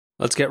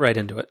let's get right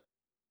into it.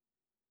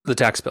 The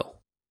tax bill.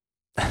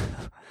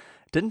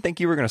 Didn't think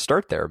you were going to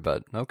start there,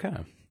 but okay.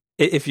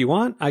 If you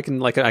want, I can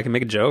make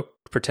a joke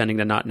pretending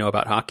to not know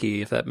about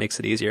hockey if that makes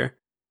it easier.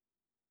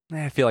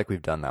 I feel like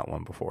we've done that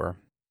one before,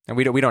 and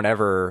we don't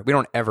ever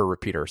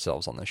repeat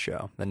ourselves on this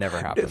show. That never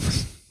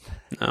happens.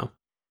 No,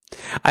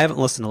 I haven't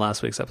listened to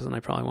last week's episode, and I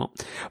probably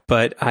won't.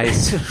 But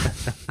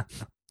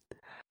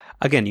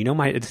again,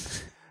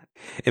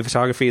 in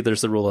photography,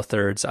 there's the rule of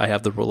thirds. I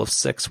have the rule of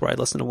 6, where I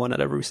listen to one at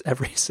every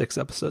 6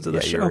 episodes of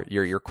the show.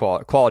 Your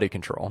quality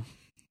control.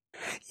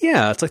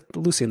 Yeah, it's like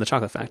Lucy in the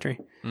Chocolate Factory.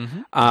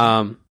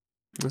 Mm-hmm.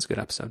 That's a good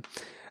episode.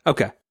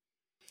 Okay.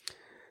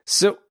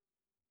 So,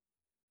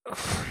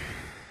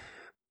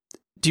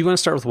 do you want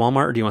to start with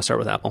Walmart or do you want to start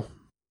with Apple?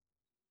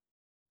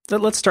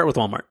 Let's start with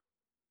Walmart.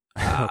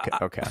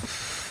 Okay.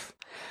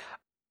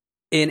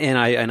 And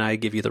I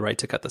give you the right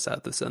to cut this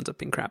out. This ends up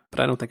being crap, but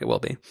I don't think it will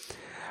be.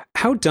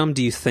 How dumb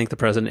do you think the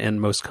president and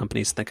most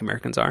companies think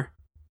Americans are?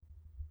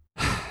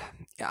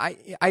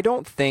 I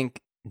don't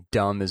think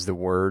dumb is the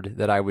word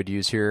that I would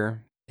use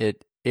here.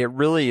 It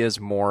really is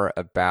more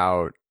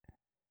about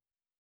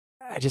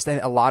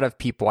a lot of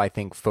people, I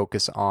think,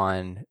 focus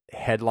on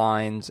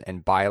headlines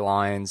and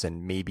bylines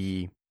and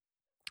maybe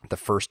the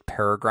first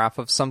paragraph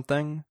of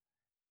something.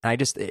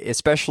 And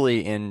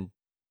especially in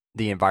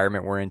the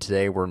environment we're in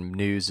today, where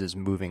news is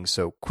moving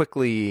so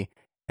quickly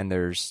and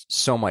there's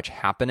so much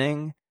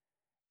happening,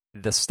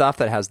 the stuff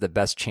that has the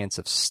best chance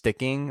of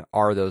sticking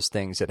are those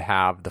things that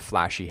have the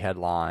flashy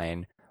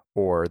headline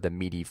or the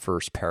meaty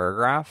first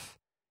paragraph.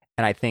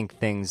 And I think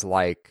things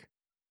like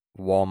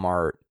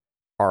Walmart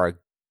are a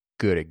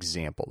good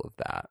example of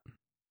that.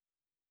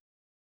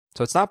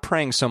 So it's not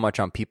preying so much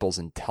on people's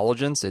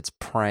intelligence, it's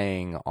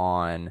preying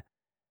on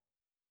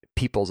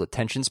people's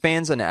attention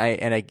spans, and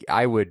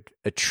I would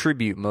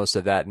attribute most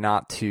of that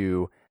not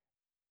to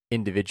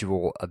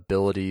individual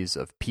abilities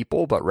of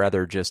people, but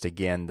rather just,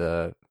 again,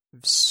 the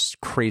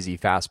crazy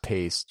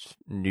fast-paced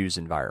news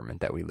environment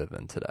that we live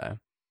in today.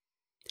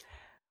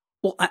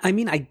 Well, I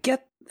mean, I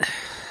get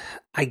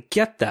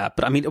that,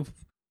 but I mean,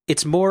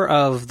 it's more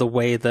of the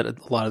way that a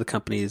lot of the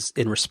companies,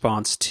 in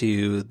response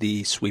to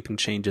the sweeping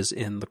changes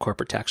in the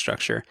corporate tax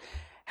structure,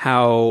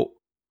 how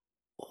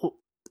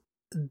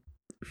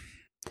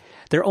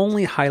they're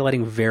only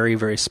highlighting very,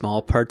 very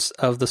small parts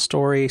of the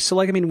story. So,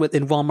 like, I mean,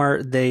 in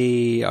Walmart,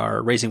 they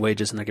are raising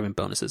wages and they're giving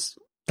bonuses.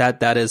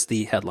 That is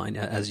the headline,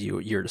 as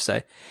you're to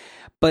say.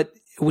 But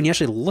when you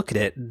actually look at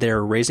it,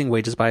 they're raising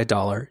wages by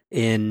 $1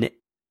 in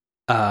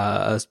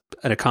an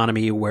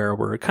economy where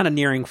we're kind of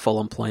nearing full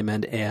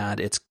employment and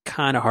it's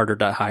kind of harder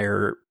to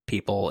hire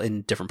people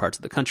in different parts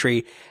of the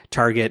country.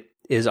 Target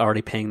is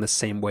already paying the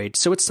same wage.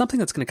 So it's something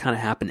that's going to kind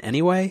of happen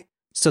anyway.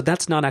 So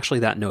that's not actually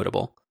that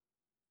notable.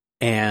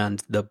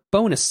 And the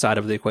bonus side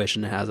of the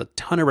equation has a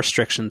ton of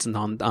restrictions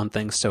on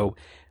things. So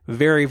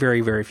very,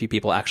 very, very few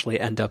people actually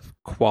end up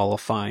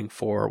qualifying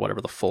for whatever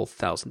the full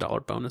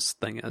 $1,000 bonus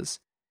thing is.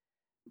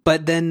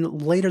 But then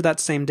later that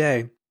same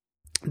day,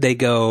 they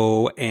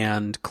go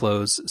and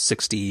close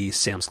 60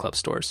 Sam's Club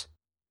stores,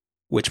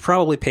 which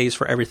probably pays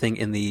for everything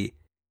in the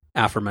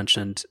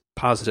aforementioned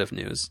positive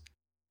news.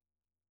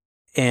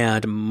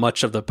 And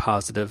much of the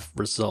positive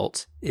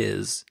result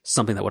is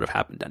something that would have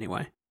happened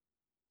anyway.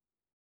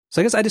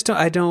 So I guess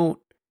I don't.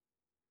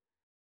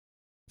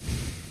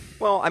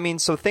 Well, I mean,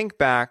 so think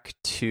back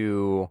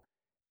to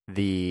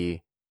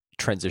the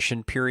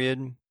transition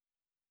period.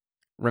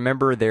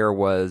 Remember, there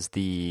was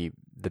the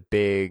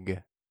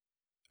big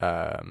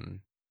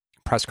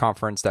press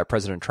conference that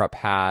President Trump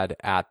had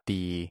at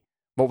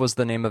what was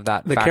the name of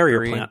that the factory?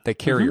 Carrier plant. The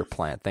Carrier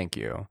plant. Thank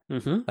you.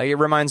 Mm-hmm. Like, it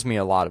reminds me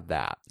a lot of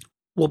that.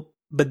 Well,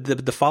 but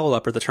the follow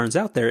up or the turns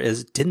out there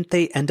is, didn't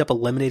they end up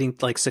eliminating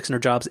like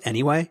 600 jobs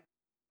anyway?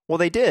 Well,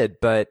 they did,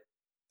 but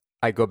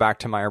I go back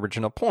to my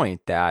original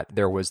point that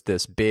there was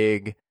this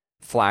big,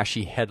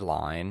 flashy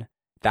headline.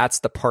 That's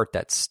the part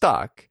that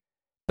stuck.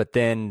 But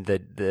then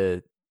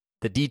the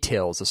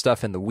details, the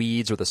stuff in the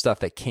weeds or the stuff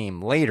that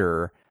came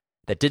later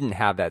that didn't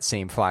have that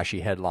same flashy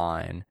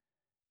headline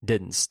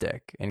didn't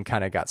stick and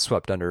kind of got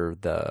swept under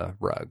the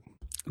rug.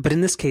 But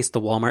in this case,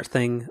 the Walmart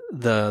thing,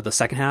 the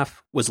second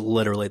half was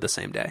literally the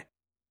same day.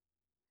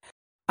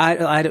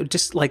 I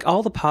just like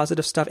all the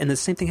positive stuff, and the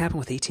same thing happened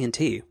with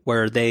AT&T,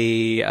 where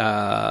they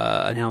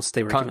announced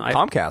they were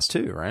Comcast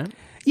too, right?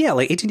 Yeah,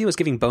 like AT&T was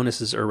giving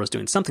bonuses or was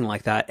doing something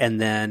like that, and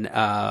then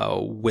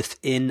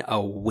within a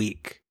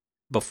week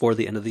before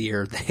the end of the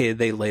year,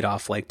 they laid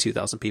off like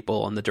 2,000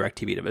 people on the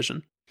DirecTV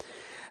division.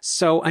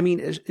 So, I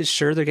mean,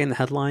 sure, they're getting the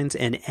headlines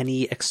and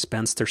any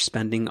expense they're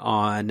spending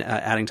on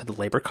adding to the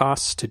labor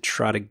costs to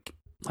try to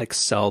like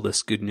sell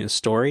this good news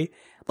story.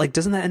 Like,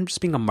 doesn't that end up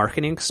just being a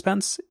marketing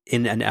expense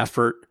in an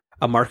effort,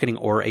 a marketing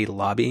or a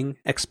lobbying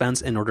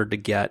expense in order to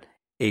get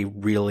a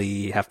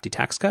really hefty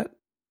tax cut?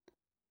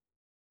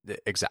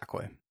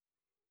 Exactly.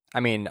 I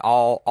mean,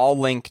 I'll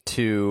link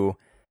to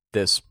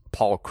this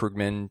Paul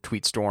Krugman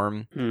tweet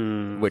storm,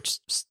 which,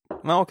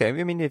 well, okay.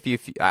 I mean,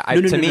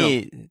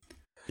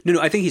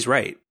 No, I think he's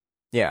right.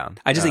 Yeah.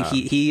 I just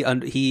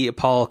think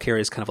Paul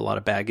carries kind of a lot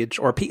of baggage,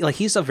 or like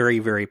he's a very,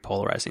 very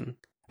polarizing.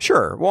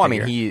 Sure. Well,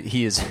 figure. I mean,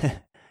 he is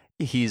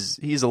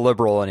he's a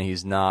liberal and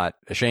he's not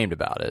ashamed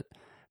about it.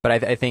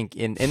 But I think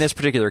in this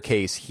particular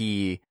case,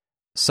 he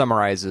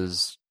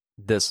summarizes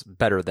this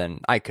better than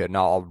I could, and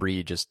I'll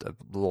read just a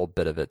little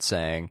bit of it,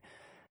 saying,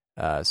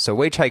 "So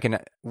wage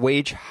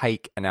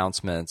hike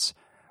announcements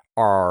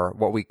are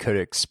what we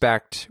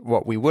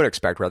would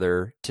expect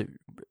rather to."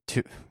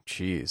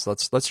 Geez,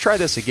 let's try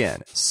this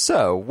again.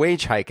 So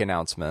wage hike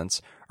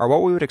announcements are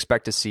what we would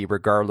expect to see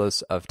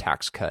regardless of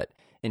tax cut.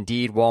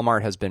 Indeed,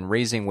 Walmart has been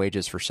raising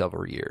wages for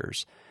several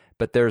years,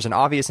 but there's an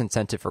obvious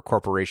incentive for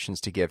corporations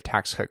to give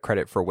tax cut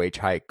credit for wage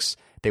hikes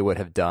they would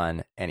have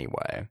done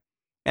anyway.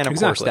 And of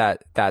course,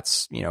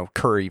 that's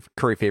curry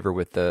favor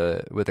with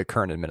the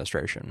current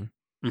administration,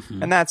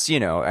 and that's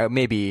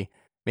maybe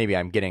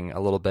I'm getting a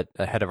little bit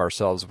ahead of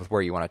ourselves with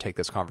where you want to take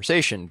this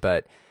conversation,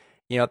 but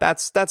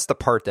that's the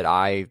part that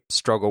I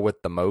struggle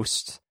with the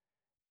most.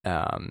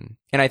 And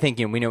I think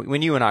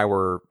when you and I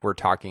were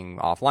talking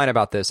offline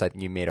about this, I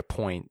think you made a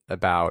point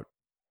about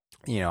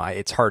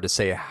it's hard to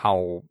say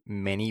how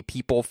many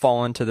people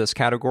fall into this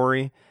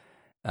category,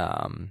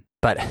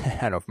 but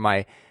I don't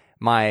know,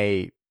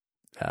 my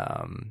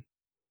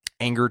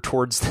anger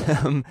towards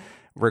them,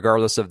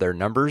 regardless of their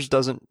numbers,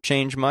 doesn't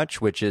change much,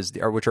 which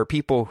are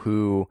people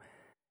who,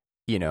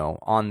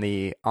 on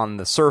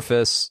the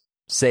surface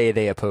say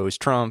they oppose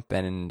Trump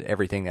and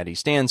everything that he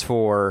stands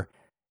for,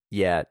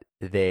 yet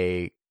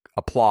they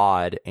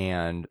applaud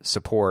and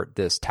support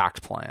this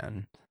tax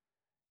plan.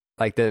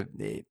 Like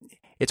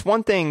it's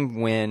one thing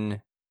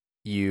when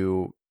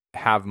you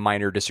have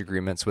minor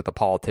disagreements with a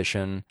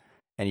politician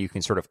and you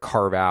can sort of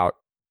carve out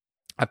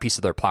a piece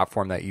of their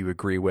platform that you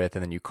agree with,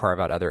 and then you carve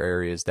out other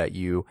areas that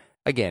you,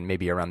 again,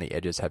 maybe around the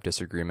edges have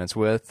disagreements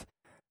with.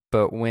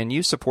 But when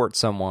you support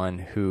someone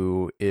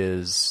who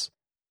is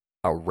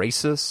a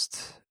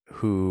racist,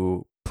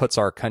 who puts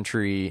our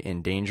country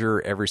in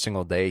danger every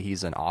single day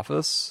he's in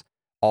office,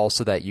 all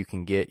so that you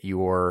can get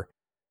your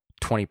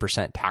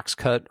 20% tax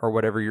cut or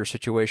whatever your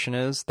situation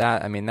is,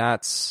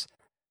 that's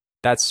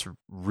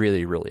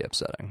really, really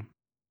upsetting.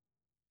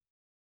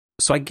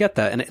 So I get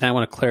that, and I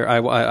want to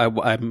I'm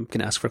going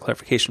to ask for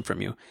clarification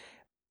from you.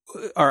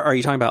 Are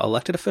you talking about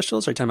elected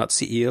officials? Are you talking about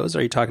CEOs? Or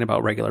are you talking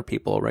about regular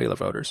people, regular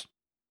voters?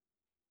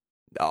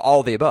 All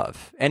of the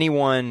above.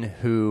 Anyone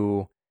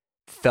who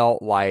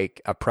felt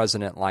like a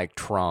president like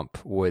Trump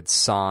would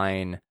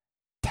sign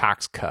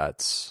tax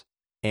cuts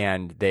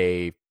and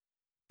they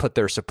put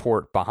their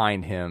support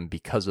behind him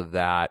because of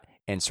that,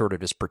 and sort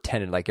of just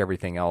pretended like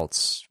everything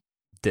else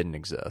didn't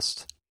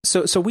exist.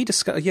 So we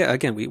discuss,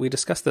 again, we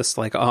discussed this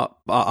like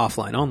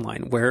offline,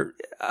 online,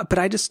 but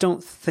I just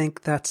don't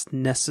think that's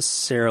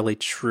necessarily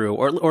true,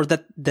 or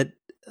that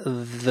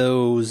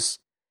those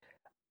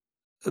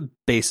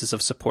bases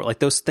of support, like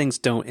those things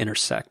don't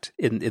intersect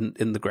in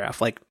the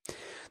graph. Like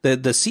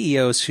the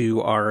CEOs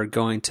who are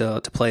going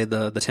to play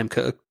the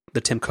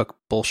Tim Cook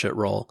bullshit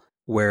role,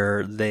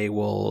 where they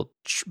will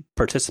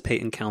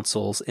participate in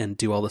councils and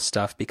do all this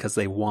stuff because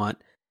they want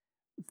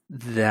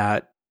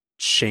that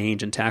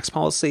change in tax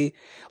policy,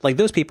 like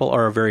those people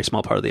are a very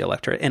small part of the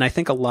electorate. And I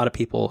think a lot of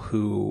people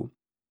who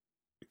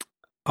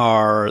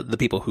are the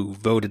people who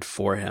voted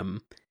for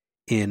him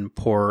in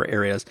poorer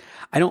areas,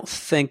 I don't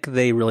think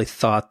they really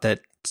thought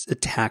that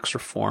tax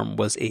reform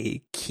was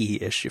a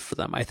key issue for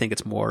them. I think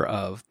it's more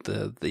of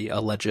the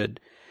alleged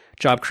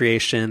job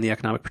creation, the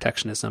economic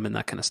protectionism, and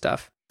that kind of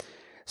stuff.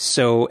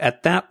 So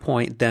at that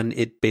point, then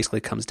it basically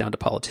comes down to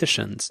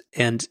politicians.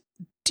 And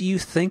do you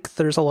think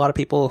there's a lot of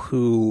people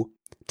who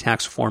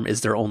tax reform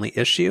is their only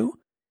issue?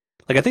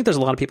 Like, I think there's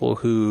a lot of people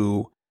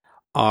who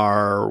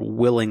are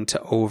willing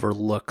to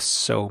overlook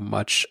so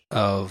much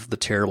of the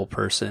terrible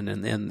person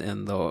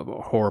and the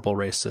horrible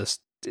racist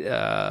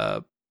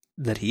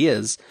that he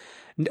is.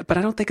 But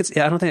I don't think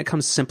it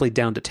comes simply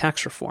down to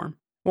tax reform.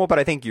 Well, but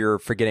I think you're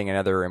forgetting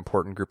another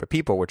important group of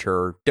people, which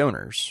are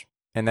donors.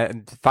 And that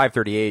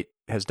 538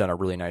 has done a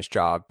really nice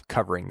job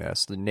covering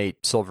this,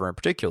 Nate Silver in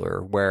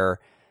particular, where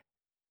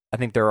I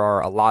think there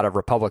are a lot of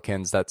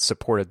Republicans that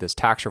supported this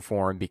tax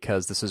reform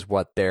because this is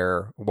what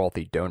their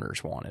wealthy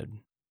donors wanted.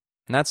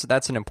 And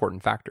that's an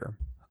important factor.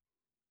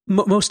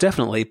 Most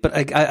definitely. But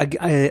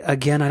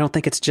again, I don't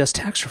think it's just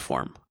tax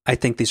reform. I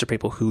think these are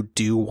people who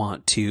do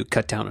want to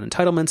cut down on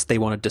entitlements. They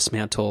want to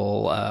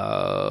dismantle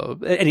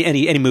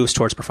any moves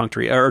towards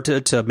perfunctory or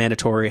to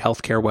mandatory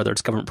healthcare, whether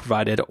it's government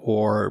provided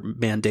or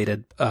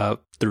mandated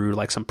through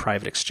like some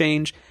private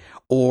exchange,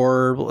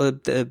 or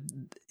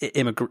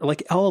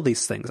like all of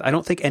these things. I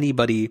don't think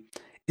anybody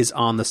is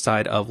on the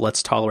side of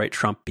let's tolerate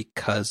Trump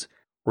because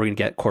we're going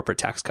to get corporate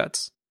tax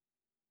cuts.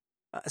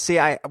 So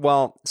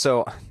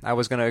I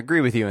was going to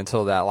agree with you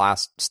until that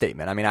last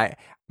statement. I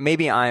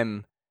mean,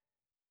 I'm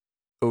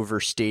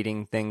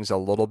overstating things a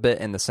little bit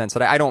in the sense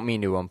that I don't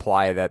mean to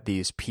imply that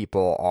these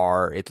people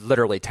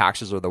literally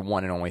taxes are the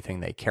one and only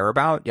thing they care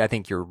about. I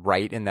think you're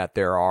right in that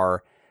there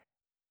are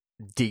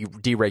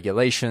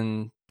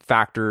deregulation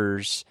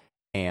factors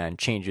and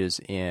changes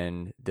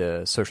in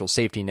the social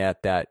safety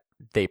net that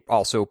they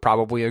also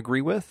probably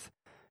agree with,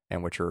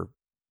 and which are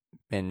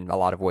in a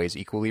lot of ways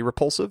equally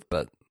repulsive,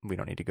 but we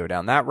don't need to go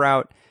down that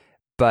route.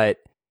 But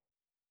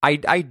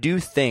I do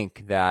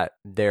think that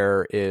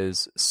there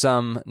is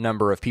some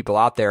number of people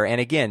out there,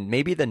 and again,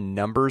 maybe the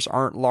numbers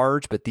aren't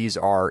large, but these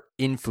are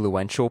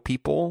influential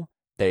people.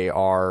 They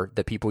are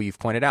the people you've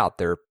pointed out.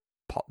 They're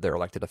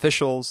elected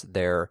officials,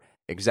 they're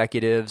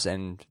executives,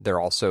 and they're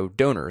also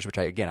donors, which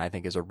I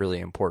think is a really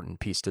important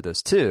piece to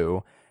this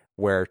too,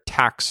 where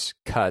tax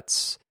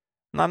cuts,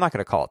 I'm not going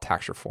to call it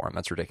tax reform,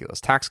 that's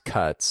ridiculous. Tax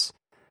cuts,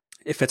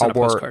 if it's on a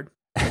postcard,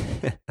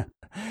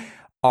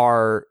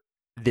 are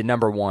the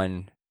number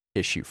one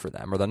issue for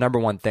them, or the number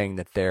one thing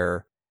that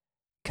they're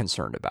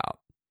concerned about.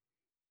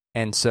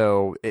 And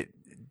so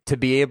to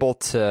be able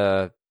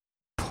to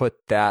put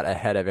that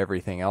ahead of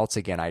everything else,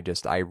 again, I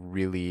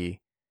really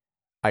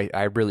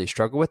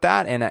struggle with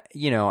that. And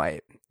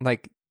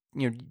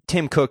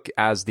Tim Cook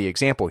as the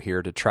example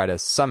here to try to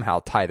somehow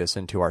tie this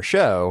into our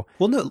show.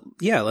 Well, no,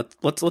 yeah,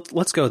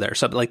 let's go there.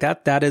 So like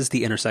that is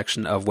the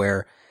intersection of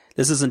where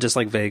this isn't just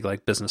like vague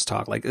like business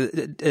talk. Like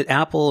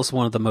Apple is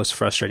one of the most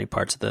frustrating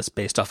parts of this,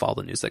 based off all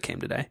the news that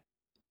came today.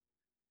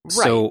 Right.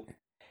 So,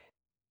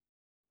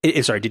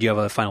 sorry, did you have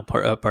a final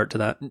part to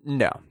that?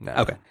 No.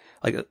 Okay.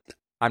 Like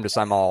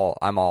I'm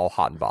all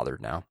hot and bothered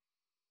now.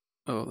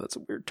 Oh, that's a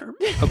weird term.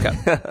 Okay.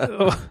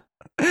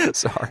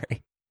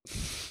 Sorry.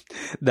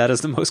 That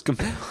is the most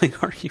compelling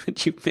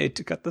argument you've made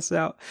to cut this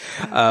out.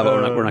 But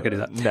we're not going to do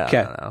that. No,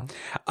 okay.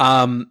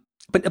 No.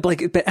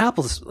 But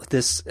Apple's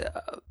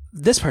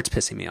this part's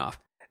pissing me off.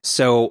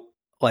 So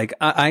like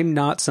I'm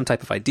not some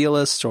type of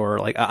idealist, or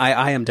like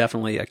I am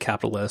definitely a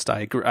capitalist.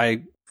 I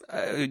agree.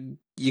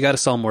 You got to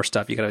sell more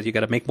stuff. You got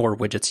to make more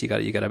widgets. You got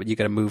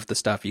to move the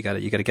stuff. You got to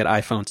get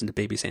iPhones into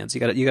babies' hands. You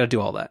got to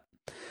do all that.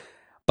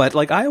 But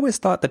like I always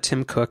thought that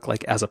Tim Cook,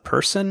 like as a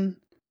person,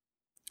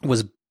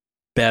 was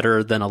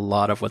better than a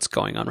lot of what's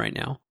going on right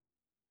now.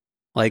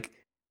 Like,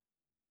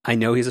 I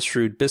know he's a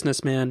shrewd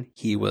businessman.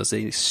 He was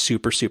a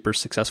super, super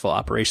successful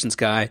operations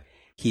guy.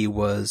 He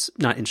was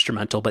not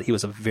instrumental, but he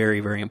was a very,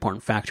 very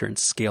important factor in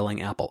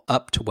scaling Apple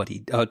up to what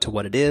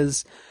it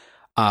is.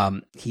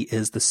 He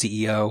is the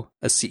CEO.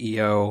 A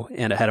CEO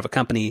and a head of a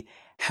company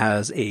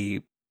has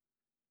a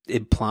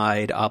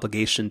implied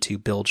obligation to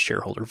build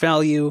shareholder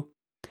value.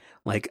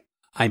 Like,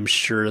 I'm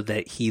sure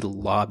that he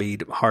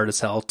lobbied hard as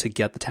hell to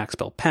get the tax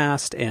bill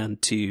passed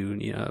and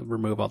to,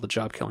 remove all the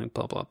job killing,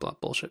 blah, blah, blah,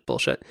 bullshit.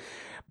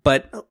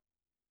 But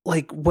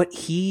like what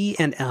he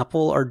and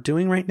Apple are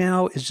doing right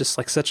now is just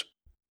like such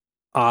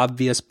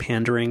obvious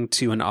pandering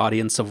to an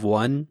audience of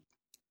one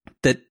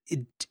that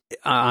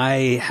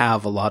I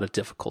have a lot of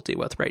difficulty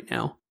with right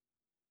now.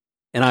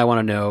 And I want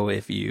to know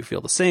if you feel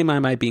the same.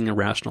 Am I being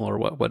irrational, or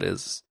what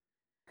is?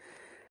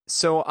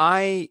 So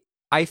I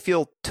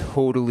feel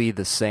totally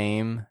the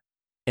same,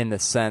 in the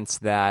sense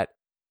that,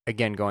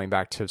 again, going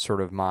back to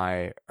sort of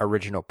my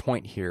original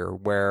point here,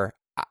 where,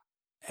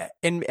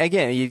 and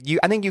again,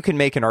 I think you can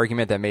make an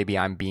argument that maybe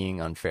I'm being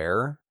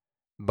unfair,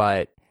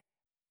 but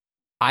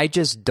I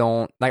just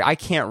don't, like, I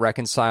can't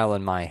reconcile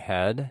in my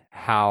head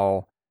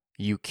how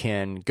you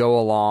can go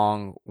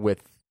along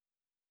with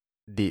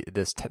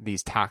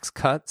these tax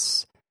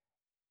cuts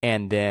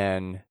and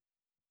then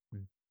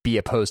be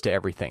opposed to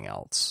everything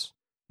else.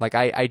 Like,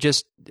 I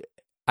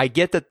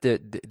get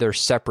that they're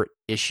separate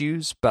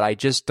issues, but I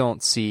just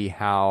don't see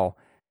how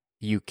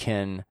you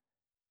can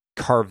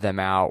carve them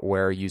out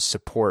where you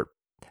support.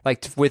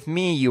 Like, with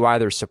me, you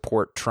either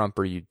support Trump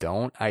or you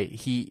don't.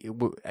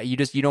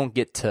 You don't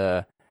get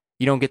to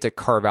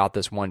carve out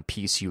this one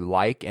piece you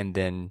like and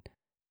then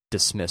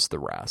dismiss the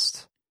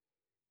rest.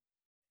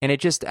 And it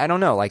just, I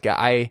don't know. Like,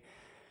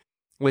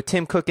 with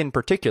Tim Cook in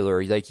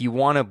particular, like, you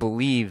want to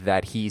believe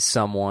that he's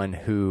someone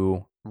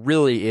who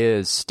really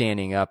is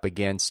standing up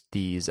against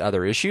these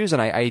other issues,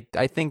 and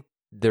I think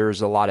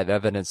there's a lot of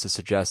evidence to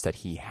suggest that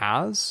he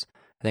has.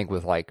 I think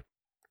with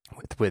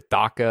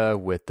DACA,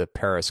 with the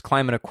Paris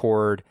Climate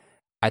Accord,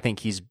 I think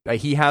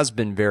he has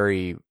been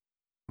very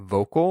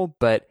vocal,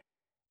 but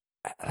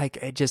like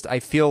I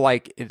feel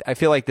like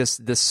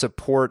this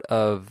support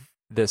of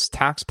this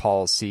tax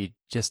policy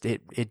just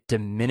it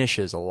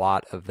diminishes a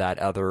lot of that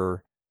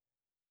other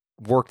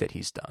work that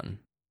he's done.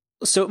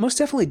 So it most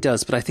definitely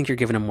does, but I think you're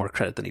giving him more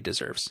credit than he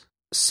deserves.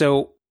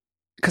 So,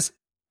 because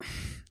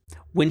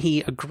when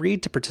he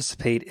agreed to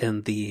participate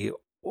in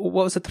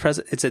what was it? Was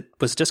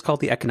it just called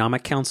the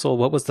Economic Council?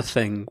 What was the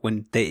thing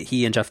when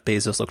he and Jeff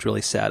Bezos looked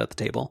really sad at the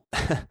table?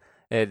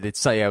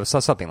 It was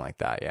something like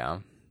that,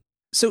 yeah.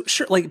 So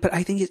sure, but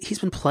I think he's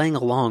been playing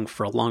along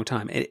for a long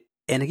time.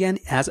 And again,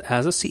 as a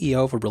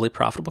CEO of a really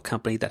profitable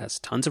company that has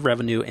tons of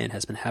revenue and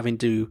has been having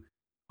to,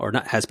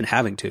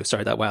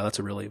 sorry, that's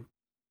a really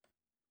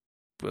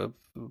we're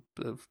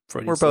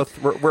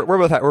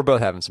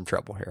both having some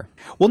trouble here.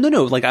 Well,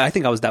 no. Like, I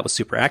think that was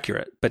super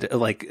accurate, but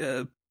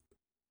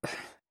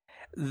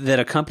that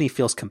a company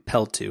feels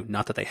compelled to,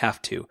 not that they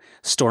have to,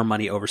 store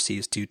money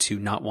overseas due to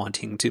not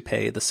wanting to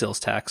pay the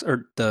sales tax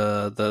or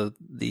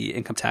the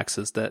income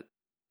taxes that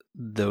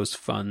those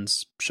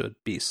funds should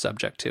be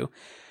subject to.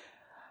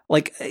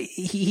 like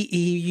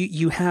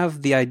you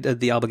have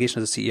the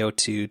obligation as a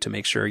CEO to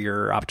make sure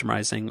you're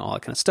optimizing all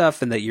that kind of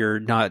stuff, and that you're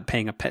not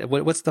paying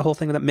what's the whole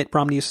thing that Mitt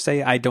Romney used to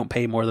say? I don't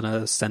pay more than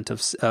a cent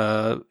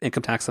of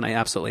income tax than I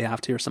absolutely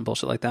have to, or some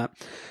bullshit like that.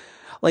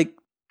 Like,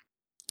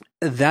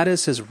 that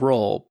is his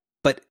role,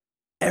 but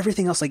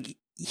everything else, like,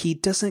 he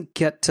doesn't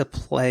get to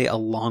play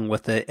along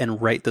with it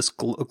and write this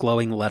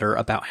glowing letter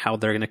about how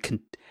they're going to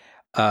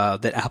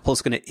that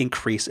Apple's going to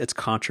increase its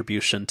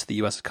contribution to the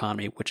U.S.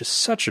 economy, which is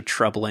such a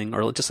troubling,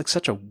 or just like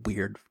such a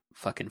weird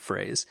fucking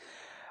phrase,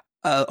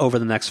 over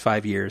the next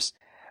 5 years,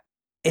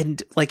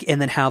 and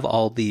then have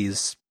all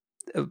these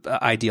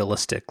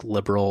idealistic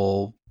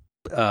liberal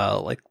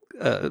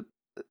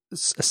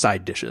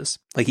side dishes.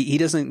 Like, he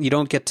doesn't. You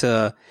don't get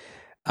to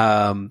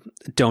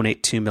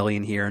donate $2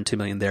 million here and $2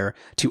 million there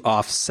to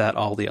offset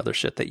all the other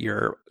shit that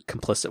you're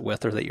complicit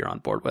with or that you're on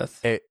board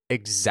with.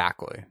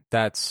 Exactly.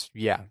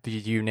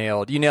 You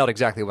nailed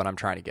exactly what I'm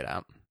trying to get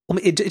at. I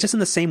mean, just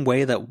in the same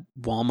way that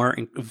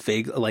Walmart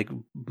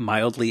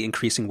mildly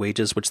increasing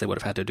wages, which they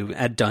would have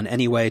had done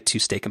anyway to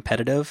stay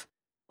competitive,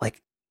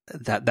 like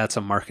that's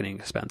a marketing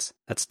expense.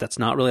 That's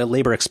not really a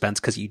labor expense,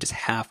 because you just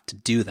have to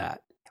do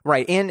that.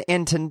 Right,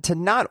 and to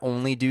not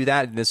only do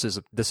that, and this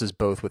is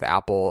both with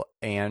Apple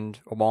and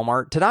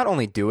Walmart, to not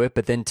only do it,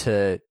 but then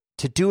to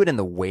do it in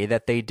the way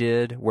that they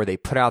did, where they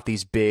put out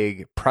these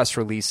big press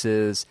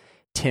releases.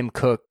 Tim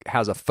Cook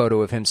has a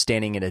photo of him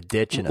standing in a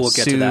ditch in a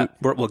suit.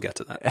 We'll get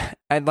to that.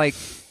 And like,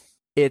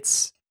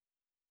 it's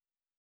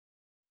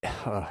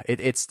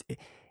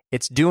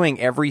doing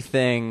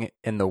everything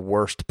in the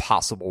worst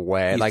possible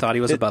way. You thought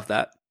he was above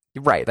that,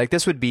 right? Like,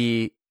 this would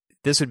be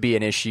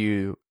an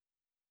issue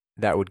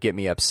that would get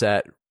me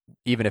upset,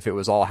 even if it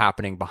was all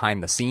happening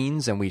behind the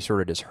scenes and we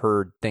sort of just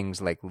heard things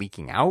like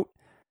leaking out.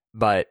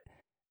 But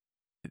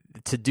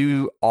to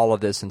do all of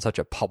this in such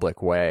a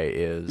public way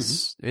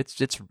is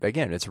it's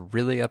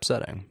really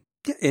upsetting.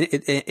 Yeah,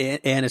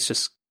 and it's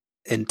just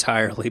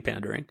entirely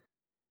pandering.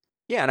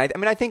 Yeah,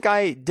 and I think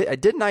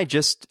didn't I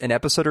just an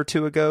episode or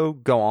two ago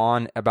go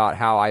on about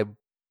how I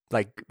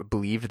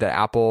believed that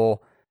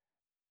Apple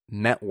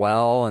meant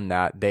well, and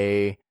that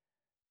they.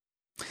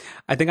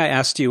 I think I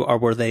asked you,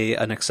 were they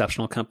an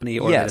exceptional company,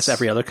 or yes. is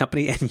every other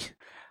company? And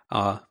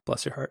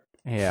bless your heart.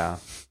 Yeah.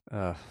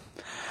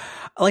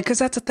 Because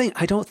that's the thing.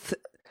 I don't.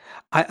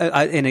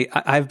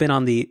 I've been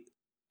on the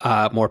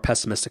more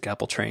pessimistic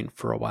Apple train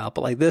for a while,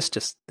 but like yeah.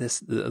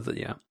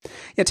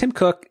 Tim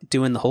Cook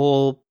doing the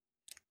whole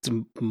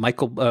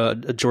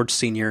George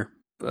Senior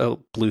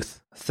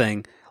Bluth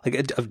thing,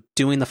 like of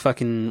doing the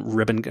fucking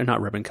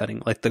not ribbon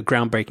cutting, like the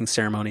groundbreaking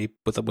ceremony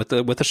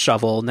with a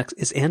shovel. Next,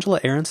 is Angela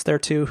Ahrendts there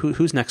too?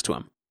 Who's next to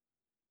him?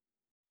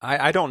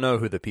 I don't know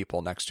who the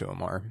people next to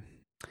him are.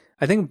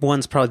 I think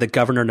one's probably the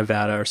governor of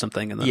Nevada or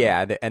something. And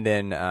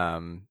then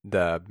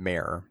the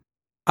mayor.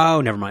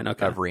 Oh, never mind.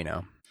 Okay, of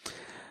Reno,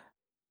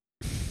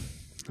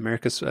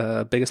 America's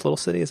biggest little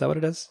city. Is that what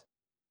it is?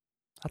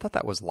 I thought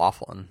that was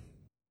Laughlin.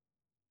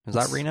 Is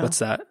that Reno? What's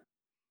that?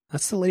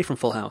 That's the lady from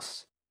Full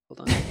House.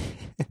 Hold on.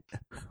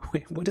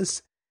 Wait, what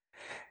is?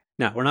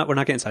 No, we're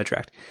not getting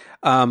sidetracked.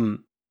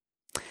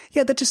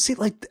 Yeah, that just seemed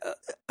like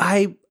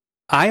I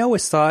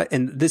always thought,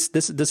 and this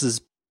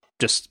is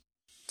just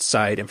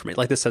side information.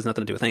 Like, this has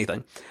nothing to do with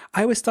anything.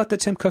 I always thought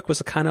that Tim Cook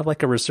was a kind of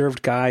like a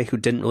reserved guy who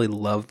didn't really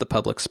love the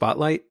public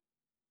spotlight,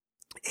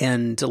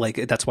 and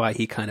like that's why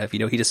he kind of he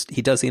does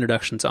the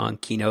introductions on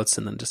keynotes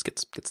and then just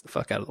gets the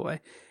fuck out of the way.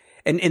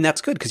 And that's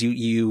good, because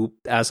you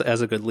as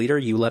a good leader,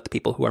 you let the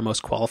people who are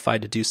most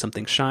qualified to do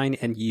something shine,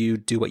 and you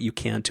do what you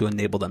can to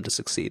enable them to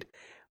succeed.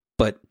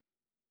 But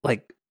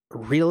like,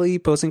 really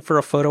posing for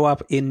a photo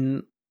op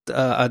in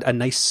a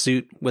nice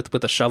suit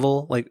with a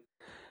shovel, like,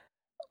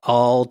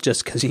 all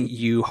just because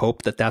you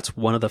hope that that's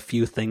one of the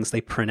few things they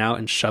print out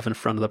and shove in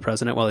front of the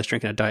president while he's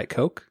drinking a Diet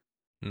Coke.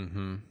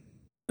 Mm-hmm.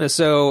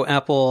 So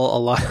Apple, a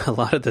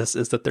lot of this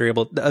is that they're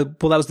able. Well,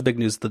 that was the big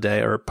news of the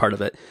day, or part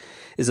of it,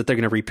 is that they're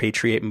going to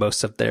repatriate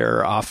most of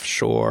their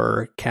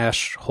offshore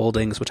cash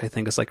holdings, which I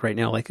think is like right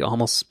now, like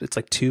almost it's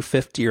like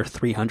 $250 or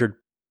 $300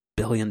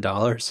 billion.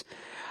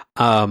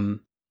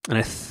 And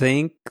I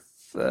think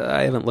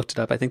I haven't looked it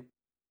up. I think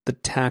the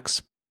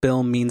tax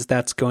bill means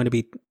that's going to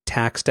be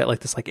taxed at like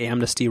this like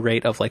amnesty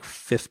rate of like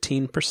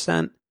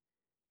 15%,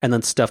 and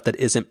then stuff that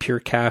isn't pure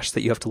cash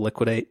that you have to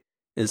liquidate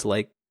is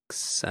like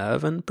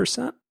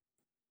 7%.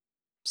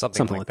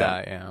 Something like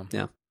that.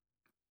 Yeah.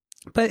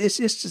 But it's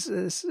just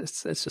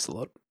a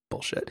lot of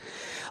bullshit.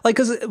 Like,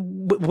 because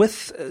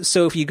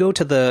so if you go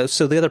to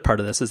the other part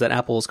of this is that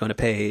Apple is going to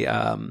pay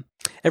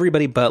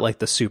everybody but like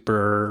the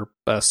super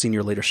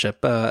senior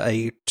leadership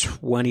a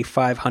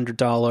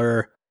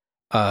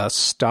 $2,500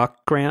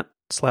 stock grant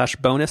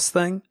 / bonus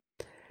thing,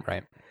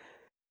 right?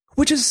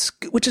 Which is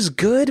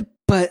good,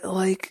 but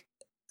like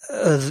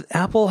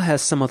Apple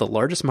has some of the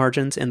largest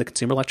margins in the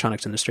consumer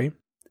electronics industry.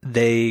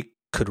 They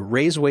could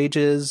raise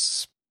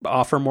wages,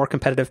 offer more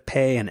competitive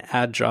pay, and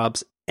add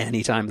jobs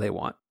anytime they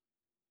want.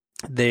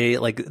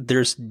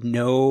 There's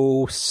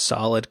no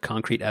solid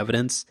concrete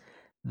evidence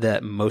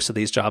that most of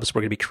these jobs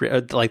were going to be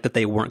created, like that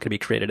they weren't going to be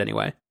created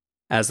anyway.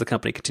 as the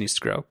company continues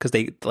to grow, because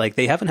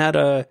they haven't had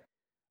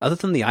other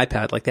than the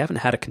iPad, like they haven't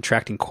had a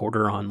contracting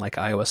quarter on like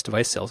iOS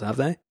device sales, have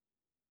they?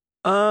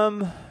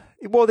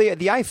 Well, the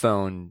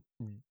iPhone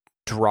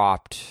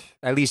dropped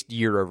at least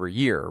year over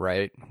year,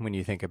 right? When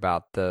you think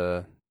about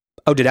the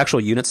did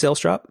actual unit sales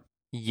drop?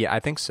 Yeah, I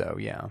think so.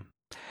 Yeah,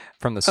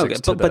 from the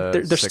 6 to but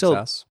the they're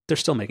 6S. they're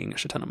still making a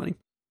shit ton of money.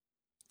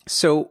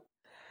 So,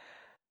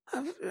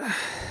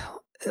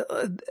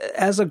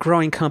 as a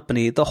growing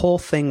company, the whole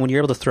thing, when you're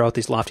able to throw out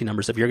these lofty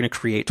numbers of you're going to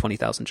create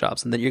 20,000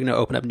 jobs and then you're going to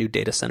open up new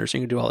data centers, you're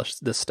going to do all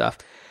this stuff,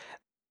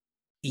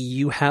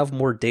 you have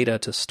more data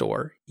to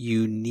store.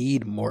 You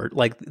need more,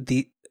 like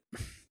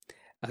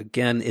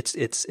again,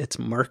 it's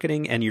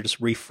marketing, and you're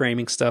just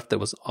reframing stuff that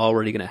was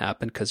already going to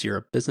happen because you're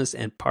a business,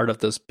 and part of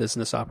those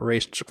business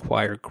operations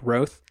require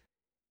growth.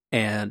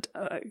 And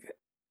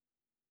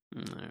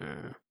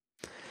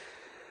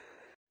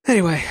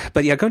anyway,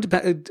 but yeah, going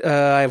to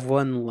I have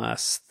one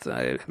last.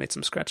 I made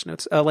some scratch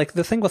notes. Like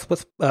the thing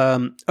with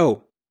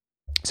so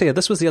yeah,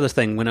 this was the other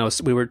thing when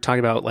we were talking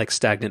about like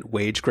stagnant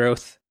wage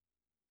growth,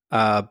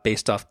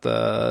 based off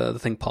the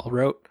thing Paul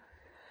wrote.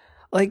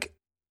 Like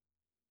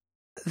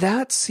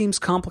that seems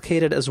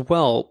complicated as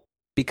well,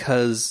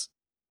 because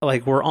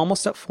like we're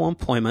almost at full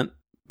employment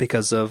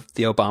because of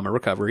the Obama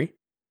recovery,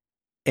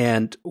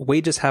 and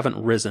wages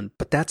haven't risen,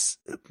 but that's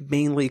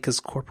mainly because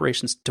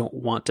corporations don't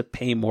want to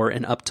pay more,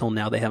 and up till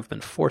now they have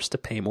been forced to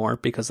pay more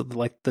because of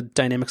the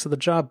dynamics of the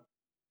job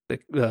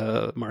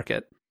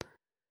market.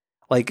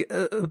 Like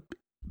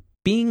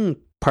being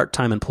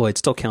part-time employed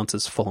still counts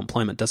as full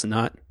employment, does it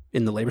not,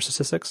 in the labor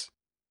statistics?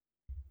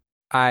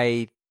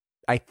 I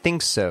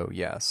think so,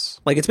 yes.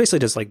 Like it's basically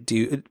just like,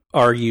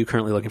 are you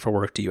currently looking for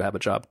work? Do you have a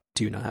job?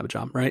 Do you not have a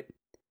job? Right?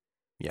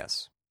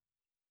 Yes.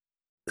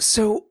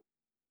 So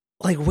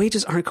like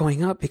wages aren't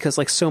going up because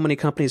like so many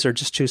companies are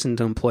just choosing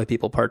to employ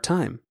people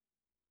part-time.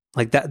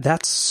 Like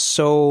that's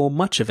so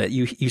much of it.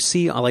 You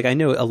see, like I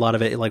know a lot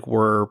of it, like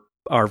our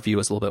view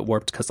is a little bit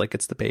warped because like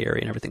it's the Bay Area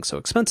and everything's so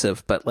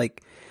expensive, but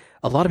like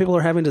a lot of people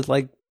are having to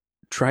like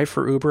drive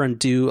for Uber and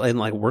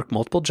like work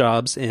multiple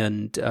jobs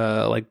and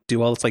like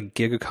do all this like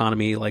gig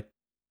economy like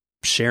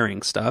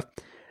sharing stuff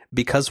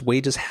because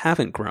wages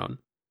haven't grown.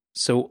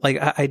 So like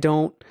I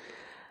don't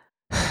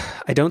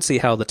see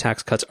how the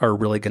tax cuts are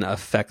really going to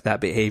affect that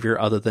behavior,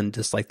 other than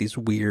just like these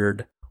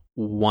weird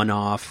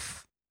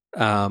one-off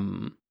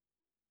like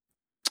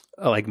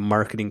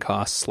marketing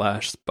costs /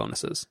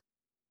 bonuses.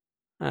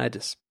 I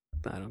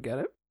don't get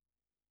it.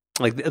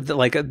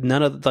 Like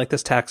none of like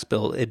this tax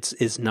bill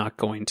is not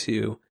going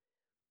to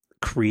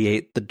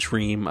create the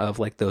dream of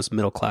like those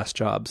middle class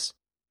jobs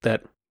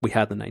that we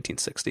had in the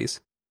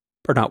 1960s.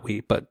 Or not we,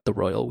 but the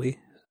royal we.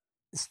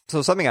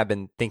 So something I've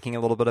been thinking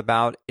a little bit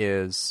about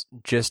is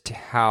just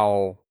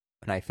how,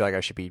 and I feel like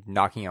I should be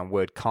knocking on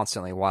wood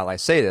constantly while I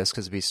say this,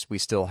 because we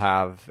still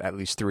have at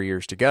least 3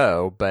 years to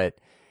go, but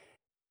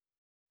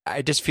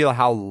I just feel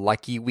how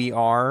lucky we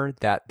are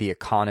that the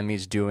economy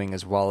is doing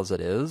as well as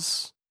it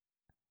is,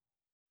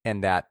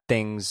 and that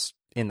things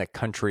in the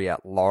country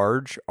at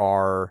large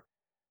are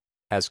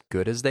as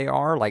good as they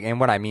are. Like, and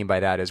what I mean by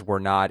that is we're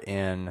not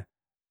in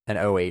an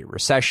 '08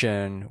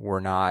 recession. We're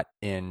not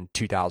in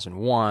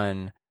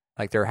 2001.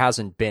 Like there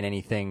hasn't been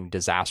anything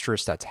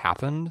disastrous that's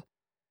happened,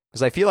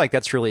 because I feel like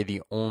that's really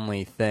the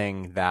only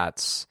thing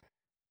that's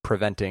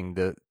preventing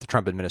the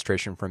Trump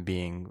administration from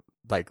being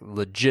like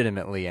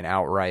legitimately an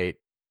outright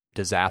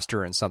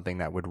disaster and something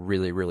that would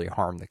really, really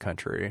harm the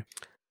country.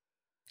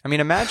 I mean,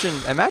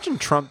 imagine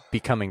Trump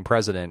becoming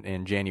president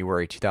in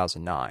January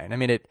 2009. I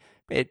mean, it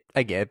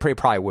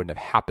probably wouldn't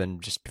have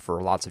happened just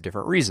for lots of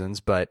different reasons,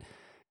 but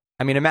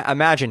I mean,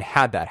 imagine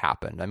had that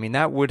happened. I mean,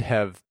 that would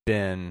have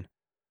been.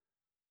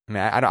 I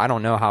mean, I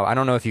don't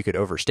know if you could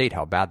overstate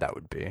how bad that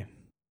would be.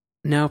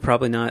 No,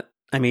 probably not.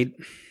 I mean,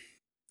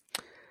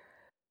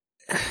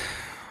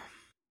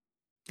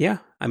 yeah.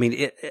 I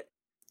mean,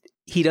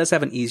 he does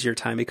have an easier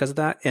time because of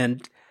that,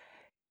 and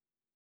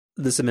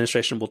this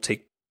administration will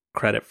take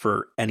credit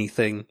for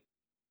anything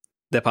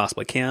that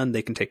possibly can.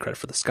 They can take credit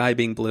for the sky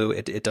being blue.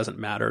 It doesn't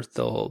matter.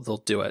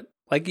 They'll do it.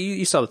 Like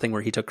you saw the thing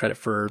where he took credit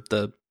for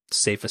the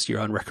safest year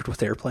on record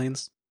with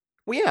airplanes.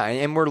 Well, yeah,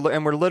 and we're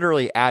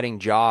literally adding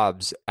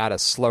jobs at a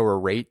slower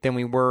rate than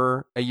we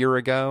were a year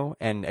ago.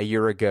 And a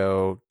year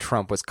ago,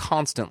 Trump was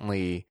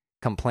constantly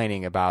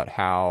complaining about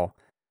how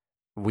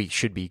we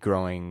should be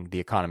growing the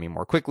economy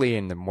more quickly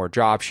and the more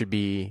jobs should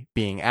be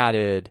being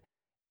added.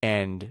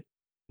 And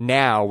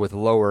now with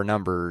lower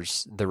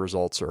numbers, the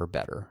results are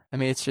better. I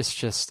mean, it's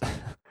just.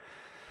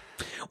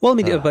 Well,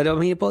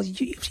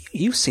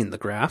 you've seen the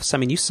graphs. I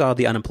mean, you saw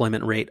the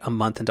unemployment rate a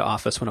month into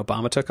office when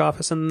Obama took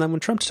office, and then when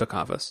Trump took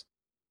office.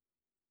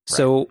 Right.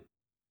 So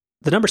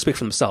the numbers speak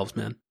for themselves,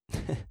 man.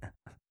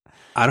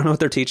 I don't know what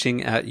they're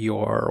teaching at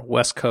your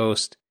West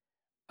Coast,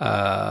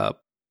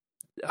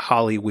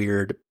 Holly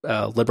weird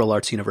liberal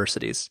arts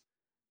universities,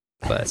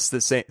 but it's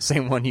the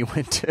same one you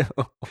went to.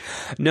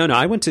 No,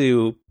 I went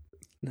to.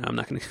 No, I'm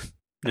not going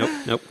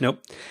to. Nope.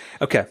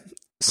 Okay.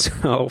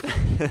 So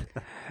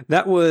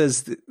that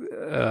was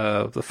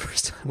the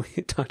first time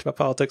we talked about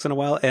politics in a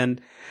while, and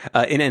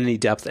in any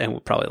depth,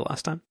 and probably the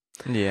last time.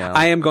 Yeah,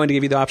 I am going to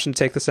give you the option to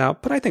take this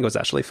out, but I think it was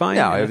actually fine.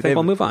 No, I think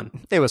we'll move on.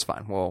 It was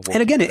fine. We'll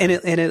and again,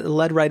 it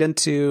led right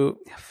into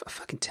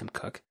fucking Tim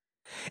Cook.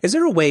 Is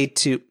there a way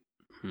to?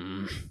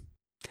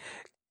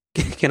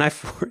 Can I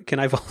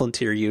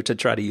volunteer you to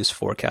try to use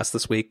Forecast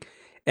this week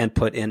and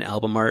put in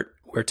album art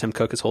where Tim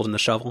Cook is holding the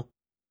shovel?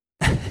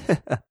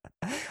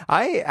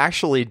 I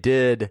actually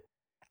did.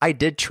 I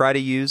did try to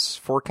use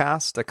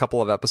Forecast a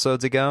couple of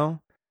episodes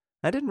ago.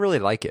 I didn't really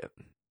like it.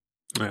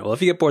 All right. Well,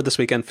 if you get bored this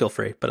weekend, feel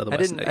free. But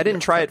otherwise, I didn't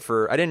try it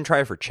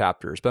for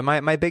chapters. But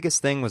my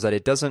biggest thing was that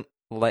it doesn't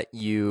let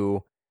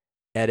you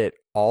edit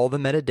all the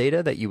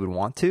metadata that you would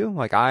want to.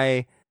 Like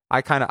I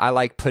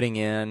like putting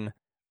in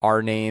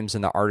our names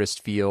in the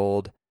artist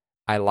field.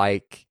 I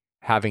like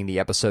having the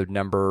episode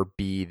number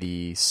be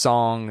the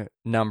song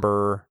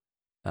number,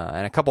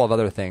 and a couple of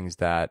other things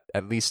that,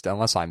 at least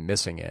unless I'm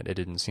missing it, it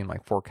didn't seem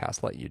like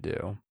Forecast let you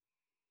do.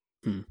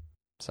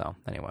 So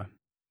anyway.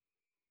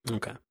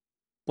 Okay.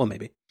 Well,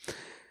 maybe.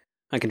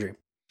 I can dream.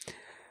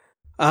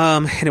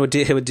 And it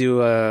would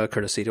do a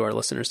courtesy to our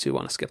listeners who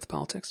want to skip the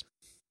politics.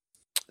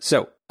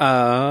 So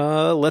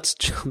let's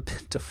jump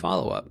into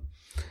follow-up.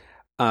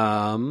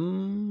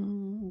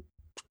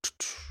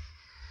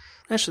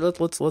 Actually,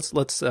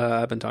 let's.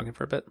 I've been talking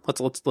for a bit.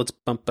 Let's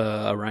bump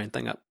a Ryan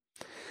thing up.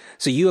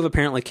 So you have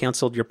apparently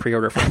canceled your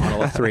pre-order for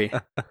Model 3.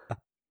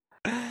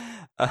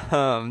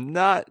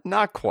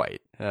 Not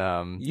quite.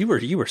 You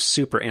were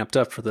super amped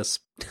up for this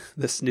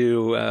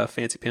new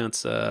fancy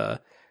pants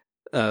snowboarding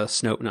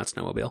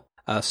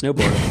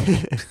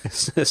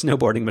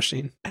snowboarding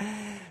machine.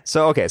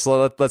 So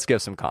let's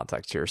give some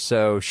context here.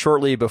 So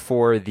shortly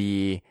before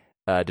the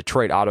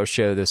Detroit Auto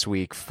Show this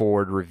week,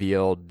 Ford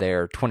revealed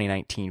their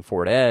 2019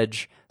 Ford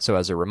Edge. So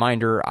as a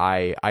reminder,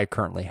 I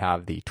currently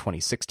have the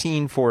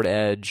 2016 Ford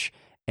Edge,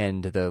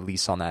 and the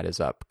lease on that is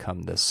up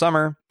come this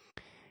summer.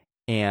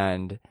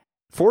 And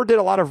Ford did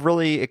a lot of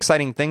really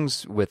exciting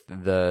things with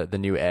the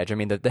new Edge. I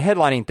mean, the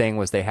headlining thing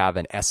was they have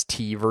an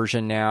ST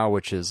version now,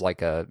 which is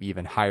like a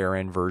even higher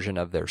end version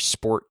of their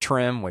sport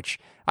trim, which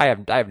I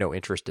have no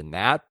interest in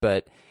that,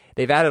 but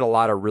they've added a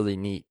lot of really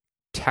neat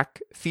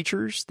tech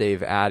features.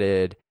 They've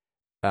added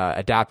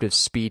adaptive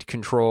speed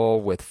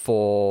control with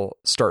full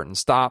start and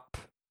stop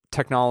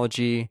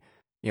technology.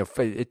 You know,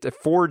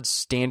 Ford's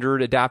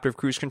standard adaptive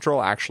cruise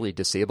control actually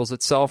disables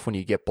itself when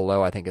you get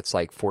below, I think it's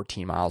like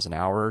 14 miles an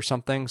hour or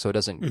something. So it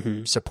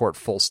doesn't support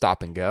full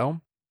stop and go.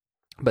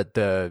 But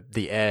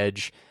the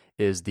Edge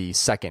is the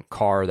second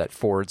car that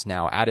Ford's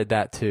now added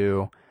that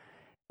to.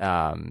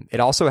 It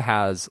also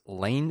has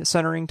lane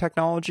centering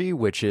technology,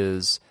 which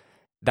is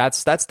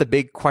that's the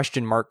big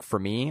question mark for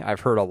me.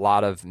 I've heard a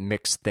lot of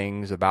mixed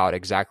things about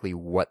exactly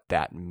what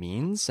that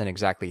means and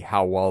exactly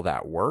how well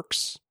that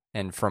works.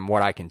 And from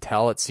what I can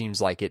tell, it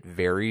seems like it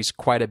varies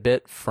quite a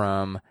bit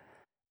from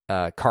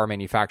car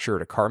manufacturer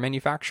to car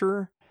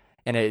manufacturer.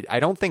 And I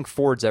don't think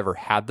Ford's ever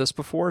had this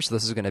before, so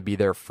this is going to be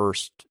their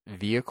first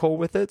vehicle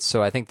with it.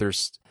 So I think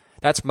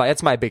that's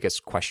my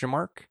biggest question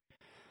mark.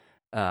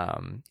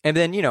 And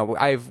then, you know,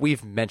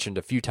 we've mentioned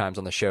a few times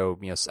on the show,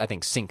 you know, I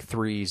think Sync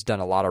 3's done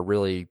a lot of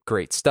really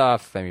great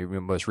stuff. I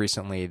mean, most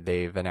recently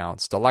they've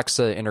announced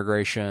Alexa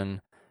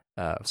integration.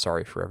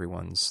 Sorry for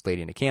everyone's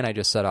Lady in a Can I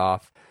just set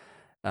off.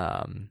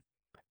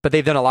 But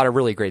they've done a lot of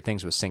really great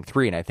things with Sync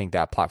 3, and I think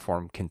that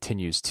platform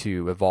continues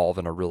to evolve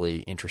in a really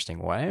interesting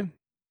way.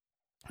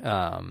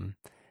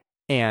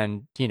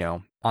 And, you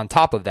know, on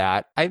top of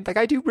that, I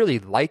do really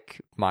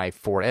like my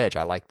Ford Edge.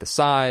 I like the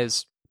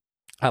size.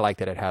 I like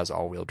that it has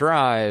all-wheel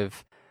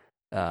drive.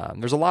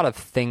 There's a lot of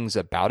things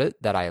about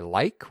it that I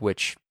like,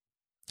 which,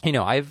 you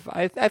know, I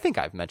think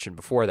I've mentioned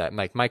before that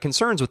my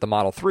concerns with the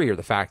Model 3 are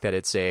the fact that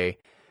it's a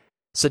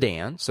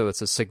sedan, so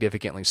it's a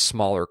significantly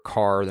smaller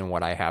car than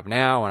what I have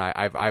now,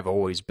 and I've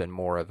always been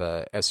more of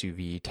a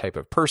SUV type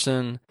of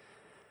person.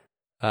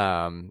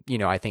 You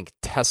know, I think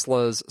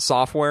Tesla's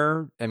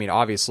software, I mean,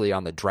 obviously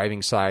on the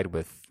driving side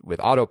with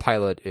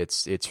autopilot,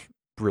 it's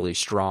really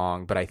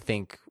strong, but I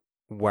think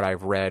what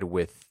I've read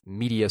with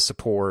media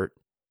support,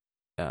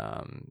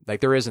 like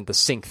there isn't the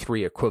Sync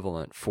 3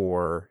 equivalent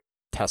for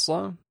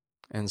Tesla,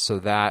 and so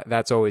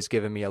that's always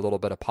given me a little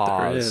bit of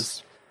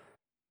pause.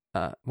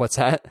 There is. What's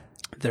that?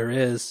 There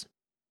is.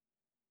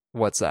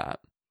 What's that?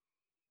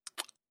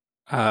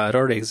 It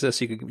already exists.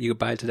 You could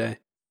buy it today.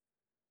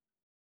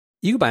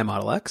 You could buy a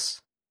Model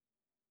X.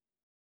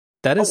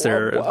 That is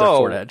their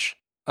Ford Edge.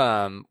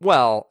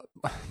 Well,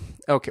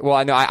 okay. Well,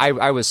 I know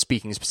I was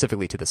speaking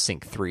specifically to the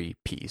Sync 3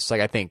 piece. Like,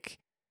 I think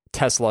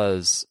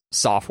Tesla's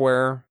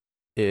software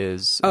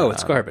is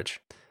it's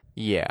garbage.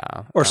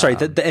 Yeah. Or sorry,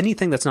 the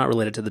anything that's not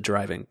related to the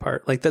driving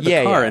part, like the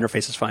car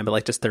interface is fine, but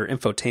like just their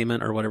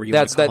infotainment or whatever you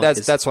want to call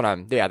it. That's what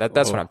I'm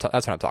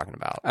talking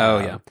about. Oh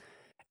yeah.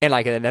 And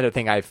like another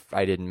thing I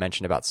didn't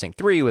mention about Sync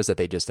 3 was that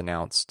they just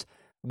announced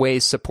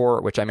Waze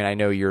support, which, I mean, I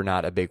know you're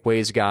not a big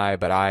Waze guy,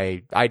 but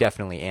I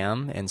definitely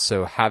am, and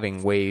so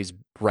having Waze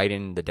right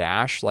in the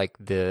dash, like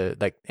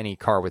any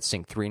car with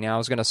Sync 3 now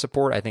is going to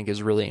support, I think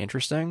is really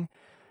interesting.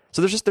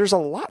 So there's a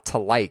lot to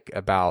like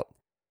about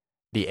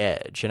the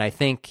Edge. And I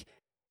think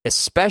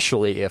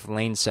especially if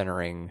lane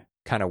centering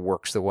kind of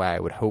works the way I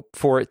would hope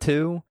for it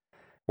to,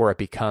 where it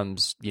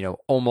becomes,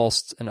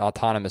 almost an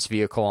autonomous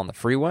vehicle on the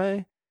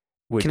freeway,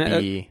 would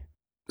be...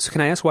 So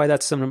can I ask why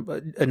that's some,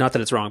 not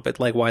that it's wrong, but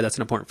like why that's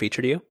an important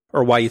feature to you,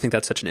 or why you think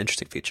that's such an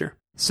interesting feature?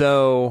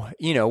 So,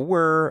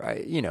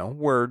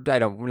 we're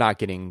not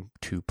getting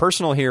too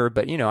personal here,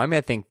 but,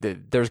 I think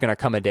that there's going to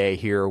come a day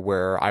here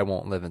where I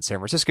won't live in San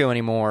Francisco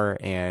anymore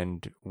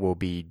and we'll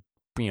be,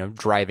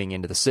 driving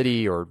into the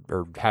city or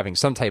having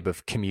some type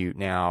of commute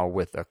now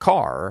with a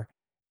car.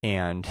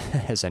 And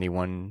as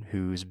anyone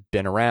who's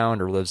been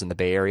around or lives in the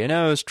Bay Area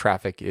knows,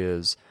 traffic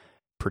is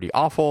pretty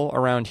awful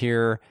around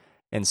here.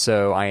 And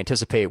so I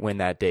anticipate when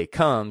that day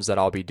comes that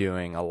I'll be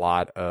doing a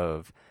lot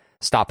of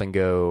stop and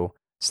go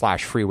 /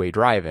 freeway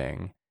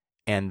driving.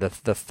 And the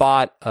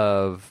thought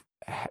of,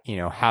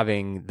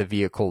 having the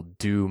vehicle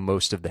do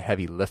most of the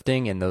heavy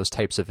lifting in those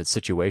types of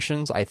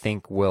situations, I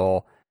think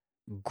will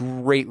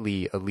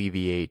greatly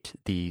alleviate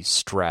the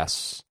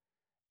stress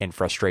and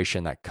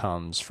frustration that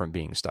comes from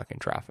being stuck in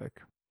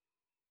traffic.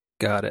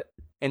 Got it.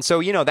 And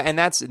so, and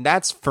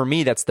that's for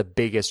me, that's the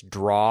biggest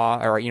draw,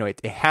 or,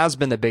 it has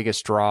been the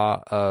biggest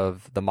draw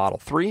of the Model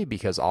 3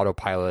 because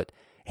autopilot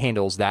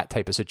handles that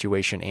type of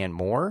situation and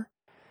more.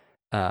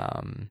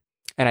 And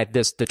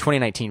the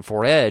 2019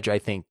 Ford Edge, I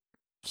think,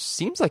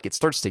 seems like it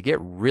starts to get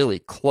really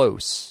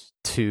close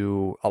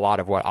to a lot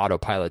of what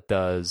autopilot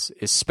does,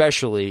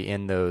 especially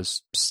in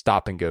those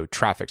stop and go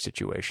traffic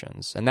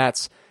situations. And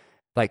that's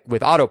like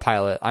with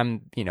autopilot,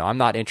 I'm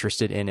not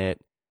interested in it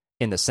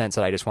in the sense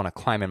that I just want to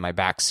climb in my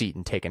back seat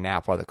and take a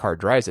nap while the car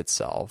drives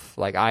itself.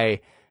 Like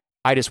I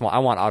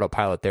want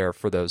autopilot there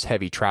for those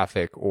heavy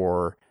traffic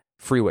or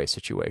freeway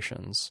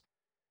situations.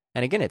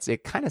 And again,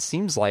 it kind of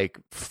seems like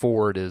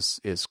Ford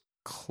is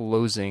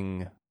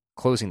closing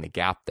the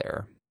gap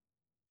there.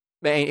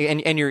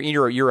 And you're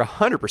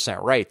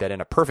 100% right that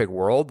in a perfect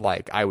world,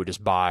 like I would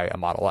just buy a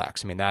Model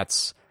X. I mean,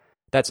 that's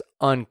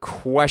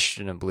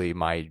unquestionably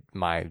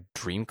my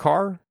dream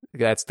car.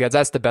 That's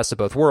the best of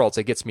both worlds.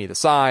 It gets me the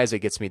size, it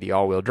gets me the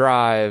all-wheel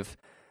drive,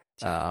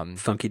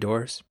 funky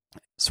doors.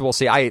 So we'll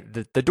see.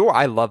 The door.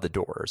 I love the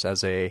doors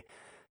as a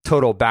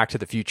total Back to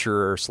the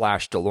Future /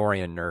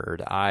 DeLorean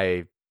nerd.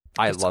 I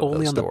love only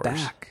those on doors. The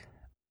back.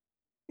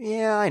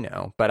 Yeah, I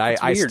know, but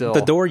That's I weird. still,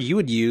 the door you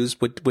would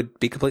use would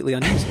be completely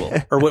unusable,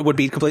 or would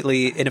be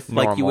completely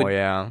normal, you would.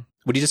 Yeah.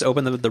 Would you just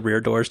open the rear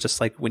doors just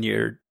like when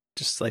you're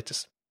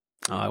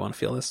oh, I want to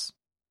feel this.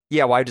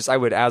 Yeah, well, I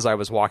would, as I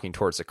was walking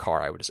towards the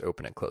car, I would just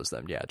open and close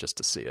them, yeah, just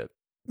to see it.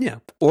 Yeah,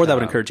 or that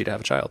would encourage you to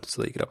have a child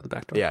so that you could open the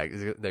back door. Yeah,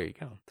 there you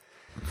go.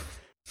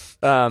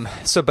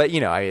 So, but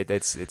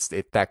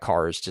that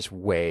car is just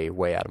way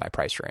out of my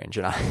price range,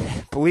 and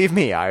believe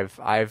me,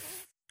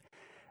 I've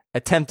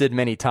attempted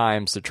many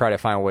times to try to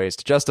find ways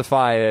to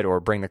justify it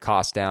or bring the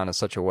cost down in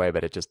such a way,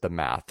 but the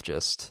math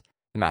just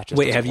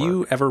Wait, have work.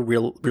 you ever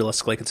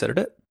realistically considered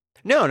it?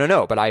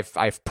 No, but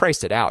I've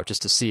priced it out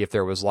just to see if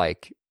there was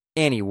like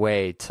any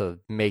way to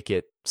make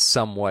it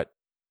somewhat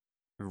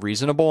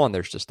reasonable, and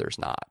there's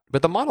not.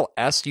 But the Model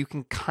S, you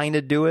can kind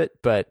of do it,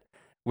 but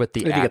with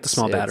the if X, you get the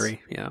small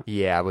battery,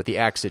 yeah, with the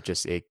X,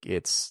 it's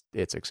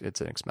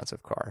an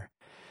expensive car.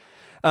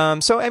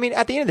 So I mean,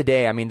 at the end of the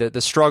day, I mean,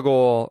 the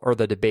struggle or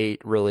the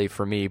debate really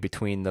for me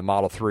between the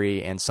Model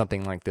 3 and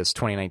something like this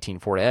 2019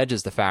 Ford Edge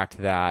is the fact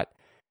that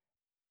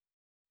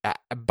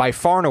by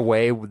far and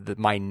away,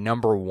 my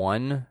number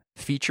one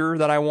feature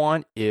that I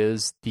want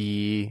is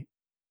the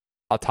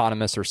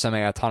autonomous or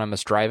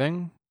semi-autonomous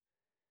driving.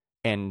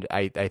 And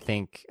I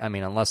think, I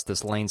mean, unless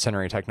this lane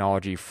centering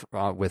technology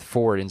with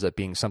Ford ends up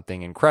being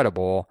something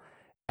incredible,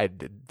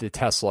 the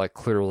Tesla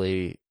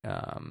clearly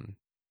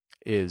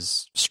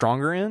is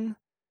stronger in.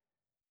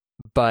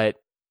 But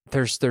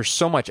there's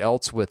so much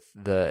else with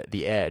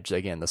the Edge.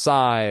 Again, the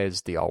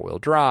size, the all-wheel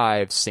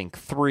drive, Sync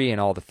 3, and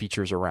all the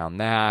features around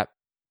that.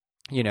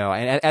 And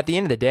at the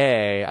end of the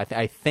day,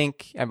 I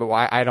think,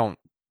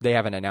 they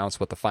haven't announced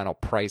what the final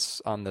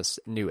price on this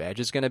new Edge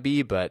is going to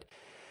be, but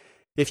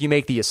if you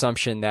make the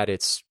assumption that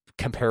it's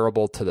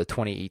comparable to the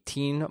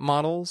 2018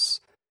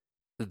 models,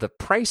 the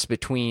price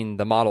between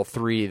the Model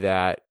 3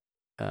 that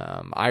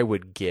I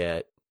would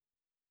get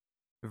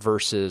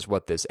versus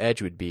what this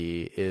Edge would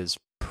be is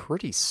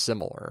pretty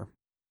similar.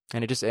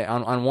 And it just,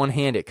 on one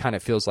hand, it kind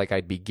of feels like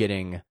I'd be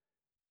getting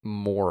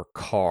more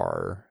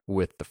car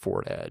with the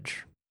Ford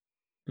Edge.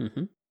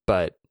 Mm-hmm.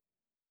 But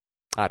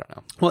I don't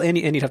know. Well, and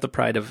you'd have the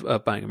pride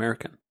of buying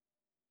American.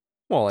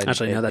 Well,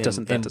 actually, no, that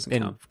doesn't count.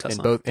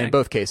 In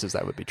both cases,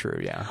 that would be true.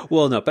 Yeah.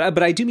 Well, no,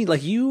 but I do mean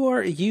like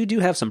you do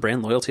have some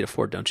brand loyalty to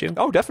Ford, don't you?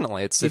 Oh,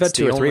 definitely. You've had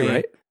 2 or 3,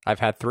 right? I've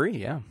had 3.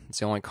 Yeah, it's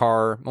the only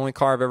car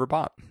I've ever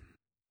bought.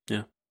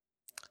 Yeah.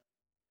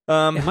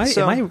 Am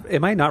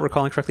I not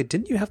recalling correctly?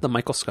 Didn't you have the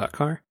Michael Scott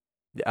car?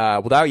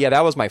 Well,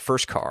 that was my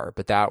first car,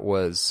 but that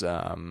was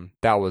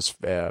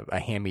a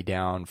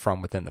hand-me-down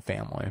from within the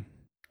family.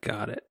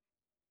 Got it.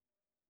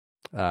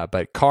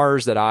 But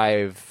cars that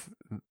I've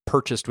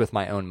purchased with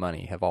my own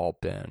money have all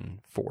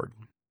been Ford.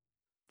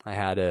 I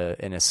had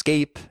an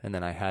Escape, and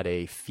then I had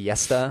a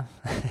Fiesta,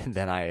 and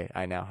then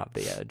I now have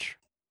the Edge.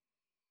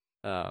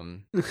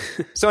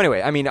 So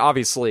anyway, I mean,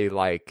 obviously,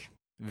 like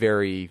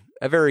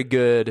a very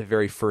good,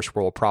 very first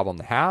world problem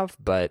to have,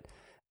 but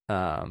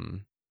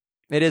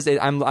it is.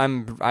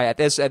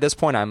 At this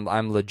point,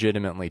 I'm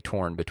legitimately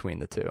torn between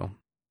the two.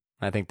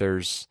 I think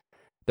there's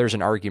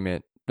an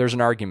argument. There's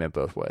an argument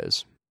both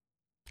ways.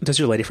 Does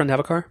your lady friend have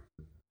a car?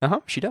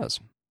 She does.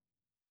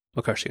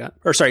 What car she got?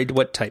 Or sorry,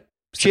 what type?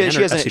 She has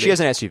an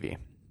SUV.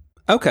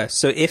 Okay,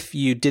 so if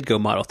you did go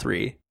Model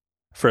 3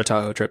 for a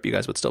Tahoe trip, you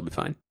guys would still be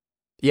fine.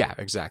 Yeah,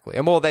 exactly.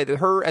 And well,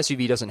 her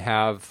SUV doesn't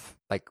have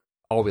like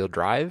all-wheel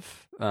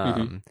drive.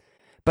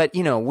 But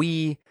you know,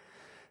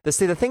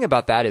 the thing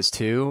about that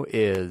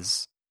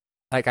is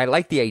like I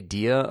like the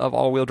idea of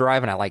all-wheel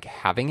drive and I like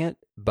having it,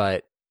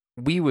 but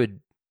we would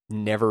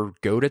never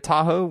go to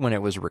Tahoe when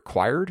it was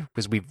required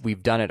because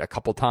we've done it a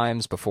couple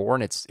times before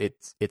and it's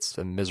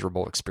a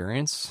miserable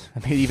experience.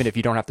 I mean, even if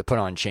you don't have to put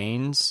on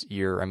chains,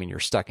 you're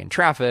stuck in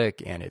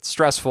traffic and it's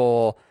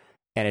stressful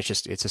and it's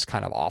just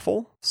kind of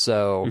awful.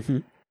 So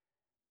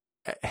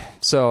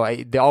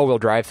the all-wheel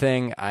drive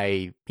thing,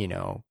 I don't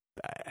know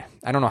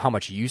how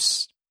much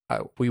use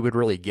we would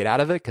really get out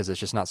of it because it's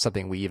just not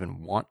something we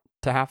even want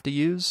to have to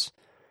use.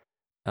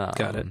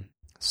 Got it.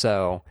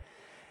 So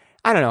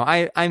I don't know.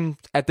 I'm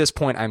at this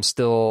point. I'm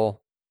still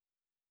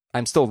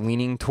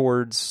leaning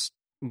towards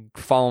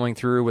following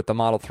through with the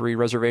Model 3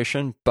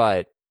 reservation,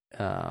 but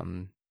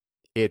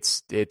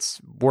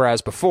it's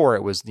whereas before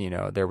it was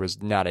there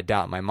was not a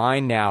doubt in my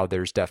mind. Now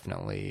there's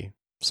definitely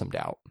some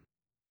doubt.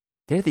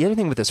 The other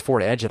thing with this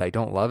Ford Edge that I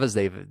don't love is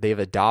they've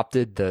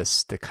adopted a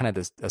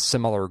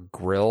similar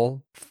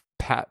grille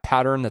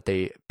pattern that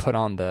they put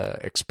on the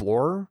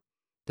Explorer.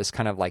 This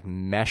kind of like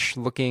mesh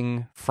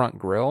looking front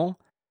grille,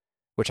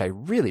 which I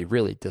really,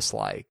 really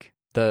dislike.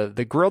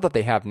 The grille that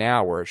they have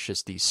now, where it's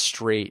just these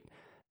straight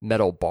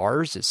metal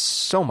bars, is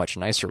so much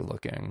nicer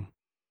looking,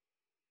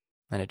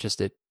 and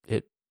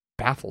it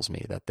baffles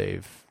me that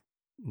they've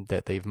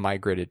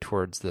migrated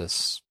towards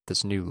this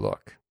new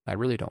look. I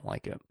really don't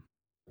like it.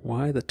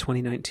 Why the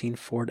 2019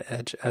 Ford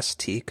Edge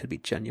ST could be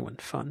genuine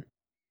fun.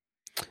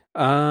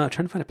 Trying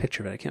to find a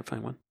picture of it. I can't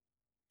find one.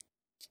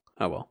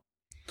 Oh well.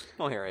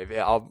 Well, here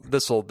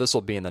this will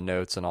be in the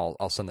notes, and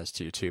I'll send this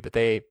to you too. But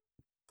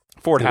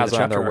Ford has it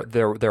on their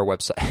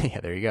website. Yeah,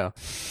 there you go.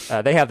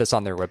 They have this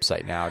on their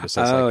website now, just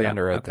as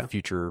under the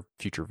future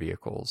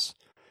vehicles.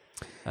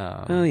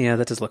 Oh yeah,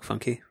 that does look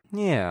funky.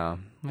 Yeah,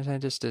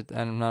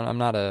 I'm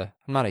not a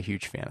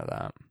huge fan of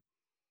that.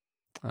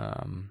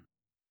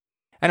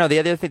 I know the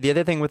other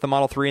thing with the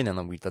Model 3, and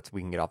then we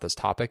can get off this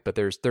topic, but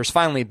there's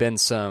finally been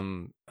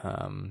some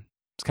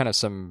kind of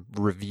some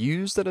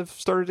reviews that have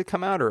started to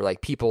come out, or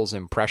like people's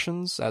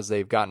impressions as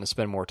they've gotten to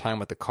spend more time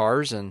with the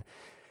cars. And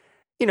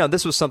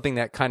this was something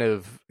that kind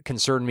of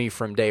concerned me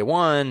from day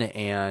one,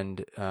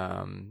 and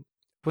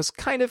was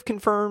kind of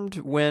confirmed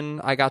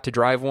when I got to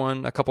drive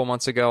one a couple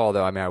months ago.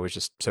 Although I was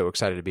just so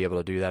excited to be able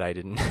to do that, I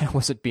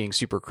wasn't being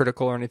super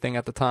critical or anything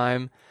at the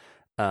time.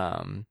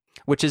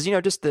 Which is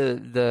just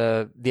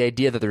the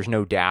idea that there's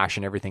no dash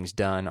and everything's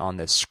done on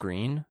this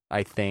screen,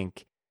 I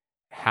think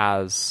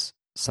has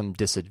some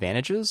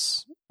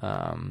disadvantages.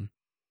 One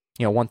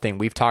thing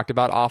we've talked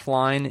about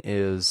offline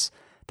is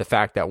the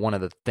fact that one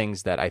of the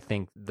things that I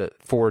think that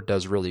Ford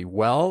does really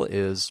well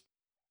is,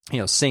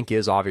 Sync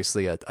is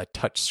obviously a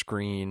touch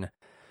screen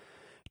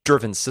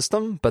driven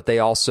system, but they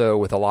also,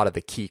 with a lot of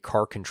the key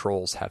car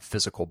controls, have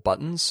physical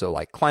buttons. So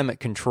like climate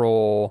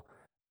control,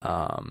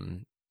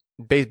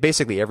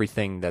 basically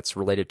everything that's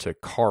related to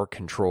car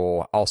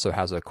control also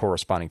has a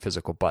corresponding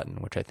physical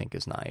button, which I think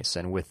is nice.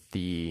 And with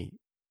the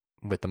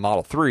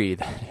Model 3,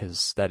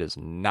 that is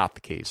not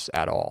the case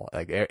at all.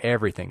 Like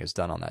everything is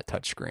done on that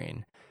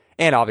touchscreen.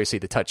 And obviously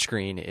the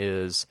touchscreen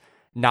is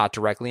not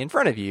directly in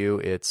front of you.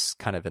 It's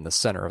kind of in the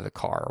center of the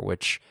car,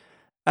 which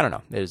I don't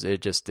know.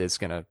 It's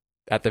going to,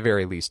 at the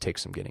very least, take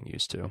some getting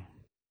used to.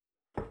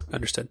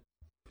 Understood.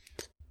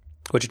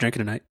 What you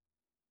drinking tonight?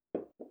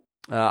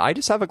 I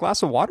just have a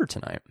glass of water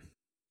tonight.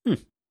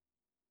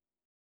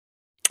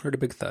 Heard a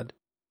big thud.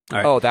 All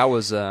right. Oh, that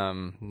was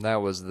the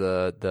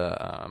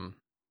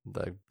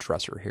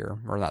dresser here,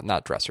 or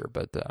not dresser,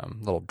 but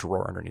little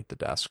drawer underneath the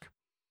desk.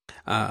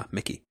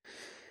 Mickey.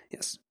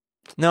 Yes.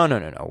 No.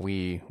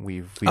 We've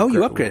you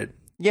upgraded.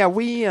 Yeah,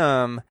 we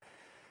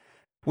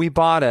actually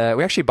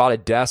bought a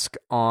desk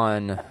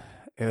on,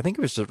 I think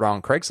it was just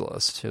around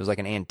Craigslist. It was like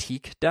an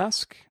antique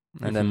desk,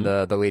 and then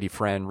the lady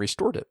friend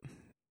restored it.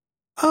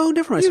 Oh,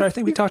 never mind. Sorry, I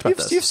think we talked about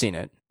this. You've seen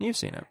it.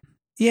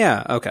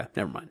 Yeah. Okay.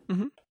 Never mind.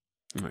 All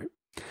right.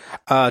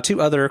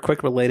 Two other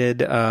quick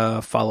related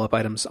follow-up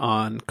items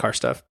on car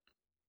stuff.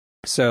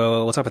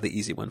 So we'll talk about the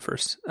easy one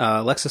first.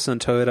 Lexus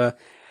and Toyota.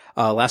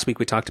 Last week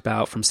we talked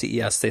about from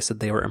CES. They said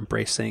they were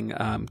embracing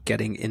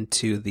getting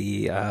into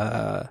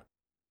the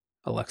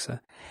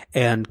Alexa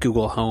and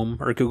Google Home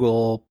or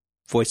Google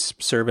voice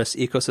service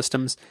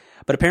ecosystems,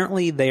 but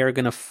apparently they are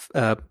going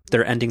to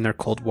they're ending their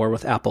Cold War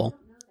with Apple.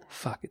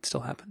 Fuck, it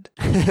still happened.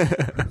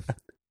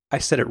 I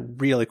said it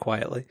really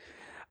quietly.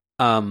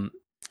 They're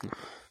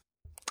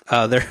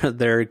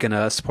going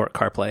to support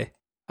CarPlay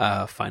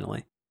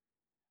finally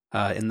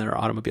in their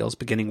automobiles,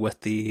 beginning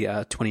with the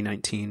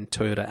 2019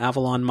 Toyota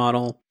Avalon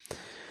model,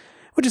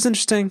 which is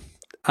interesting.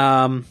 Do you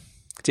have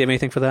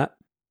anything for that?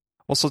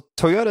 Well, so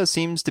Toyota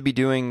seems to be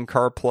doing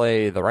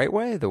CarPlay the right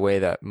way, the way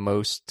that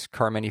most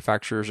car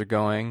manufacturers are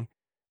going,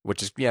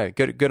 which is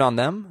good on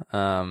them.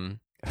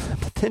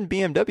 But then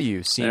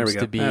BMW seems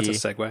to be that's a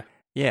segue.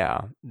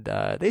 Yeah,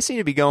 they seem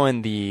to be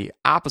going the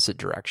opposite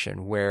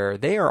direction, where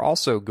they are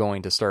also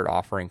going to start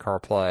offering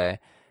CarPlay,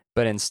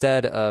 but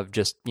instead of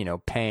just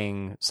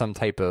paying some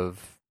type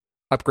of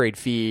upgrade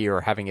fee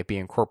or having it be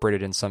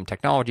incorporated in some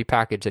technology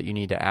package that you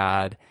need to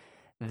add,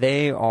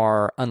 they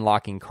are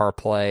unlocking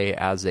CarPlay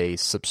as a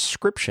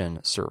subscription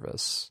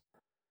service,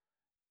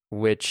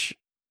 which,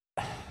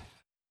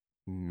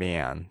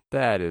 man,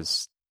 that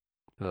is,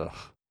 ugh.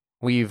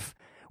 We've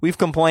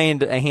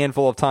complained a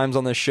handful of times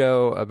on this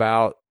show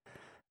about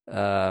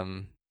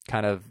kind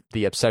of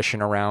the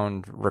obsession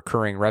around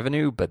recurring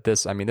revenue, but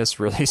this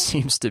really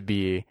seems to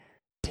be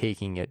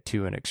taking it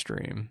to an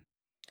extreme.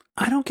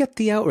 I don't get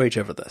the outrage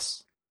over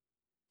this.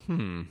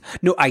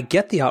 No, I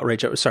get the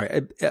outrage.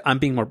 Sorry, I'm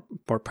being more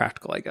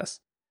practical, I guess.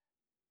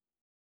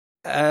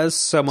 As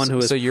someone who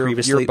is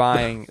previously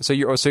buying,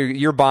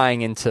 you're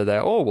buying into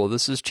the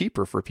this is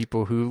cheaper for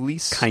people who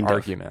lease kind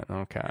argument.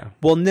 Okay.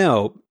 Well,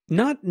 no,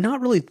 not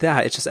really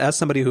that. It's just as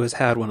somebody who has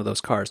had one of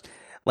those cars,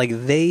 like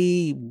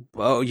you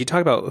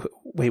talk about.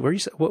 Wait,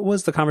 what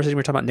was the conversation we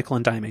were talking about? Nickel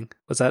and diming.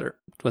 Was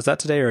that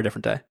today or a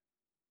different day?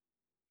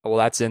 Well,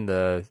 that's in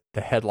the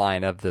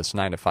headline of this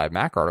 9 to 5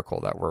 Mac article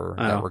that we're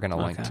going to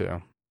link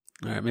to.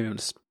 All right, maybe I'm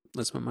just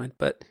losing my mind,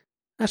 but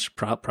that's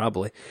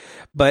probably.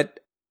 But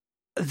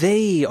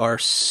they are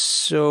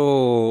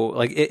so,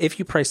 like, if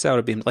you price out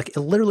a beam, like,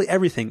 literally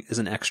everything is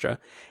an extra.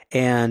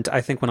 And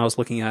I think when I was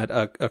looking at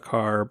a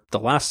car, the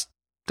last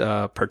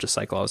purchase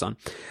cycle I was on,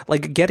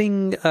 like,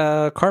 getting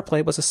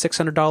CarPlay was a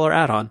 $600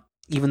 add-on,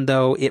 even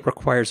though it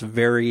requires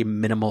very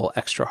minimal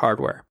extra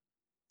hardware.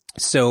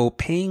 So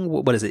paying,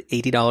 what is it,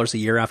 $80 a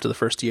year after the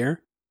first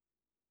year?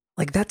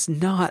 Like, that's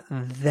not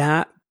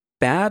that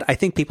bad. I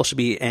think people should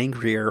be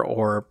angrier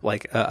or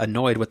like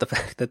annoyed with the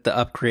fact that the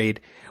upgrade,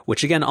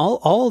 which again,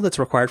 all that's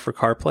required for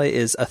CarPlay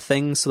is a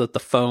thing so that the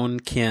phone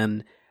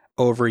can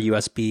over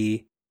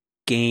USB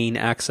gain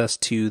access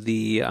to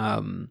the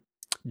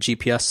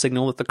GPS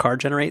signal that the car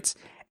generates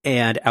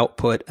and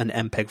output an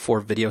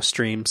MPEG-4 video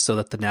stream so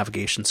that the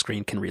navigation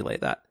screen can relay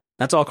that.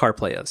 That's all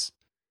CarPlay is.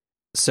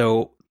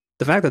 So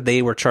the fact that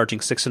they were charging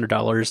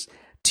 $600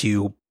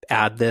 to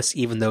add this,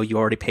 even though you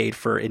already paid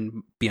for,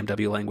 in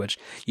BMW language,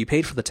 you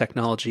paid for the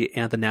technology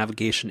and the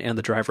navigation and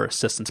the driver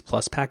assistance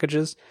plus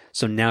packages.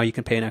 So now you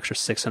can pay an extra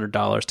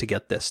 $600 to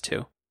get this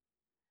too.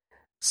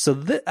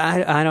 So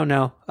I don't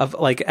know, of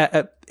like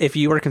if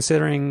you were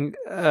considering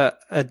a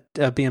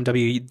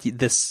BMW,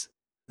 this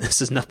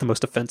is not the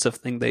most offensive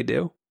thing they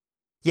do.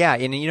 Yeah,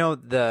 and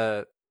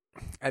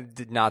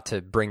not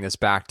to bring this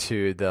back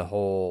to the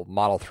whole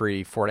Model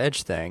 3 Ford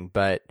Edge thing,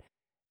 but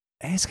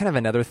it's kind of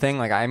another thing.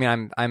 Like, I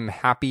mean, I'm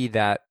happy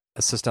that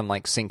a system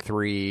like Sync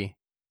 3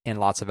 and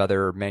lots of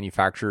other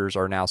manufacturers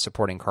are now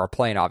supporting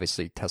CarPlay, and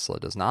obviously Tesla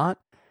does not.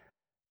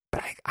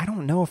 But I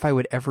don't know if I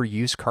would ever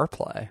use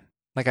CarPlay.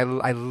 Like,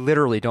 I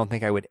literally don't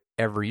think I would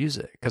ever use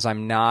it because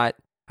I'm not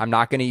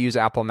going to use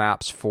Apple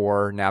Maps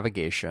for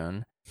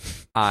navigation.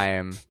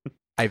 I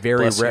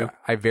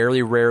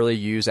very rarely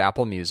use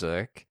Apple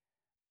Music.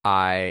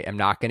 I am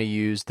not going to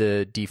use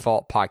the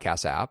default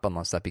podcast app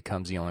unless that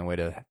becomes the only way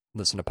to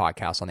listen to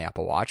podcasts on the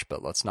Apple Watch,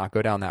 but let's not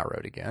go down that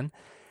road again.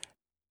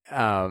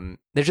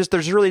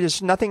 There's really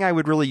just nothing I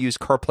would really use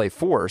CarPlay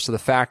for. So the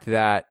fact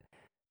that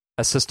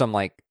a system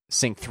like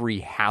Sync 3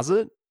 has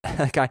it,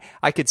 like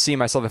I could see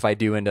myself, if I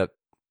do end up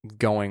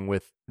going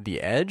with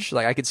the Edge,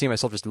 like I could see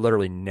myself just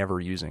literally never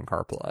using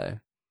CarPlay.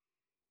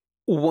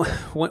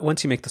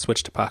 Once you make the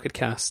switch to Pocket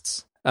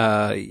Casts,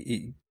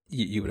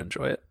 you would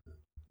enjoy it.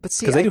 But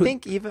see, I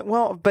think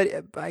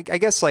I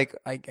guess like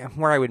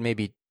where I would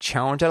maybe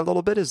challenge that a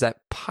little bit is that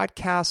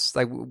podcasts,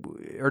 like,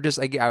 or just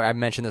I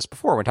mentioned this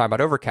before when talking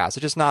about Overcast,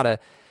 it's just not a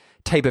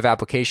type of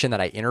application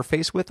that I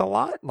interface with a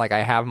lot. Like,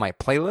 I have my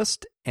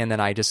playlist and then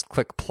I just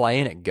click play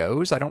and it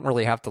goes. I don't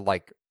really have to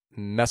like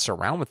mess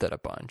around with it a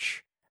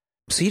bunch.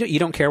 So you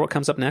don't care what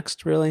comes up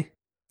next, really?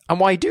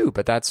 Well, I do,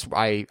 but that's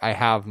I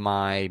have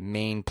my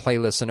main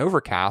playlist in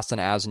Overcast, and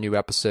as new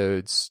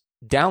episodes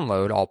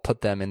download, I'll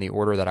put them in the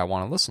order that I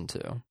want to listen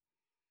to.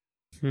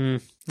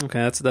 Okay,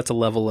 that's a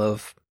level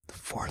of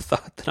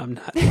forethought that I'm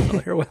not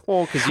familiar with.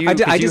 Well, because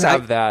you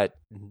have that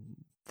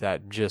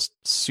just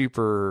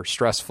super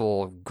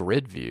stressful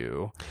grid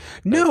view.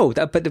 No, you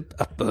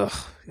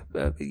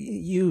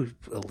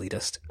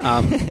elitist.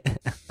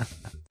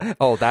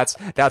 Oh,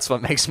 that's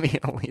what makes me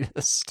an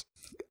elitist.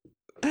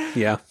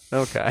 Yeah.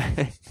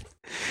 Okay.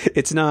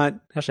 It's not.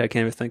 Actually, I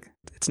can't even think.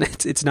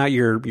 It's not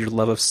your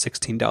love of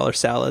 $16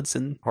 salads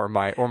and or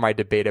my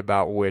debate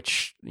about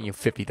which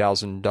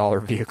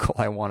 $50,000 vehicle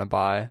I want to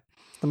buy.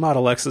 the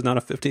Model X is not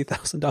a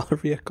 $50,000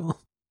 vehicle.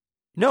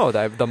 No,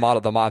 the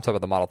Model. I'm talking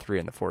about the Model 3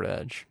 and the Ford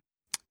Edge.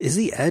 Is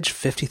the Edge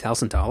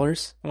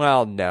 $50,000?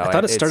 Well, no. I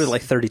thought it started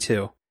like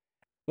 32.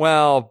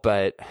 Well,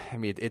 but I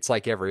mean, it's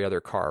like every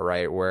other car,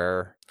 right?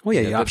 Where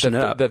you option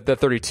it up. The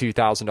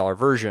 $32,000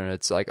 version,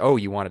 it's like, oh,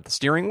 you wanted the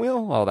steering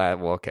wheel? Oh,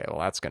 okay. Well,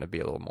 that's going to be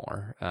a little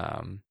more.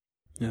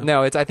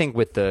 No, I think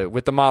with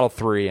the Model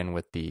 3 and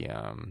with the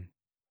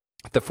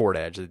Ford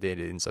Edge, it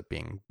ends up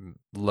being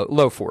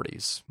low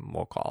 40s.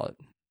 We'll call it.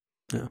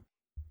 Yeah,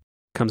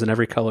 comes in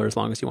every color as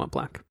long as you want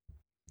black.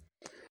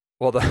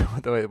 Well,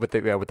 with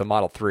the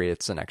Model 3,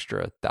 it's an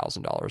extra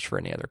 $1,000 for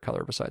any other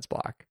color besides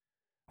black.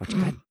 Which,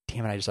 God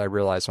damn it! I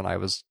realized when I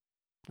was,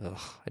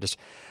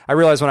 I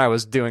realized when I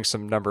was doing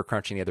some number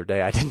crunching the other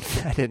day, I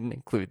didn't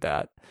include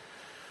that.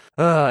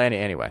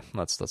 Anyway,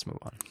 let's move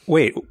on.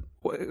 Wait,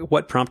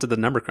 what prompted the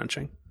number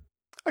crunching?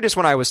 Just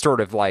when I was sort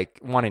of like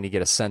wanting to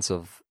get a sense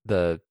of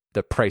the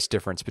price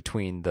difference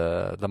between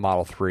the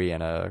Model 3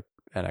 and a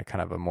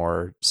kind of a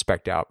more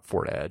spec'd out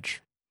Ford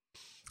Edge.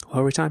 What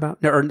were we talking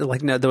about?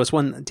 No, there was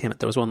one. Damn it,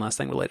 there was one last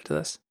thing related to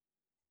this.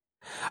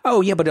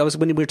 Oh yeah, but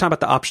when we were talking about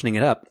the optioning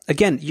it up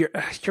again, you're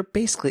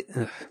basically.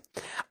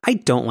 I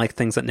don't like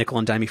things that nickel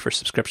and dime you for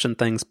subscription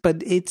things,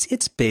 but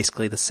it's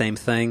basically the same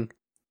thing.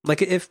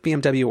 Like if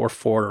BMW or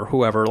Ford or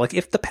whoever, like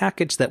if the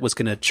package that was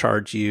going to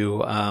charge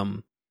you,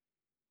 or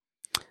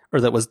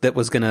that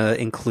was going to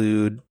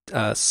include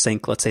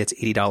sync, let's say it's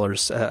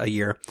 $80 a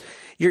year,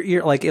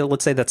 you're like,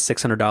 let's say that's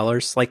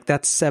 $600, like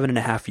that's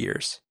 7.5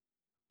 years.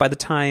 By the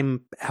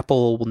time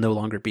Apple will no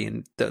longer be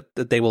in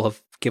they will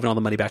have given all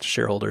the money back to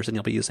shareholders, and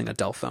you'll be using a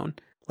Dell phone.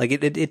 Like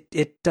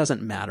it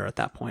doesn't matter at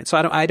that point.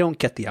 So I don't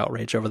get the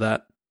outrage over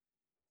that.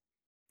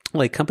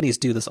 Like companies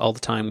do this all the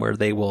time, where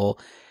they will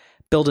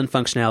build in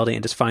functionality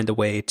and just find a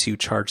way to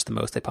charge the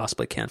most they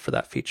possibly can for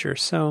that feature.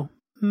 So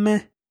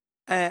meh.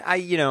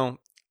 I'm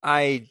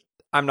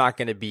not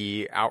going to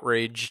be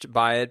outraged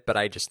by it, but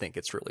I just think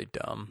it's really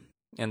dumb.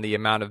 And the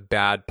amount of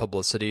bad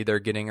publicity they're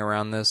getting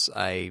around this,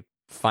 I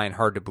find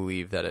hard to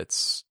believe that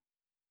it's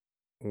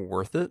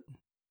worth it.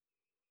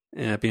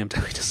 Yeah,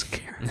 BMW doesn't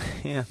care.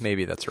 Yeah,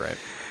 maybe that's right.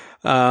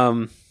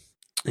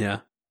 Yeah.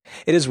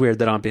 It is weird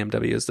that on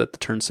BMWs that the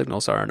turn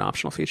signals are an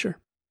optional feature.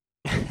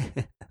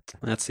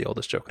 That's the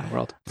oldest joke in the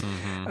world.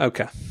 Mm-hmm.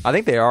 Okay. I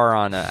think they are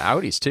on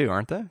Audis too,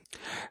 aren't they?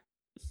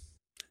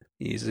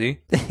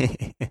 Easy.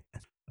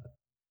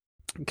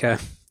 Okay.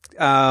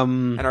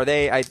 And are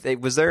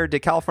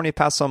did California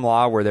pass some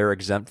law where they're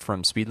exempt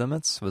from speed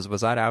limits?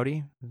 Was that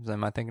Audi?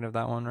 Am I thinking of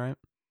that one right?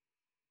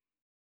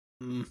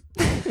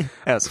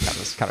 That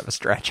was kind of a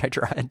stretch. I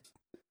tried.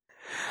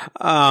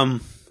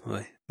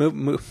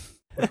 Moving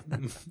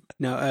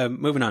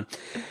on.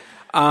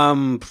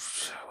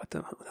 What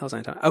the hell was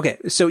I talking? Okay,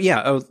 so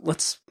yeah, we're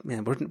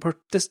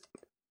just.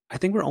 I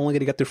think we're only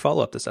going to get through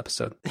follow up this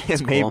episode.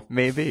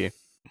 Maybe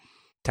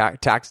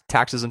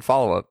taxes and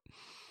follow up.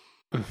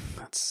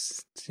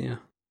 Yeah.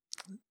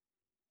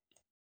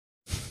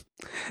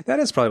 That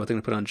is probably what they're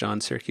going to put on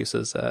John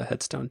Syracuse's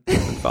headstone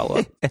and follow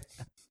up.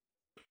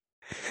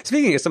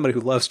 Speaking of somebody who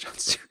loves John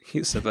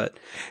Syracuse, but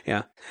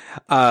yeah.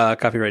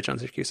 Copyright John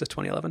Syracuse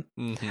 2011.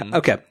 Mm-hmm.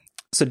 Okay.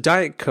 So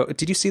Diet Coke,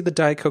 did you see the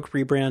Diet Coke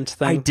rebrand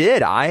thing? I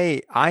did.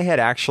 I had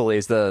actually,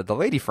 as the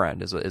lady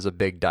friend is a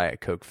big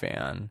Diet Coke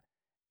fan.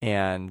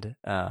 And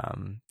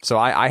so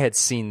I had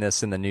seen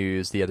this in the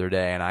news the other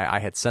day, and I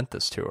had sent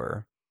this to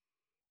her.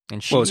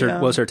 And she,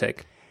 what was her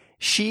take?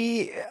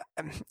 She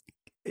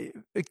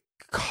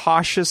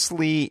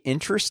cautiously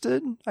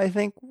interested, I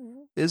think,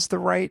 is the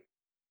right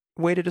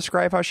way to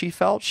describe how she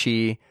felt.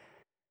 She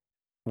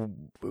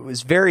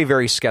was very,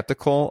 very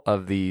skeptical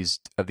of these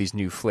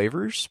new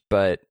flavors,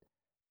 but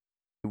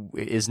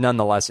is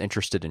nonetheless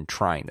interested in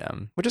trying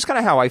them, which is kind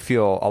of how I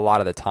feel a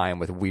lot of the time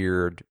with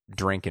weird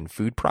drink and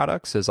food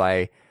products. Is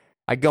I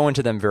go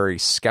into them very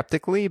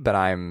skeptically, but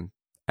I'm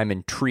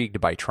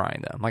intrigued by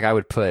trying them. Like I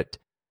would put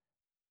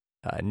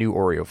new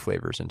Oreo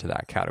flavors into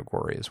that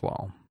category as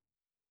well.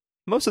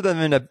 Most of them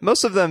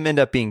end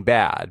up being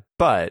bad,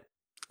 but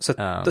so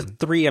the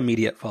three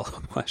immediate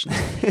follow-up questions.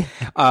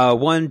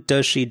 One,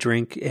 does she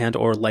drink and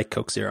or like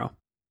Coke Zero?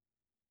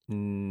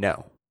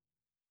 No.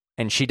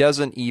 And she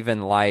doesn't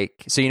even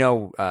like,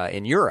 so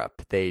in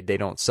Europe they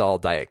don't sell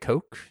Diet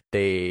Coke.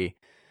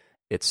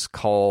 It's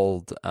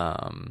called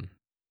what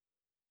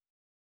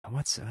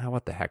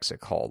the heck's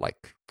it called?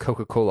 Like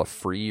Coca-Cola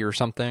Free or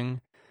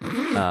something.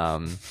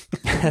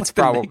 That's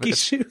probably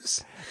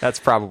shoes. That's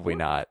probably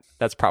not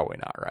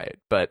right.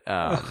 But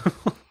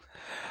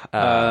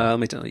let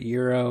me tell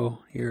you,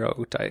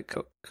 Euro Diet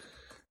Coke,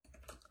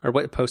 or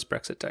what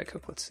post-Brexit Diet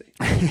Coke? Let's see.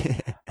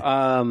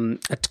 A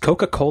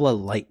Coca-Cola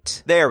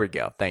Light. There we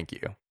go. Thank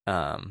you.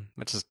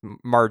 Which is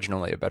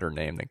marginally a better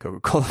name than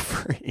Coca-Cola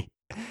Free.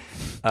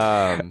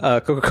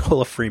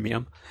 Coca-Cola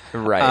Freemium.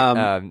 Right.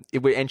 And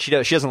she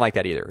doesn't like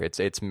that either.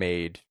 It's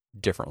made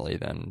differently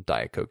than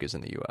Diet Coke is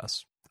in the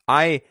U.S.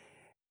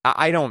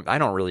 I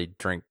don't really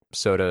drink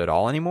soda at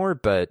all anymore,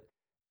 but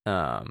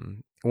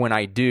when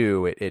I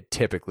do, it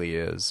typically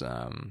is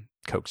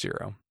Coke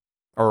Zero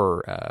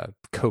or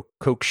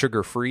Coke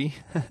Sugar Free,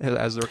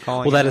 as they're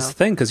calling it. Well, that is the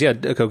thing, because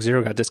Coke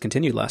Zero got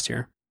discontinued last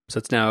year.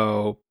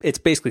 So it's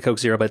basically Coke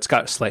Zero, but it's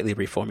got slightly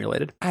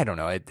reformulated. I don't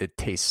know. It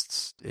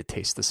tastes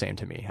the same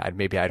to me.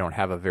 Maybe I don't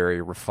have a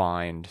very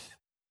refined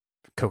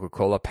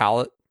Coca-Cola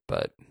palate,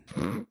 but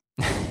how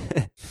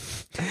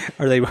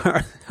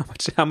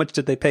much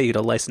did they pay you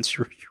to license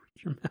your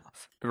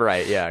mouth?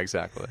 Right. Yeah.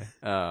 Exactly.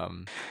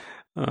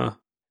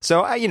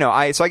 So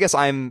I guess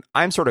I'm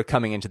sort of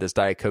coming into this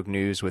Diet Coke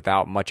news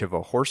without much of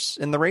a horse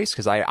in the race,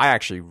 because I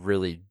actually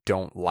really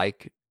don't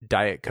like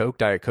Diet Coke.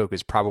 Diet Coke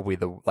is probably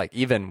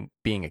even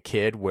being a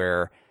kid,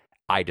 where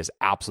I just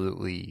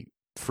absolutely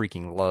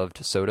freaking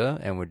loved soda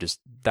and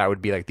that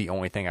would be like the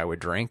only thing I would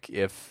drink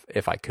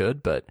if I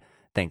could. But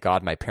thank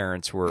God my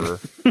parents were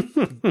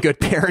good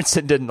parents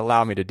and didn't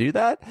allow me to do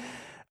that.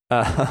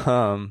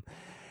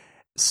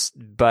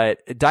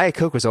 But Diet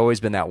Coke has always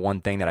been that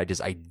one thing that I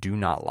do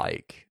not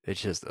like. It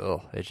just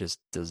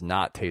does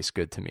not taste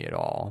good to me at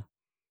all.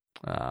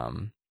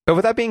 But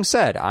with that being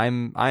said,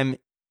 I'm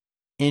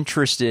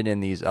interested in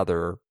these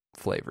other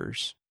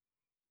flavors.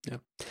 Yeah.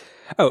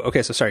 Oh,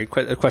 okay. So sorry.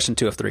 Question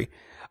 2 of 3.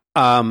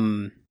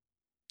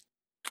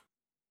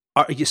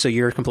 So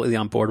you're completely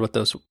on board with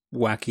those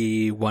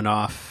wacky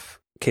one-off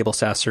Cable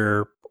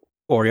Sasser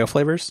Oreo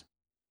flavors?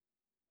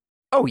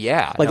 Oh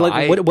yeah. What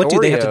Oreo, do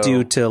they have to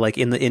do to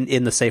in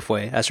the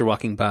Safeway as you're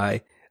walking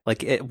by?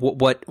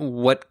 What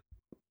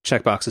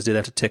checkboxes do they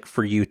have to tick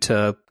for you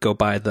to go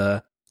buy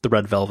the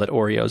red velvet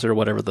Oreos or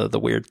whatever the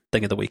weird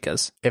thing of the week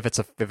is? If it's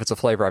a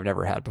flavor I've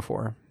never had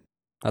before.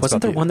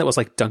 Wasn't there one that was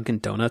like Dunkin'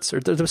 Donuts?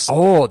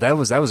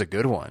 That was a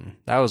good one.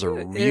 That was a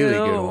really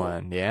good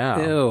one. Yeah.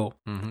 Ew.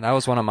 Mm-hmm. That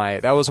was one of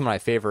my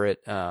favorite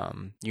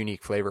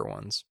unique flavor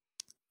ones.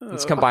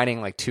 It's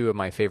combining like 2 of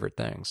my favorite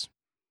things.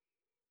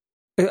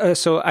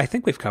 So I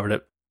think we've covered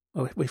it.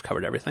 We've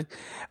covered everything.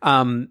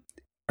 Are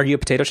you a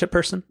potato chip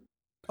person?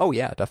 Oh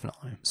yeah,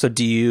 definitely. So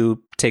do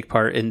you take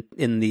part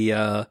in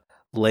the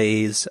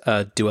Lay's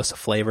Do Us a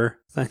Flavor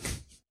thing?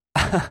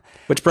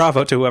 Which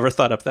bravo to whoever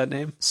thought up that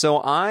name.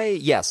 So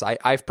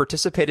I've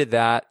participated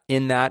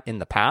in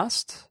the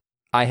past.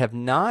 I have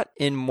not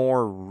in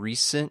more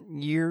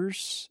recent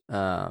years,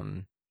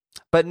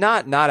 but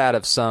not out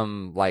of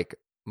some like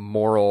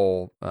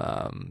moral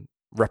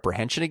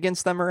reprehension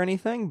against them or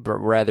anything, but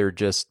rather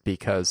just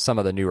because some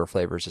of the newer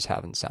flavors just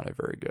haven't sounded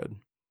very good.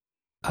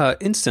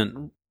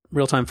 Instant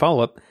real-time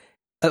follow-up.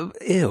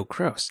 Ew,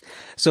 gross.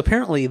 So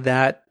apparently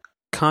that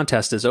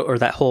contest or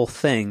that whole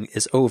thing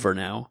is over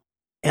now,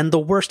 and the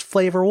worst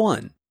flavor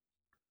won.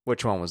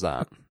 Which one was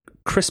that?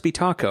 Crispy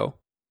taco.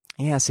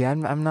 Yeah, see,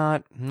 I'm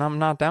not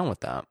down with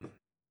that.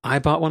 I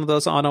bought one of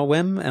those on a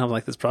whim, and I'm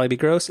like, this probably be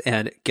gross,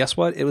 and guess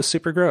what? It was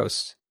super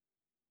gross.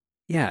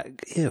 Yeah,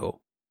 ew.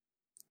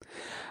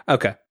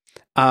 Okay.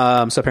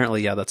 So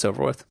apparently, yeah, that's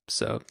over with.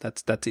 So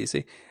that's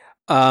easy.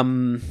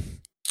 Oreo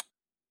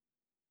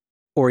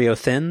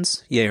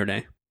Thins, yay or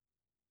nay?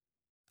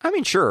 I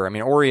mean, sure. I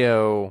mean,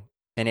 Oreo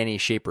in any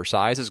shape or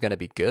size is going to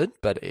be good,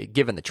 but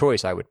given the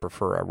choice, I would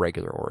prefer a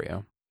regular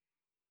Oreo.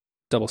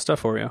 Double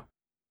stuff Oreo.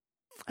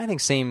 I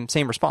think same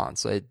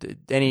response.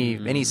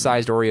 Any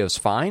sized Oreo is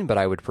fine, but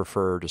I would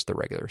prefer just the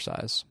regular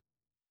size.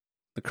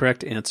 The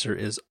correct answer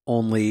is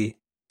only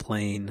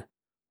plain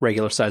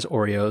regular size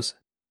Oreos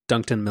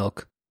dunked in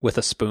milk with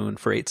a spoon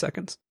for 8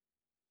 seconds.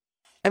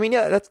 I mean,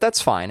 yeah,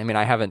 that's fine. I mean,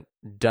 I haven't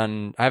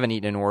eaten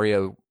an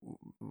Oreo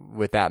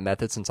with that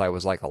method since I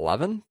was like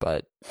 11,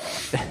 but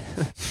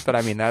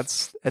I mean,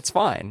 it's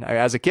fine.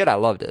 As a kid, I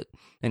loved it.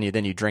 And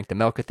then you drink the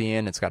milk at the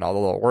end. It's got all the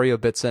little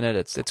Oreo bits in it.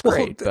 It's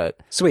great. But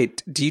so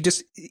wait, do you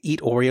just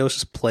eat Oreos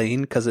just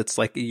plain because it's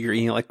like you're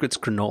eating like it's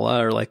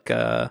granola or like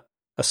a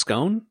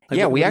scone? Like,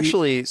 yeah, we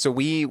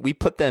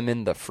put them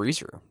in the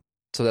freezer.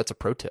 So that's a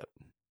pro tip.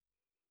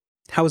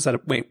 How is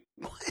that? Wait,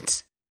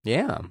 what?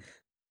 Yeah.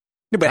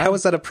 No, but how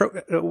is that a pro?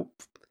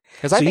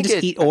 Because I think you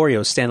just eat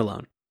Oreos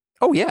standalone.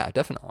 Oh yeah,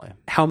 definitely.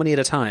 How many at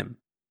a time?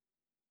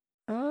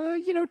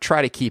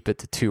 Try to keep it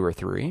to 2 or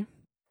 3.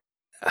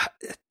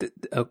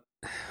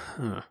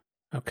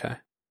 Okay.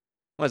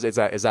 Is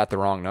that the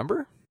wrong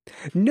number?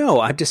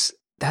 No,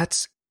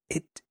 that's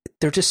it.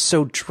 They're just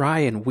so dry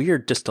and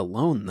weird just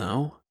alone,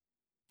 though.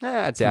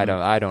 I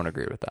don't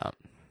agree with that.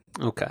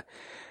 Okay.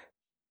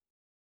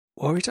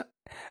 What were we talking?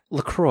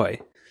 LaCroix.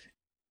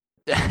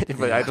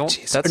 But I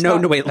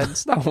don't. Wait.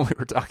 That's not what we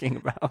were talking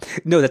about.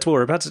 No, that's what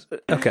we're about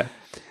to. Okay.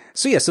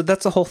 So yeah, so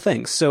that's the whole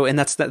thing. So, and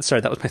sorry,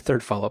 that was my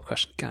third follow-up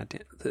question. God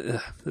damn.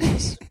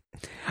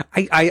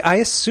 I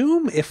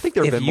assume I think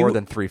there have been more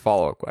than 3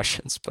 follow-up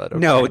questions, but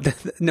okay.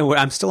 No,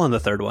 I'm still on the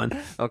third one.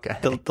 Okay.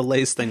 The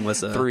Lay's thing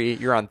was 3.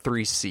 You're on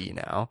 3C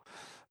now.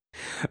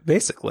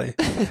 Basically.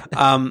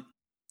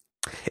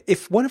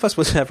 If one of us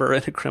was ever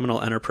in a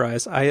criminal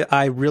enterprise,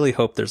 I really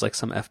hope there's like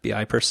some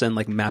FBI person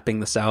like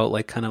mapping this out,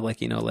 like kind of like,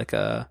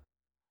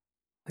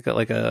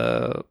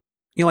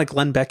 like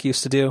Glenn Beck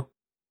used to do.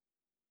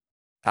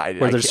 I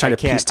Where they're just trying to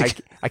piece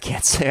together. I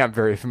can't say I'm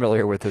very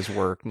familiar with his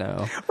work.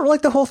 No. Or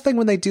like the whole thing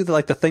when they do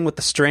the thing with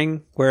the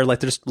string, where like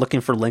they're just looking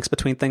for links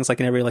between things,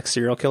 like in every like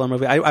serial killer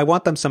movie. I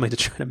want somebody to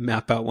try to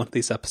map out one of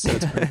these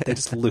episodes where they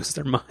just lose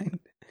their mind.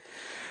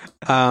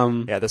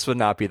 Yeah, this would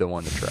not be the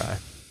one to try.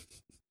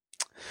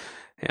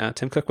 Yeah,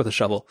 Tim Cook with a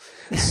shovel.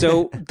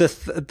 So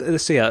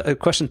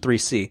question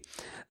 3C.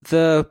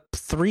 The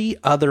 3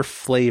 other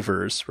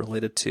flavors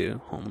related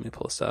to. Hold on, let me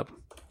pull this up.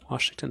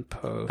 Washington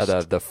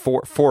Post. The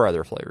four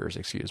other flavors.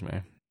 Excuse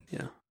me.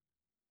 Yeah.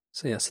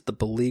 So yes, the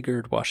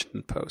beleaguered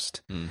Washington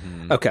Post.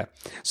 Mm-hmm. Okay,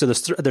 so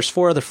there's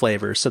 4 other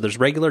flavors. So there's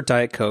regular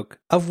Diet Coke,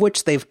 of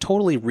which they've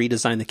totally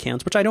redesigned the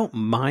cans, which I don't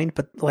mind.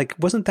 But like,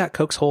 wasn't that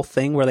Coke's whole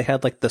thing where they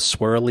had like the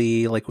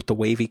swirly, like with the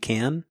wavy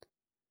can?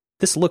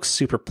 This looks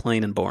super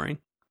plain and boring.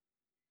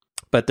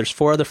 But there's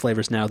 4 other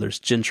flavors now. There's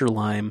ginger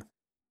lime,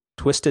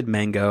 twisted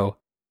mango,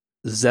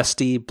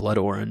 zesty blood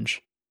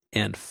orange,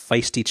 and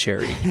feisty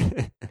cherry.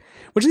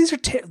 Which these are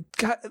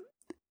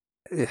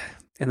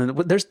and then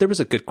there was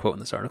a good quote in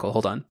this article.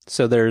 Hold on.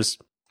 So there's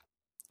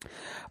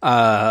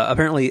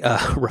apparently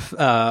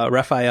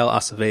Rafael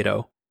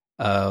Acevedo,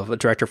 a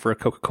director for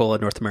Coca-Cola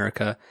North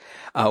America.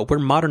 We're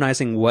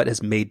modernizing what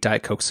has made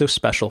Diet Coke so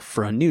special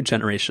for a new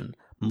generation.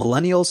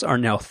 Millennials are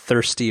now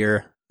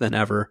thirstier than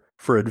ever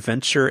for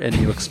adventure and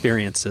new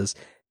experiences.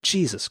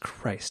 Jesus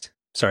Christ.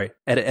 Sorry,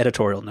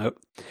 editorial note.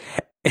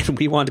 And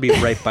we want to be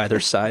right by their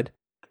side.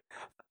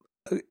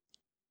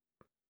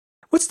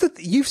 What's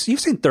you've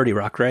seen 30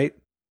 Rock, right?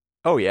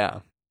 Oh yeah.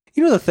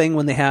 You know the thing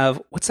when they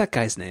have, what's that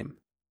guy's name?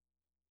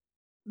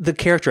 The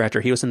character actor.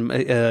 He's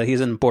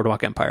in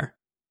Boardwalk Empire.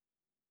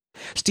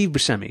 Steve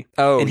Buscemi.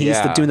 Oh, and he's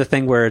doing the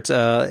thing where it's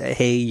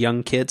hey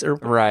young kids or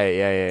right.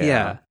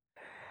 Yeah.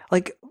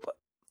 Like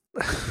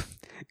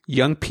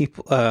young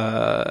people.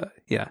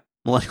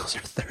 Millennials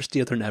are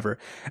thirstier than ever.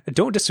 I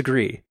don't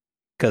disagree,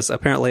 because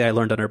apparently I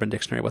learned on Urban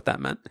Dictionary what that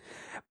meant.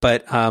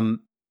 But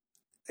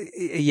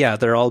yeah,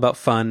 they're all about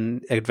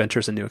fun,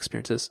 adventures, and new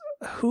experiences.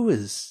 Who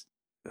is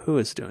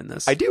doing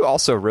this? I do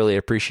also really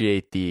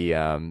appreciate the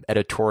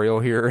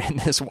editorial here in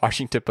this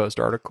Washington Post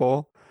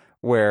article,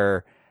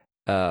 where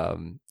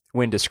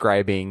when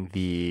describing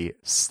the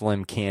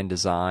slim can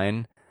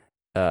design,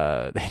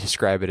 they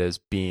describe it as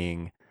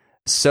being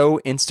so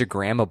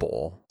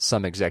Instagrammable,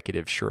 some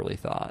executives surely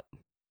thought.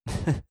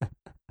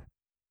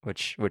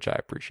 which I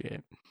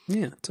appreciate.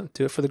 Yeah,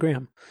 do it for the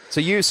gram.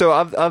 So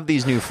of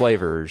these new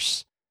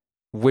flavors,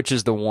 which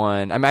is the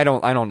one? I mean,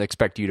 I don't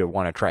expect you to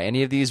want to try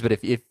any of these, but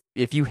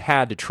if you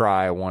had to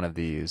try one of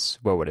these,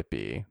 what would it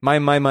be? My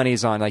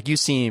money's on, like, you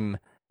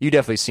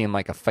definitely seem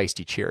like a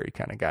feisty cherry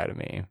kind of guy to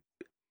me.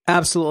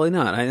 Absolutely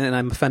not. And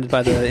I'm offended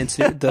by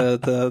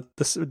the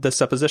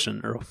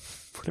supposition, or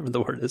whatever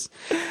the word is.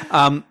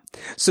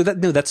 So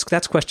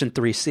that's question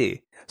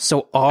 3C.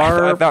 So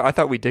I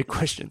thought we did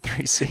question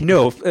 3C.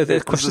 No,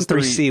 question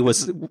 3C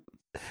was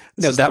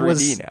that 3D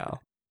was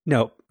now.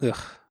 No,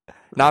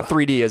 not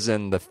 3D as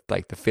in the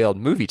failed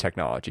movie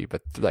technology,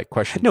 but like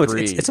question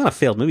 3. It's not a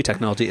failed movie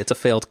technology. It's a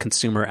failed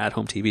consumer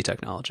at-home TV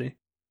technology.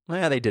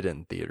 Yeah, they did it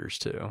in theaters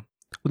too.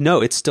 No,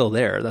 it's still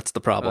there. That's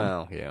the problem.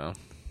 Well, yeah.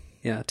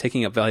 Yeah,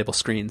 taking up valuable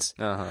screens.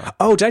 Uh-huh.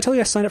 Oh, did I tell you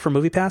I signed up for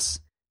MoviePass?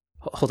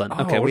 Hold on.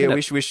 Okay,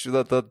 we should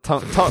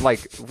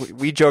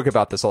we joke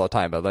about this all the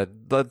time, but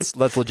let's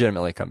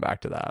legitimately come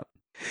back to that.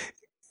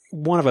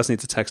 One of us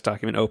needs a text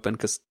document open,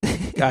 because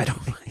I don't.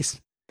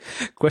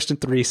 Question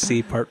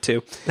 3C part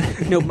 2.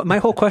 No, my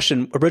whole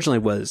question originally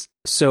was,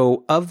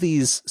 so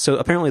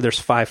apparently there's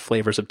 5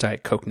 flavors of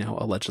Diet Coke now,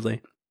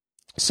 allegedly.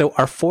 So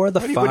are 4 of the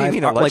 5? What do you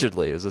mean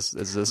allegedly? Like,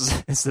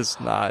 is this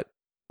not?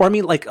 Or I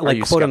mean like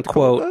quote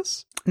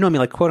unquote. No, I mean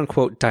like quote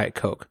unquote Diet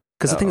Coke.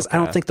 Because the thing is, I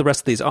don't think the rest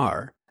of these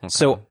are. Okay.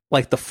 So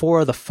like the 4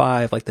 of the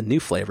 5, like the new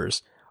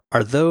flavors,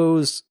 are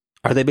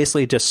they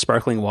basically just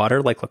sparkling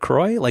water like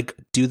LaCroix? Like,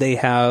 do they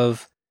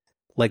have,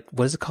 like,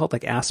 what is it called?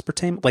 Like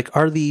aspartame? Like,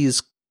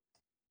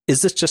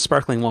 is this just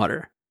sparkling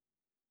water?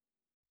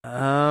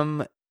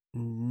 No,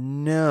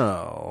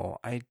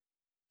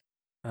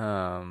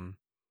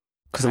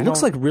 because it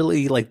looks like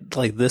really like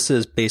this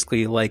is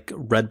basically like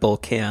Red Bull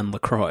can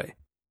LaCroix,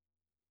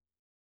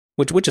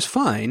 which is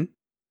fine.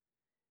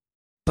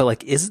 But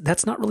like,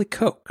 that's not really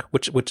Coke,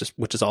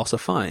 which is also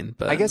fine.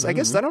 But I guess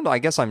I don't know. I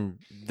guess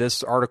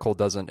this article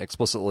doesn't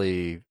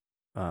explicitly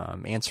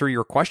answer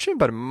your question,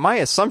 but my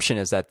assumption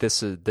is that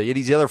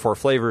these other 4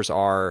 flavors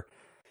are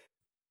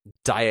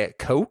Diet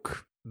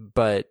Coke,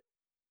 but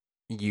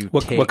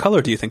what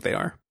color do you think they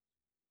are?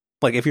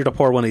 Like, if you're to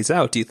pour one of these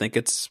out, do you think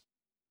it's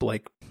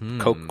like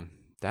Coke?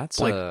 That's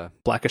like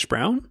blackish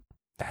brown.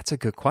 That's a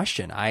good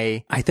question.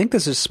 I think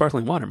this is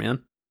sparkling water,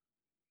 man.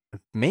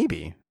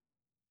 Maybe.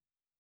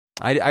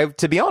 I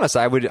to be honest,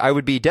 I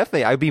would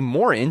be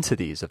more into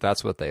these if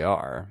that's what they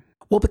are.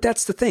 Well, but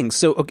that's the thing.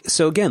 So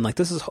again, like,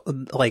 this is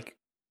like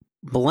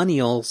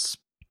millennials,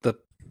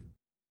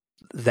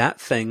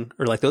 that thing,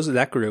 or like those of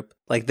that group,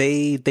 like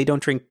they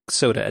don't drink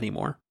soda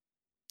anymore,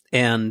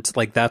 and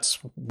like that's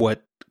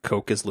what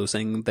Coke is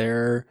losing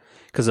there,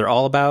 because they're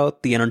all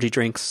about the energy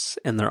drinks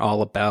and they're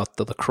all about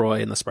the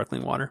LaCroix and the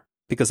sparkling water.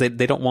 because they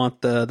don't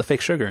want the fake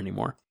sugar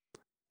anymore.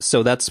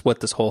 So that's what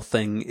this whole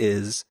thing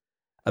is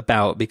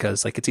about,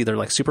 because like it's either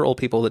like super old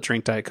people that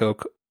drink Diet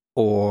Coke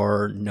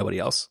or nobody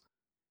else.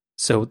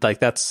 So like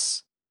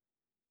that's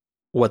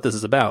what this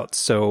is about.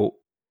 So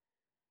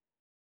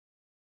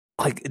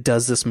like,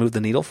 does this move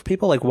the needle for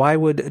people? Like,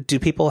 do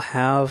people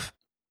have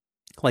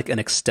like an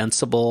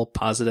extensible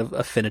positive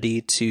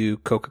affinity to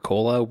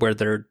Coca-Cola where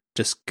they're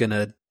just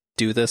gonna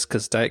do this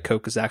because Diet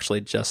Coke is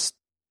actually just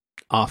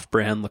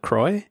off-brand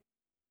LaCroix?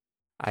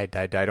 I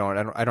don't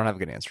have a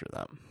good answer to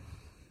that.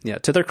 Yeah,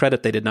 to their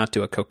credit, they did not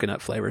do a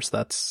coconut flavor, so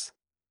that's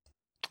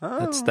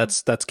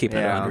keeping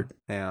it 100.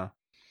 Yeah,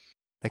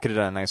 they could have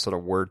done a nice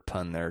little word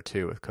pun there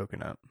too with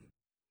coconut.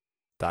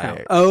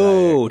 Diet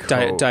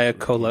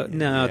Cola.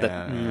 No, yeah, that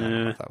that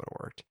would have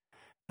worked.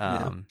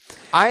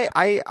 I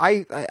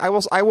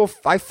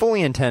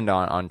fully intend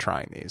on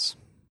trying these.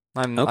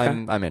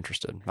 I'm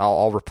interested.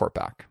 I'll report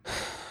back.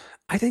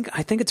 I think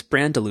it's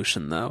brand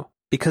dilution though,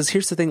 because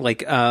here's the thing, like,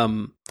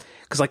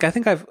 because like I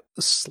think I've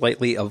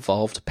slightly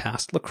evolved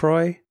past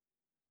LaCroix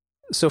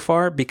so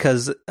far,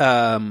 because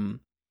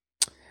Target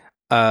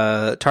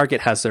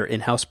has their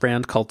in-house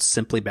brand called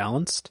Simply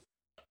Balanced,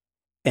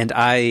 and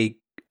I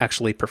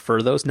actually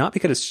prefer those, not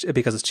because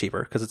it's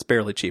cheaper, because it's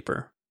barely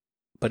cheaper,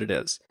 but it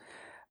is.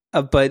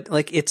 But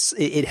like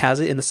it has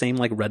it in the same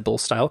like Red Bull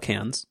style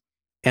cans,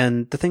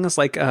 and the thing is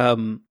like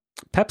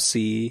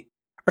Pepsi.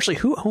 Actually,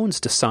 who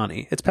owns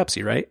Dasani? It's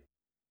Pepsi, right?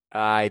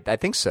 I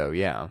think so.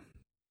 Yeah.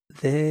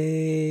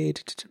 They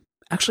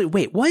actually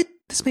wait. What?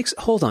 This makes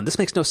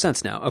no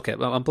sense now. Okay,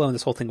 well, I'm blowing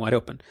this whole thing wide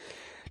open.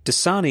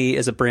 Dasani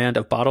is a brand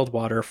of bottled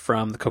water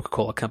from the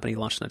Coca-Cola Company,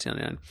 launched in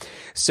 1999.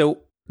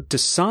 So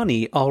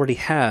Dasani already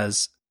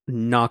has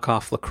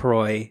knockoff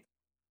LaCroix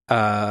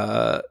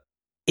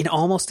in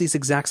almost these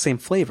exact same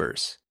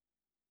flavors.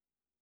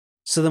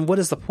 So then what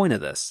is the point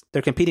of this?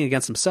 They're competing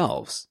against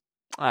themselves.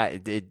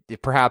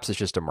 Perhaps it's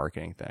just a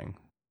marketing thing.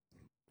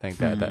 I think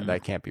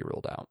that can't be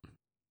ruled out.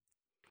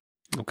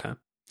 Okay.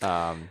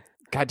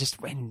 God, just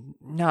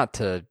not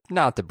to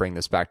bring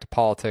this back to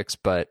politics,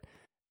 but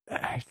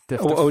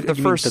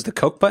the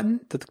Coke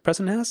button that the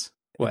president has?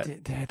 What?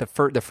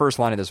 The first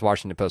line of this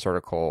Washington Post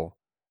article,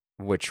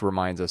 which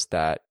reminds us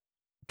that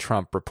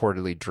Trump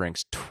reportedly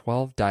drinks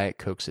 12 Diet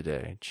Cokes a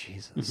day.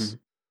 Jesus.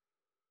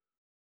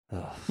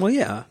 Mm-hmm. Well,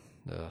 yeah.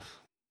 Ugh.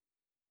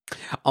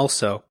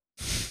 Also,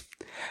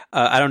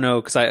 I don't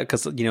know,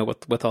 because you know,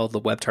 with all the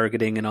web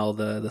targeting and all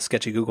the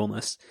sketchy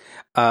Googleness,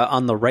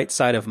 on the right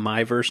side of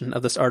my version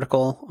of this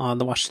article on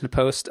the Washington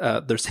Post,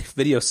 there's a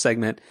video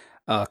segment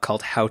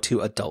called "How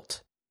to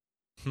Adult,"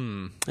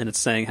 and it's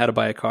saying how to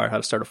buy a car, how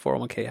to start a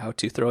 401k, how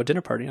to throw a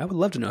dinner party. I would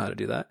love to know how to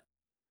do that.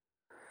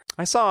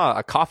 I saw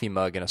a coffee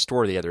mug in a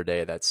store the other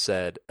day that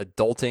said,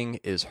 "Adulting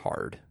is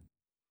hard."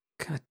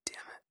 God damn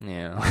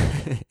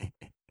it!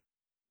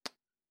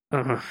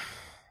 Yeah.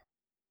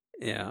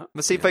 Yeah,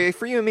 but see,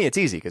 for you and me, it's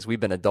easy because we've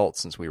been adults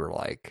since we were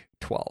like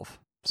 12.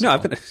 So. No,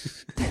 I've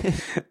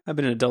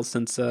been an adult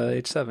since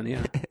age 7.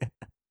 Yeah.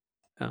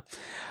 Yeah.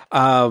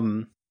 I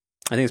think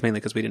it's mainly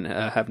because we didn't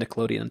have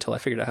Nickelodeon until I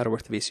figured out how to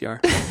work the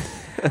VCR.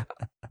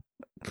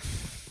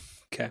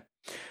 Okay.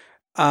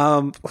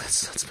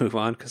 Let's move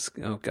on, because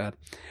oh god.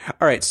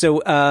 All right,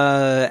 so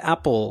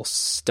Apple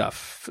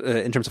stuff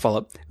in terms of follow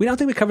up. We don't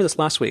think we covered this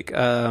last week.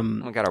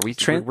 Oh god, are we?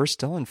 We're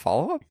still in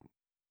follow up.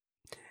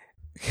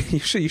 You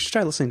should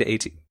try listening to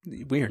AT.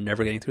 We are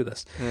never getting through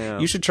this. Yeah.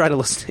 You should try to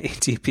listen to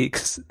ATP,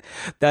 because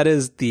that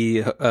is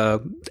the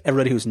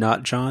everybody who's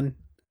not John.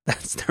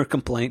 That's their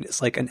complaint.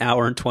 It's like an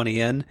hour and 20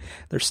 in,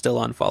 they're still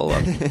on follow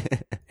up,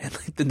 and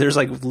there's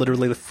like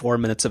literally the 4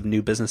 minutes of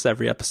new business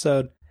every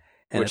episode,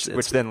 and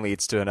which then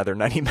leads to another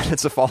 90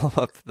 minutes of follow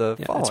up.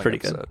 Following it's pretty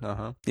episode. Good.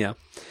 Uh-huh. Yeah.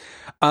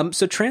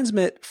 So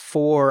Transmit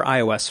for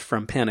iOS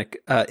from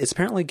Panic is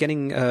apparently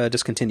getting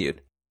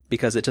discontinued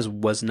because it just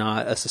was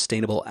not a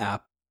sustainable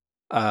app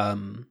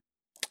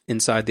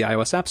inside the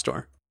iOS App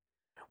Store,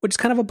 which is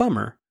kind of a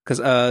bummer, because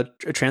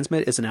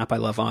Transmit is an app I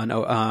love on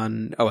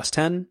OS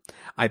 10.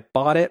 I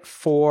bought it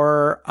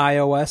for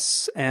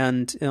iOS,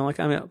 and you know,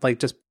 like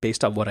just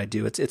based on what I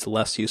do, it's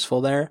less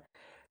useful there.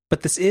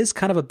 But this is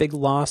kind of a big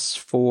loss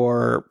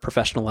for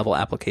professional level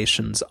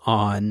applications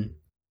on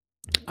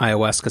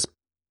iOS, because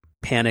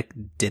Panic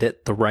did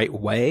it the right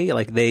way.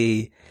 Like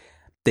they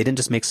didn't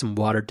just make some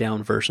watered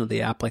down version of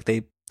the app. Like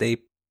they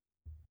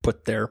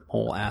put their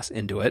whole ass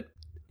into it.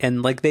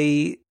 And like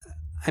they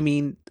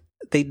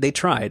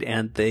tried,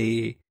 and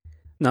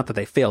not that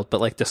they failed,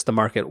 but like just the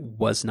market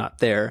was not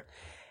there.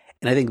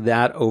 And I think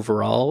that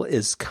overall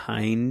is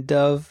kind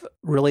of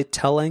really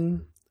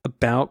telling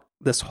about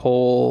this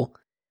whole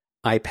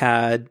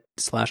iPad /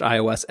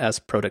 iOS as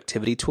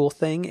productivity tool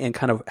thing, and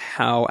kind of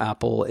how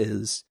Apple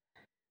is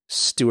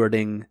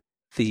stewarding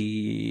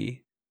the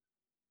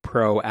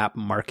pro app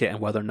market, and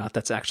whether or not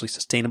that's actually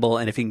sustainable.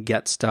 And if you can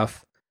get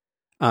stuff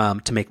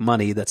to make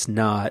money that's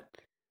not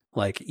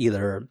like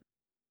either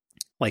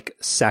like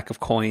sack of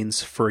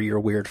coins for your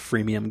weird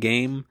freemium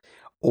game,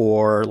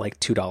 or like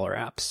 $2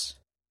 apps.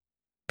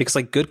 Because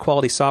like good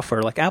quality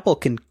software, like Apple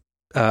can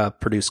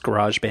produce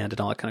GarageBand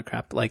and all that kind of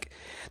crap. Like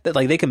that,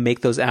 like they can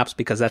make those apps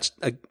because that's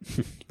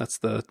that's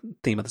the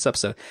theme of this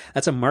episode.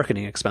 That's a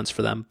marketing expense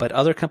for them. But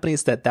other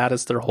companies that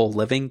is their whole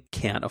living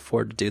can't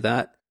afford to do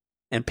that.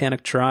 And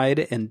Panic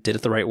tried and did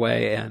it the right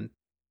way, and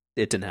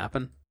it didn't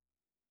happen.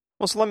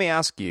 Well, so let me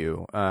ask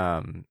you,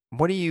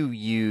 what do you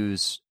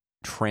use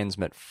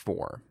Transmit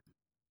for?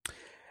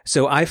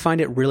 So I find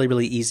it really,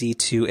 really easy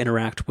to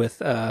interact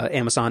with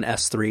Amazon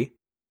S3.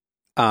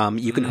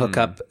 You can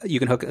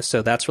hook,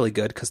 so that's really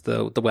good because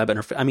the web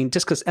interface, I mean,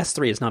 just because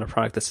S3 is not a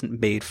product that's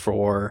made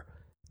for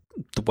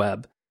the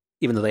web,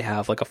 even though they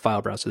have like a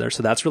file browser there.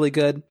 So that's really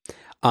good.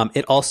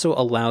 It also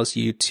allows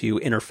you to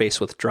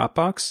interface with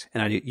Dropbox.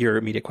 And your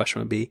immediate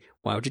question would be,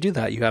 why would you do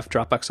that? You have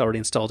Dropbox already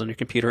installed on your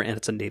computer and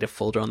it's a native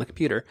folder on the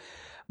computer.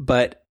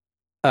 But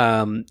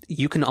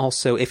you can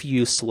also, if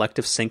you use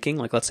selective syncing,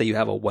 like let's say you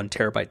have a 1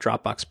 terabyte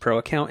Dropbox Pro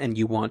account and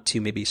you want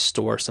to maybe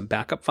store some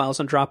backup files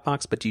on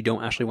Dropbox, but you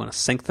don't actually want to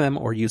sync them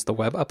or use the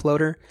web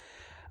uploader,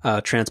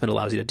 Transmit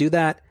allows you to do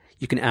that.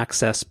 You can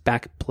access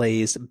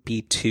Backblaze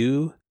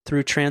B2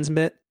 through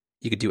Transmit.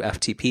 You could do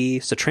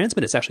FTP. So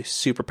Transmit is actually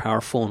super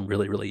powerful and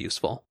really, really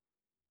useful.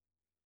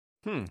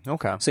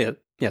 Okay. So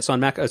yeah. So on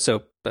Mac,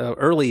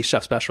 early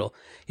Chef Special,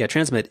 yeah,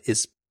 Transmit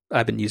is,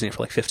 I've been using it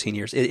for like 15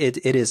 years.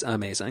 It is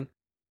amazing.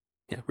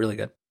 Yeah, really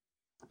good.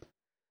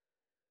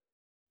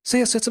 So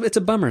yeah, so it's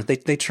a bummer.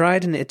 They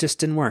tried and it just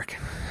didn't work.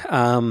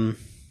 And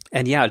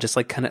yeah, just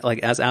like kind of like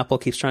as Apple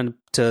keeps trying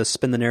to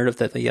spin the narrative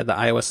that the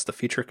iOS is the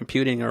future of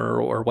computing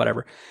or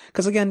whatever.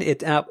 Because again,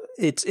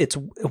 it's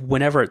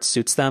whenever it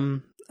suits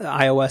them.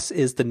 iOS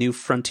is the new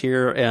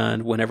frontier,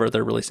 and whenever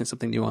they're releasing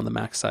something new on the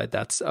Mac side,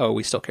 that's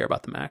we still care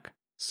about the Mac.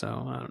 So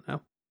I don't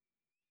know.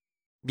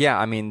 Yeah,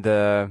 I mean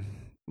the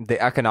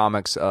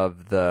economics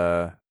of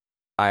the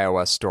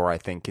iOS store, I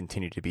think,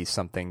 continue to be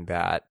something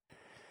that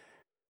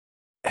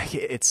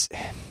it's.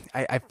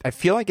 I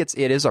feel like it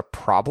is a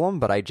problem,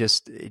 but it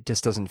just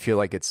doesn't feel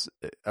like it's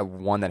a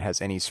one that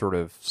has any sort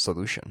of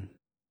solution.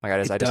 Like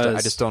I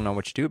just don't know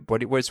what you do.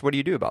 What do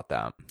you do about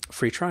that?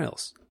 Free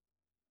trials.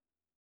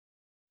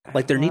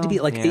 Like there need to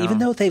be like, yeah. Even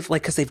though they've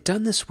like, because they've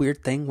done this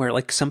weird thing where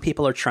like some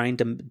people are trying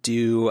to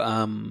do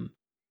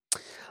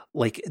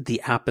like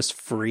the app is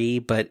free,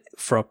 but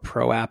for a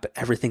pro app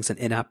everything's an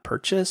in-app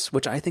purchase,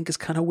 which I think is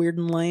kind of weird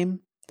and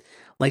lame.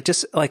 Like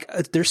just like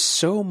there's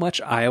so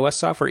much iOS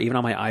software even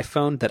on my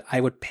iPhone that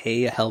I would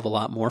pay a hell of a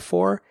lot more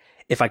for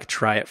if I could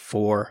try it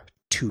for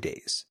 2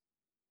 days.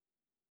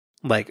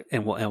 Like,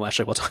 and we'll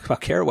talk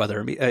about Carrot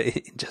Weather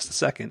in just a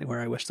second,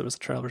 where I wish there was a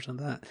trial version of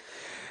that.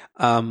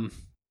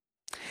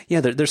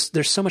 Yeah,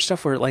 there's so much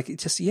stuff where like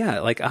just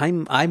like I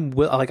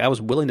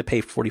was willing to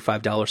pay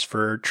 $45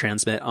 for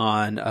Transmit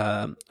on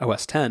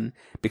OS 10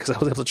 because I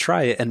was able to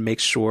try it and make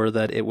sure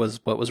that it was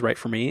what was right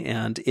for me,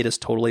 and it is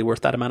totally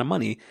worth that amount of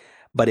money.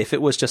 But if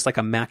it was just like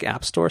a Mac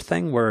App Store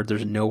thing where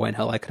there's no way in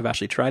hell I could have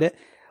actually tried it,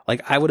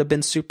 like I would have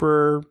been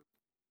super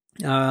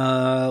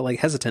like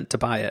hesitant to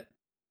buy it.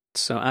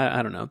 So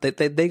I don't know.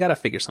 They got to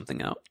figure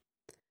something out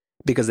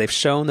because they've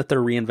shown that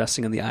they're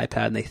reinvesting in the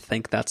iPad and they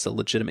think that's a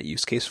legitimate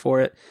use case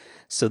for it.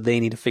 So they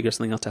need to figure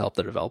something out to help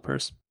their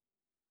developers.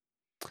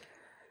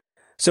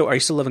 So are you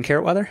still loving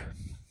Carrot Weather?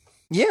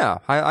 Yeah,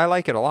 I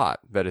like it a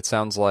lot, but it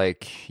sounds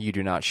like you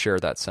do not share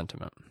that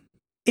sentiment.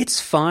 It's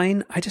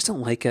fine. I just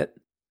don't like it.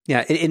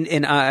 Yeah,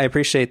 and I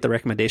appreciate the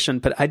recommendation,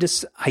 but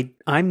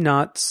I'm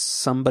not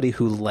somebody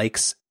who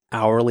likes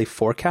hourly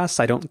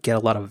forecasts. I don't get a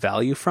lot of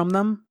value from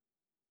them.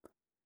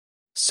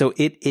 So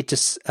it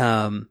just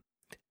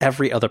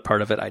every other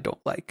part of it I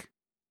don't like.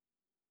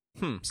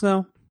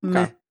 So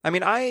okay. I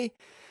mean, I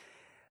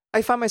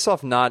find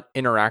myself not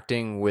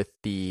interacting with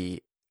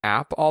the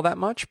app all that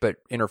much, but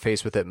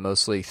interface with it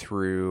mostly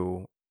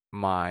through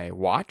my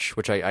watch,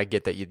 which I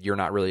get that you're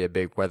not really a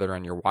big weather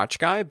on your watch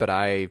guy, but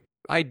I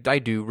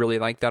do really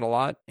like that a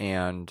lot,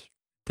 and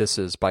this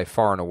is by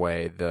far and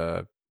away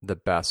the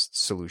best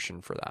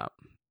solution for that.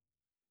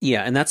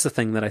 Yeah, and that's the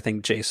thing that I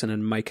think Jason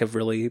and Mike have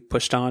really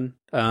pushed on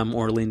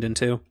or leaned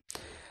into.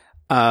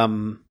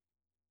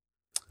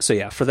 So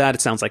yeah, for that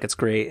it sounds like it's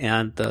great,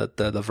 and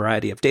the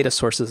variety of data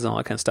sources and all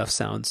that kind of stuff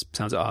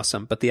sounds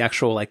awesome. But the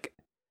actual like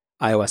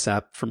iOS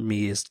app for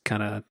me is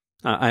kind of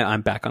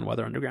I'm back on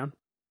Weather Underground.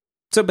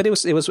 So, but it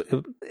was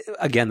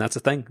again, that's the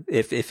thing.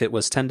 If it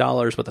was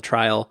 $10 with a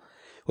trial,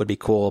 would be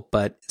cool.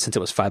 But since it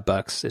was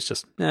 $5, it's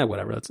just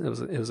whatever.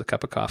 It was a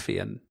cup of coffee,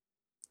 and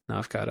now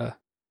I've got a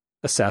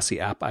sassy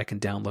app I can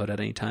download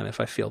at any time if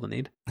I feel the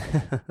need.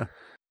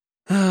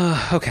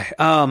 Okay.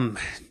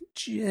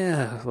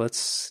 Yeah.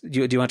 Do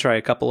you want to try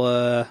a couple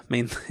of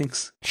main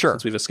things? Sure.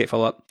 Since we've escaped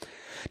follow up.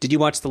 Did you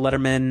watch the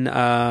Letterman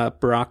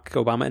Barack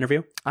Obama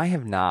interview? I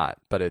have not,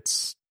 but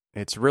it's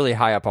really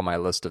high up on my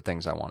list of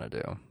things I want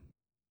to do.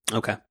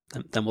 Okay.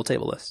 Then we'll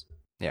table this.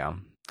 Yeah.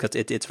 Because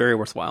it's very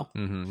worthwhile.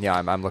 Mm-hmm. Yeah,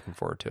 I'm looking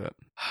forward to it.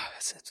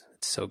 It's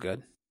so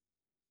good.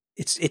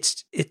 It's.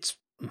 Is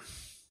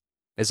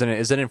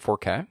it in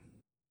 4K?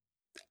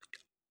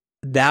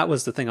 That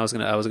was the thing I was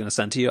gonna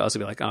send to you. I was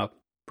gonna be like, oh,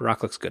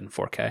 Barack looks good in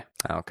 4K.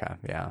 Okay,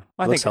 yeah.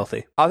 Looks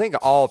healthy. I think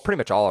pretty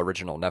much all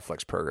original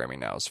Netflix programming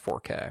now is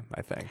 4K,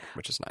 I think,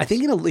 which is nice. I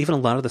think even a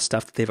lot of the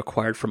stuff that they've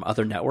acquired from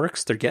other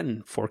networks, they're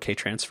getting 4K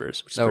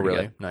transfers, which is pretty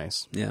really? good.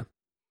 Nice. Yeah.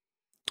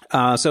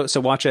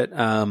 So watch it.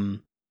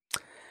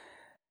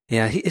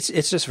 Yeah,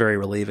 it's just very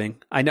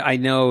relieving. I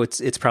know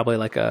it's probably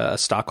like a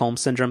Stockholm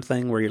syndrome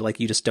thing where you're like,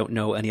 you just don't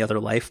know any other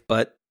life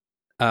but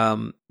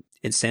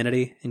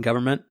insanity in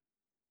government.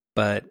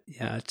 But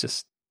yeah,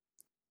 it's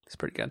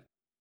pretty good.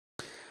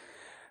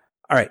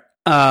 All right.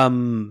 There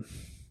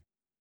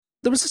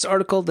was this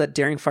article that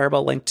Daring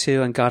Fireball linked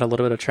to and got a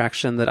little bit of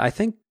traction that I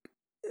think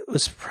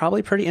was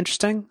probably pretty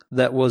interesting.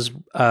 That was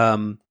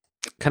kind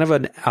of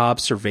an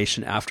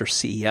observation after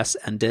CES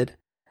ended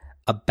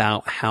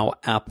about how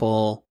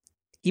Apple,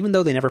 even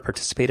though they never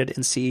participated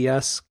in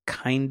CES,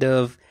 kind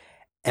of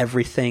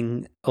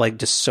everything, like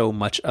just so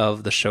much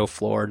of the show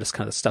floor, just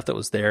kind of stuff that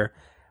was there,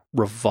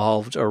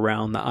 revolved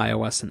around the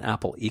iOS and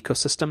Apple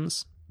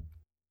ecosystems.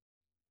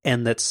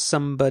 And that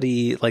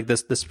somebody like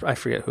this, I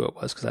forget who it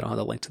was because I don't have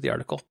the link to the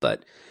article,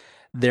 but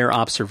their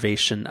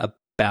observation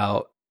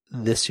about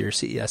this year's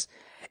CES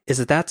is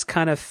that that's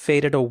kind of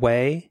faded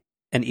away.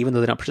 And even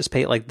though they don't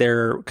participate, like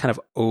their kind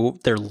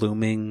of their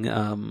looming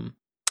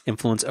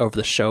influence over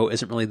the show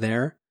isn't really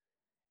there.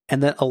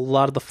 And that a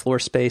lot of the floor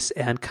space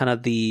and kind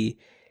of the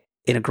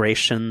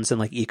integrations and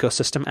like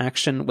ecosystem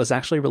action was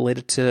actually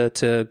related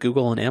to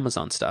Google and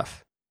Amazon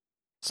stuff.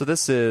 So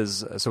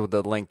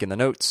the link in the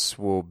notes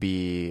will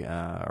be,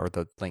 or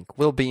the link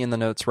will be in the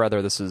notes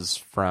rather. This is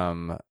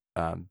from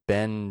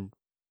Ben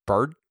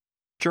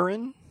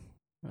Bardgerin.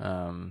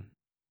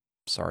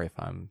 Sorry if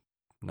I'm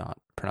not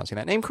pronouncing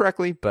that name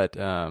correctly, but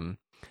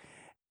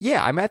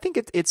yeah, I mean, I think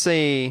it's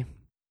a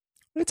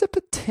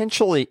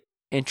potentially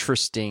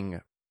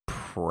interesting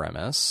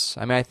premise.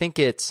 I mean, I think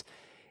it's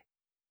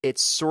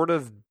sort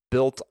of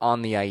built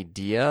on the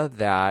idea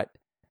that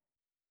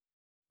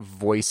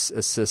voice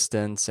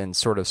assistants and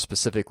sort of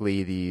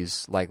specifically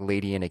these like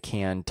lady in a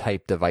can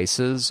type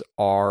devices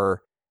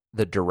are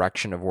the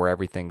direction of where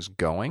everything's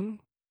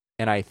going.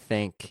 And I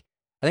think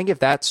if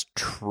that's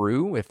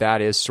true, if that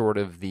is sort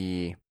of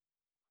the,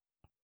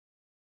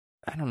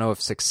 I don't know if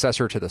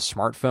successor to the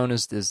smartphone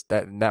is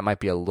that might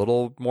be a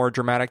little more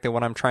dramatic than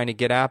what I'm trying to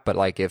get at, but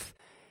like if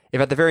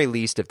at the very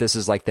least, if this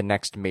is like the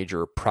next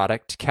major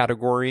product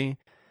category,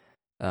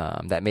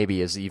 that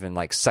maybe is even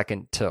like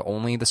second to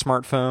only the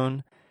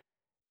smartphone,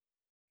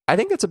 I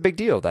think it's a big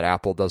deal that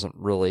Apple doesn't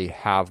really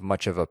have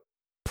much of a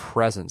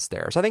presence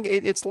there. So I think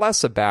it's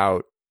less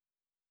about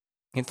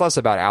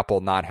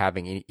Apple not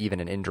having even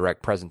an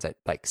indirect presence at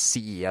like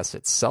CES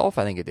itself.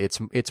 I think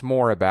it's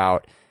more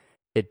about,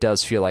 it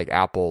does feel like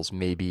Apple's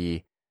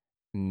maybe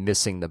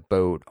missing the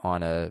boat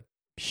on a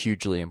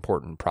hugely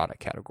important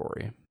product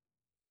category.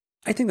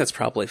 I think that's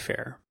probably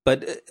fair,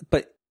 but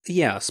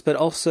yes, but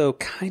also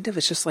kind of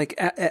it's just like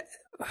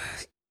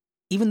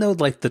even though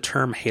like the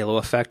term halo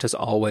effect has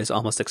always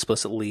almost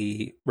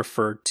explicitly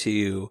referred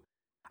to,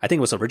 I think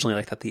it was originally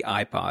like that the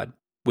iPod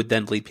would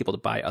then lead people to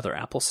buy other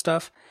Apple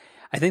stuff.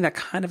 I think that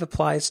kind of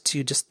applies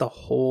to just the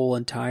whole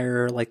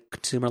entire like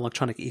consumer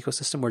electronic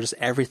ecosystem where just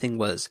everything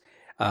was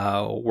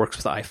works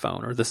with the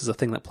iPhone, or this is a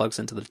thing that plugs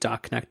into the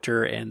dock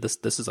connector, and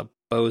this is a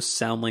Bose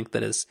SoundLink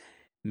that is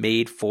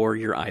made for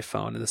your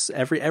iPhone. And this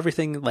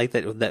everything like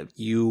that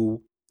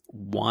you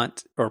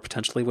want or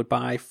potentially would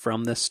buy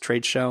from this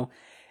trade show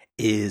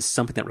is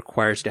something that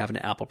requires you to have an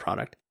Apple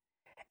product.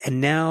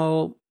 And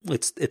now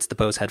it's the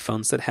Bose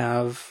headphones that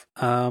have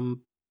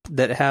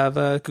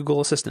a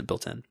Google Assistant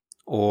built in,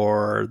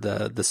 or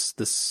this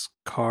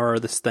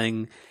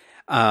thing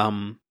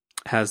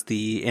has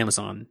the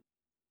Amazon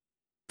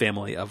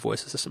family of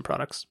voice assistant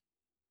products.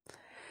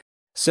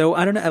 So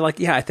I don't know.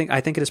 I think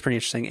it is pretty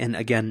interesting. And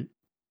again,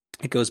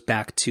 it goes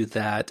back to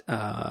that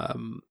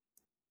MG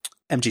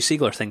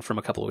Siegler thing from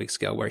a couple of weeks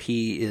ago, where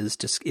he is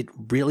just, it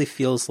really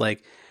feels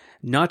like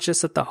not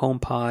just that the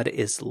HomePod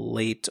is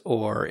late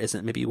or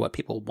isn't maybe what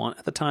people want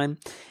at the time.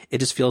 It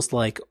just feels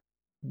like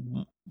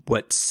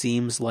what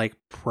seems like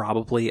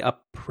probably a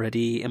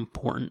pretty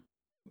important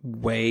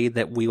way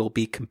that we will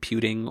be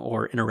computing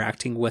or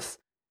interacting with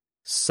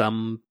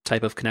some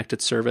type of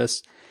connected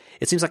service.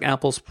 It seems like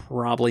Apple's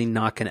probably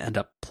not going to end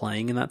up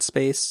playing in that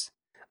space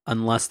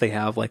unless they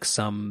have like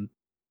some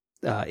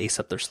ace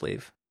up their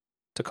sleeve,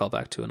 to call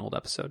back to an old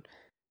episode.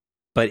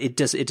 But it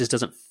just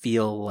doesn't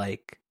feel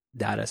like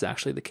that is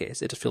actually the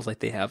case. It just feels like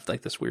they have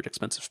like this weird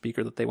expensive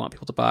speaker that they want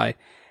people to buy,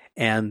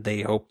 and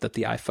they hope that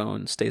the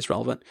iPhone stays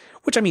relevant.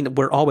 Which, I mean,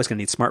 we're always going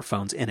to need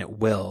smartphones, and it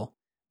will.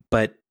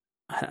 But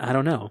I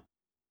don't know.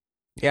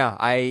 Yeah,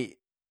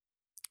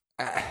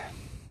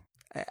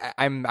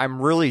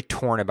 I'm really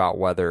torn about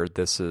whether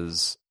this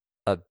is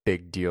a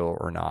big deal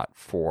or not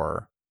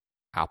for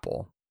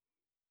Apple.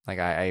 Like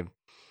I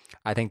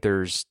think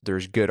there's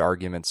good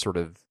arguments sort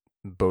of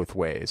both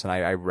ways, and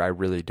I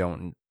really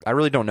don't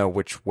know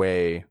which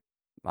way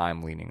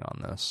I'm leaning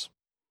on this.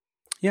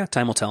 Yeah,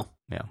 time will tell.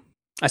 Yeah,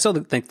 I still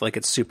think like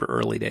it's super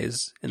early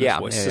days in this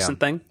voice assistant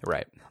thing.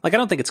 Right. Like I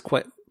don't think it's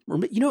quite.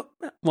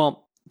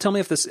 Well, tell me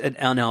if this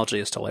analogy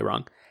is totally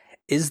wrong.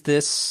 Is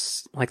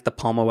this like the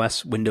Palm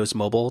OS Windows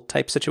Mobile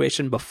type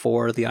situation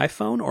before the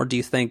iPhone, or do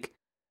you think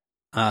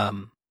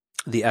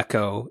the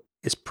Echo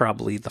is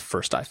probably the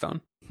first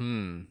iPhone?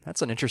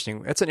 That's an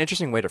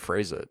interesting way to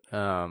phrase it.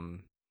 Oh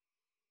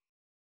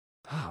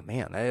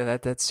man,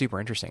 that's super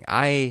interesting.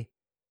 I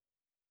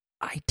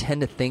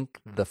tend to think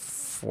the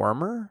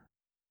former.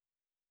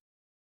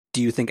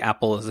 Do you think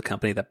Apple is the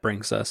company that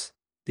brings us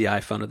the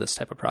iPhone or this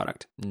type of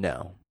product?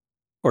 No.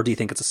 Or do you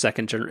think it's a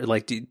second generation?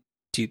 Like, do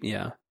you,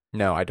 yeah.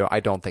 No, I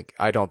don't think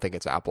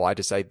it's Apple. I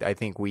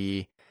think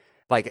we,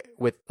 like,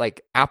 with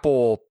like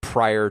Apple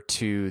prior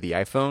to the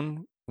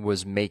iPhone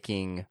was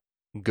making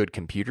good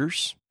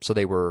computers. So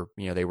they were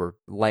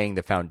laying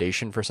the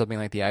foundation for something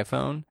like the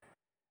iPhone.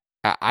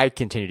 I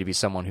continue to be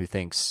someone who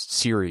thinks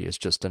Siri is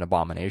just an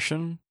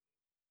abomination.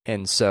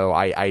 And so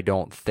I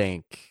don't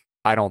think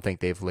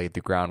they've laid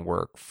the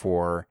groundwork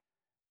for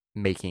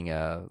making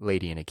a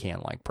lady in a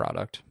can like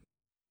product.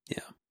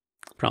 Yeah,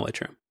 probably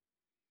true.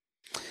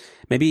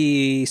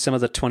 Maybe some of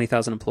the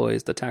 20,000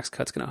 employees the tax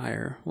cut's going to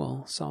hire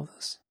will solve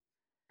this.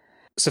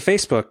 So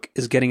Facebook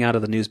is getting out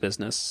of the news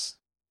business.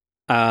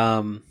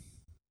 Do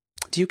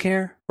you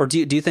care? Or do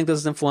you think this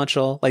is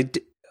influential?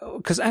 Like,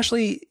 because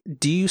Ashley,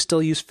 do you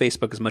still use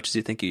Facebook as much as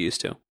you think you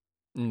used to?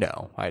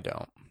 No, I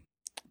don't.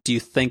 Do you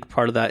think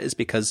part of that is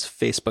because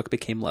Facebook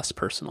became less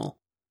personal?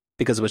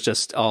 Because it was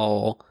just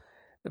all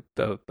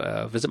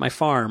visit my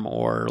farm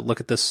or look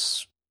at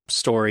this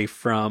story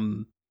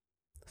from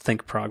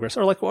Think Progress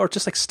or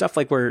just like stuff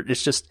like where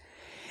it's just,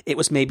 it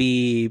was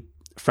maybe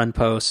friend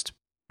post,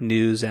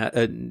 news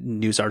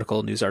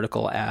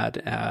article,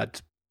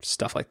 ad,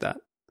 stuff like that.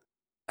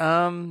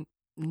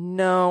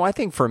 No, I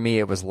think for me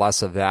it was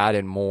less of that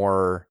and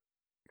more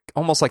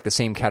almost like the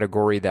same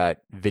category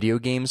that video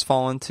games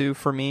fall into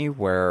for me,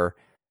 where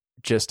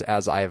just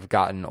as I've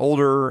gotten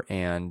older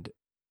and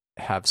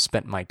have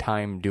spent my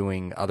time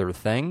doing other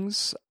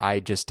things, I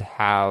just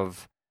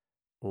have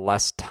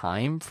less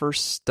time for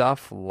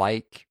stuff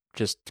like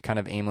just kind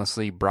of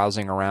aimlessly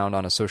browsing around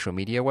on a social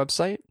media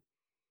website.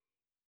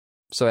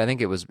 So I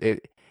think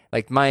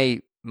like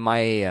my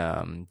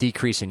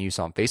decrease in use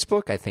on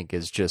Facebook, I think,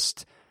 is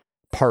just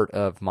part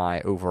of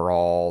my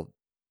overall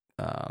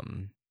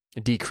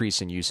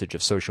decrease in usage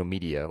of social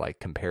media, like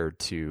compared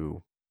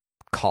to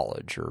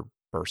college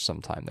or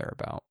sometime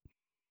thereabout.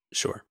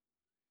 Sure.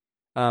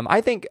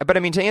 I think, but I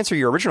mean, to answer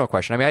your original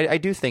question, I mean, I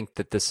do think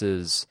that this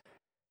is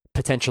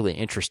potentially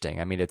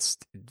interesting. I mean, it's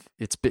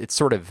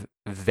sort of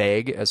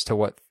vague as to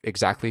what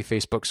exactly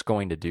Facebook's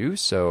going to do.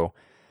 So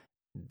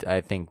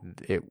I think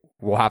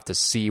we'll have to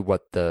see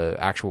what the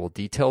actual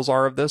details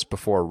are of this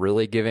before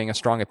really giving a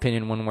strong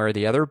opinion one way or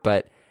the other.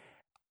 But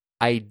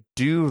I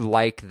do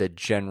like the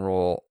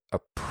general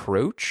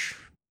approach.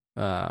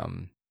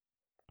 And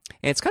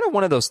it's kind of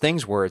one of those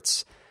things where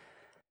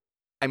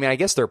I mean, I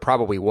guess there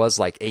probably was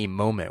like a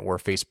moment where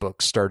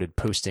Facebook started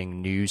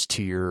posting news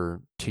to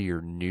your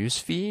news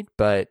feed,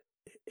 but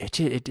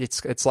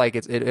it's like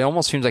it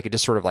almost seems like it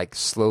just sort of like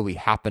slowly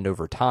happened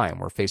over time,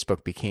 where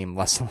Facebook became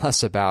less and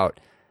less about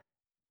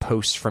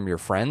posts from your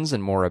friends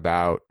and more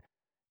about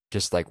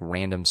just like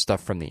random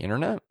stuff from the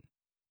internet.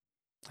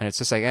 And it's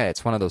just like,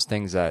 it's one of those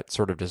things that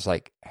sort of just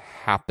like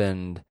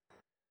happened,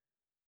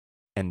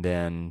 and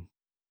then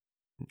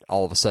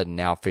all of a sudden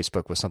now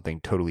Facebook was something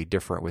totally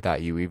different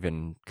without you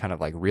even kind of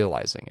like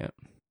realizing it.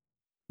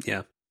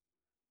 Yeah.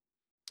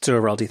 So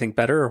overall, do you think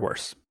better or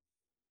worse?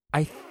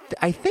 I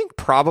think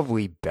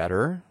probably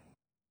better.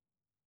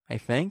 I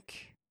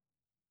think.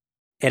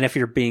 And if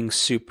you're being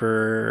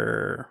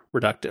super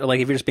reductive, like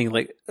if you're just being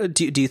like,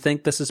 do you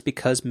think this is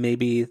because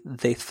maybe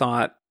they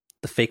thought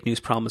the fake news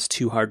problem is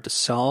too hard to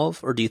solve?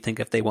 Or do you think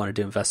if they wanted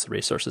to invest the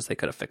resources, they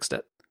could have fixed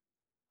it?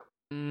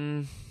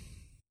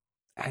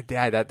 I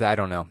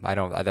don't know.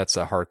 That's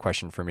a hard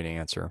question for me to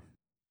answer.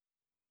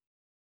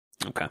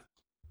 Okay.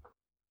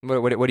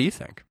 What do you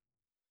think?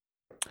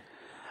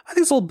 I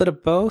think it's a little bit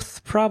of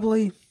both,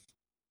 probably.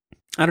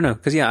 I don't know,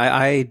 because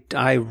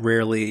I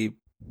rarely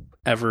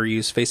ever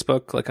use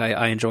Facebook. Like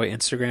I enjoy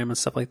Instagram and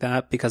stuff like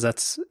that because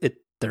that's it.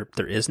 There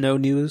is no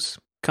news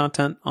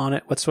content on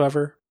it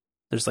whatsoever.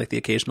 There's like the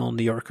occasional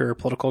New Yorker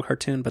political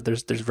cartoon, but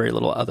there's very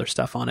little other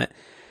stuff on it.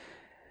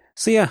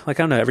 So yeah, like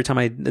I don't know. Every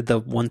time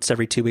once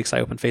every 2 weeks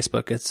I open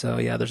Facebook, it's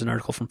there's an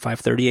article from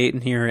 538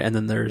 in here, and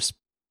then there's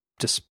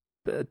just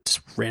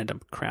random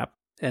crap,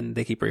 and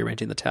they keep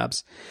rearranging the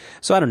tabs.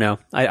 So I don't know.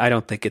 I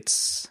don't think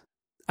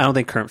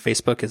current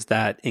Facebook is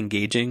that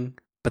engaging,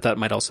 but that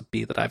might also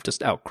be that I've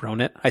just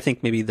outgrown it. I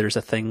think maybe there's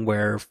a thing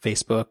where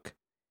Facebook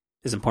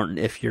is important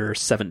if you're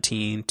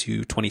 17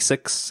 to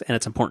 26, and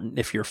it's important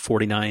if you're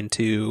 49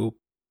 to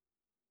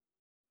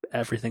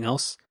everything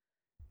else.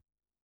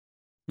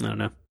 I don't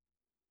know.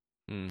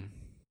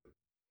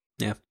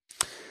 Yeah.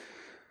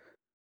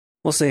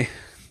 We'll see.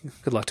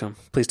 Good luck to him.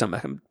 Please don't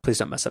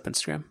mess up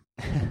Instagram.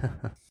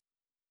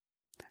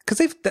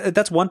 Because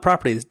that's one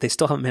property they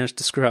still haven't managed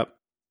to screw up.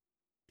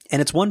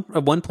 And it's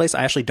one place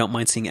I actually don't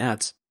mind seeing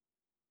ads.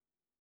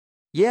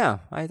 Yeah,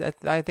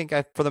 I think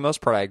for the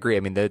most part I agree. I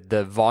mean,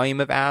 the volume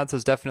of ads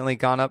has definitely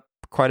gone up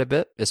quite a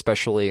bit,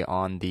 especially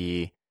on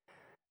the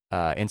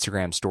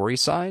Instagram story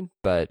side.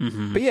 But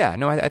Mm-hmm. but yeah,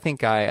 no, I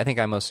think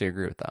I mostly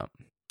agree with that.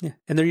 Yeah,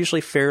 and they're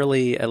usually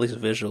fairly, at least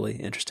visually,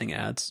 interesting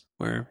ads.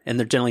 And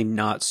they're generally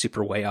not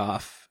super way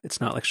off. It's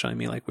not like showing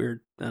me like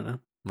weird. I don't know.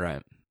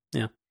 Right.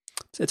 Yeah,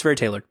 it's very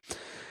tailored.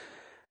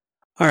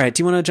 All right.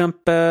 Do you want to jump?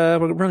 We're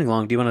running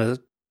long. Do you want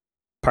to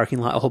parking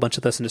lot a whole bunch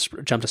of this and just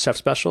jump to chef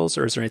specials,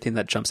 or is there anything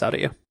that jumps out at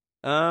you?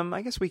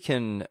 I guess we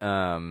can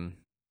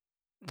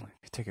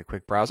take a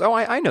quick browse. Oh,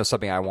 I know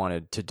something I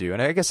wanted to do,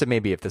 and I guess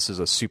maybe if this is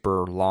a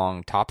super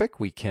long topic,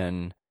 we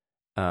can.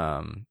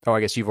 I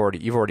guess you've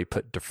already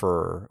put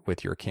defer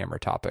with your camera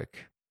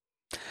topic.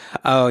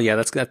 Oh yeah,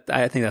 I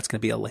think that's going to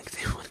be a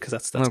lengthy one because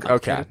that's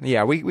okay.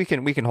 Yeah, we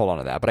can hold on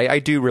to that, but I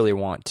do really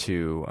want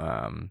to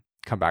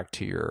come back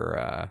to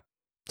your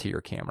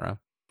camera.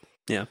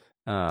 Yeah.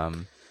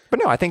 But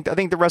no, I think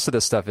the rest of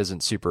this stuff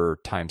isn't super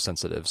time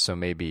sensitive, so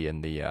maybe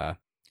in the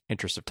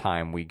interest of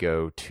time, we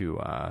go to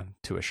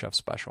a chef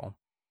special.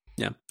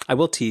 Yeah, I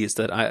will tease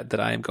that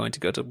I am going to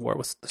go to war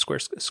with the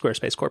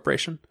Squarespace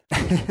Corporation.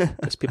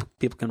 Just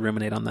people can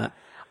ruminate on that.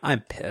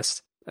 I'm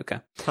pissed. Okay.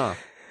 Huh.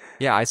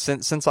 Yeah,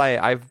 since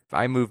I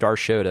moved our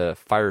show to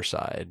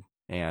Fireside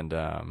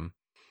and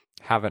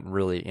haven't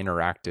really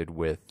interacted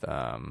with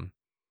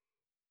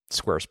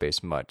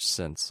Squarespace much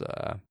since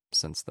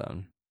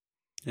then.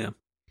 Yeah.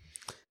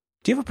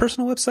 Do you have a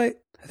personal website?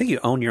 I think you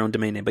own your own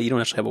domain name, but you don't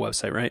actually have a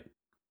website, right?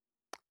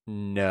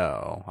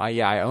 No.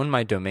 I own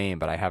my domain,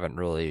 but I haven't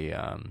really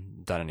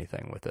done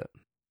anything with it.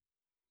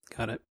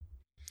 Got it.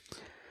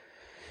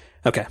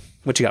 Okay.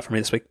 What you got for me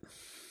this week?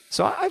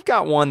 So I've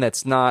got one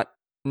that's not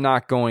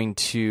going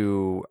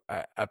to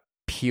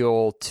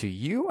appeal to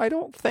you, I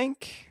don't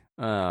think.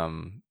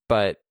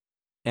 But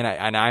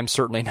I'm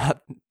certainly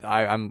not.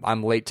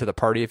 I'm late to the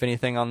party, if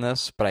anything, on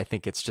this. But I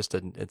think it's just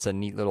it's a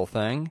neat little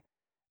thing.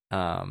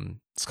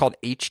 It's called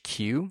HQ.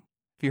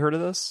 Have you heard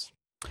of this?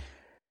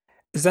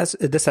 Is this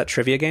that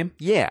trivia game?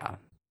 Yeah.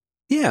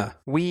 Yeah.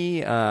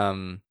 We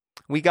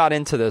got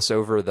into this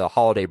over the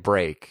holiday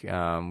break. We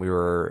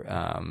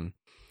were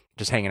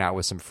just hanging out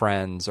with some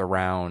friends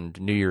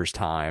around New Year's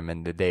time,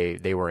 and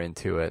they were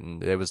into it,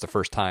 and it was the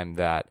first time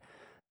that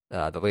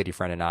the lady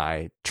friend and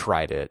I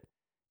tried it,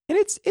 and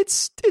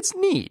it's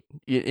neat.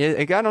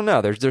 I don't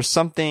know. There's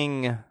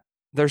something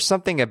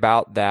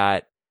about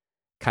that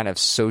kind of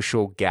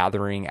social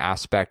gathering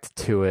aspect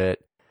to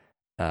it.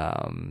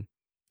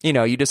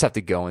 You just have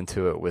to go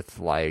into it with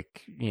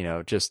like,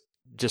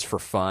 just for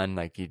fun.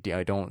 Like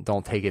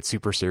don't take it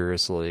super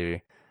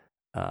seriously.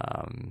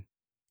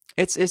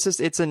 It's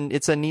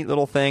a neat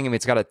little thing. I mean,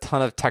 it's got a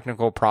ton of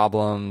technical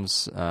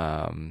problems.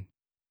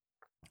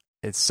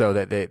 It's so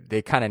that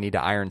they kind of need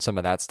to iron some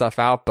of that stuff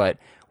out, but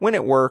when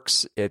it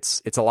works,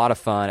 it's a lot of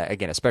fun.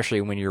 Again, especially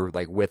when you're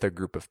like with a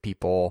group of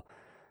people.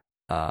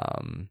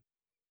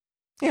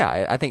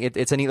 Yeah, I think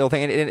it's a neat little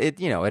thing. And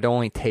it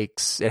only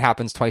takes, it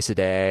happens twice a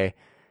day.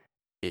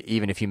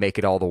 Even if you make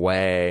it all the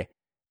way,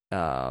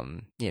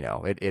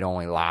 it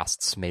only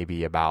lasts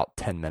maybe about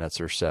 10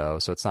 minutes or so.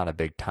 So it's not a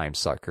big time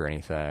suck or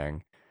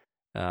anything.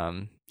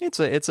 It's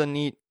a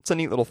neat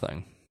little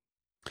thing.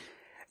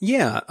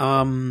 Yeah.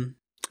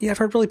 Yeah, I've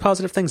heard really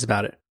positive things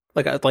about it.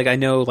 Like I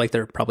know like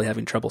they're probably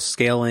having trouble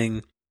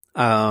scaling.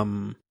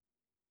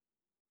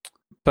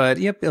 But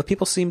yeah,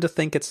 people seem to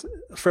think it's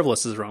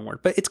frivolous is the wrong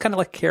word, but it's kind of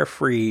like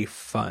carefree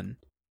fun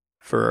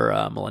for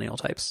millennial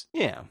types.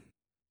 Yeah.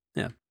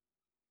 Yeah.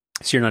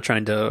 So you're not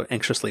trying to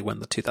anxiously win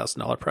the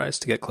 $2,000 prize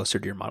to get closer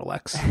to your Model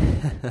X.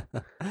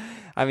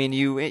 I mean,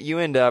 you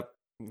end up,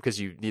 because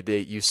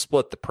you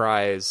split the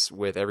prize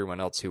with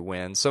everyone else who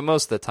wins. So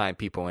most of the time,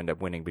 people end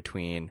up winning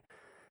between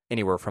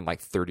anywhere from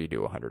like $30 to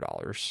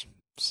 $100.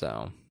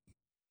 So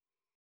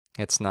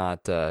it's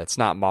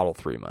not Model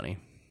 3 money.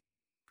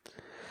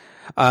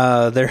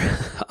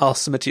 I'll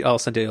send you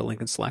a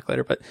link in Slack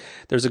later, but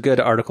there's a good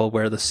article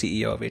where the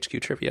CEO of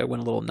HQ Trivia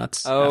went a little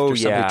nuts after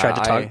somebody tried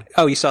to talk.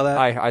 Oh, you saw that?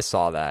 I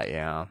saw that.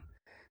 Yeah.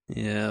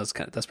 Yeah,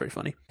 that's pretty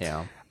funny.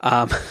 Yeah.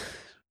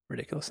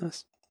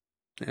 Ridiculousness.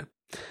 Yeah.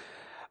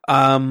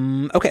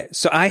 Okay,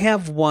 so I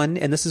have one,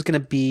 and this is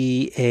going to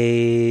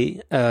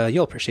be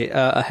you'll appreciate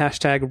a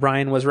hashtag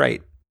Ryan was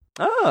right.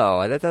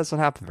 Oh, that doesn't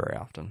happen very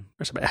often.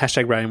 Or something,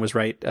 hashtag Ryan was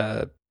right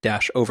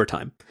 -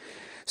 overtime.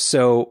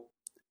 So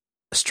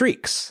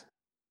streaks.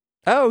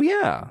 Oh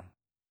yeah.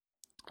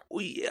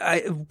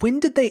 When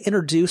did they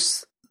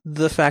introduce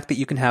the fact that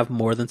you can have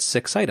more than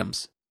 6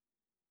 items?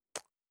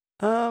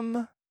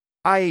 I'm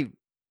like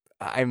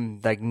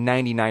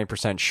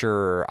 99%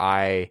 sure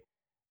I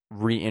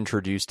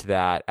reintroduced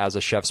that as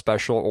a chef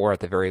special, or at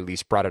the very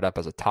least brought it up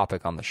as a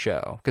topic on the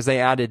show, because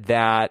they added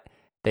that.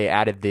 They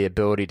added the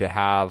ability to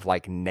have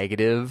like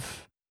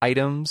negative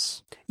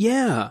items.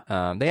 Yeah.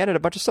 They added a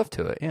bunch of stuff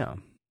to it. Yeah.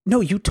 No,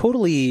 you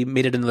totally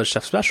made it another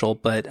chef special,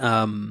 but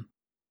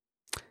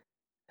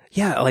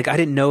yeah, like I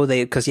didn't know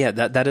because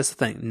that is the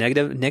thing.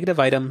 Negative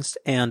items,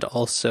 and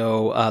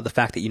also the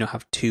fact that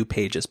have 2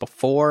 pages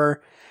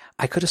before.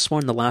 I could have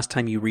sworn the last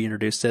time you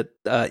reintroduced it,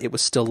 it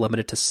was still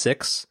limited to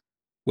 6,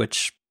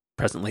 which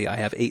presently I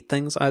have 8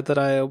 things that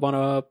I want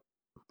to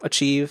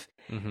achieve.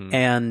 Mm-hmm.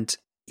 And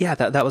yeah,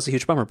 that was a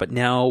huge bummer. But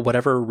now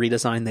whatever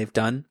redesign they've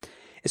done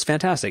is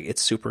fantastic.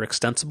 It's super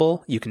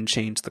extensible. You can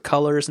change the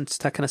colors and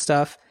that kind of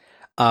stuff.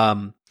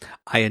 I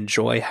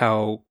enjoy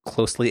how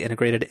closely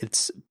integrated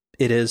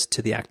it is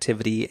to the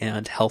activity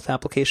and health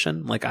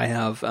application. Like I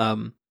have,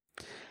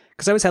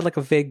 because I always had like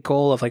a vague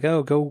goal of like,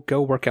 oh,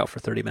 go work out for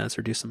 30 minutes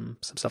or do some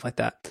stuff like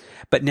that.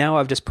 But now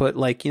I've just put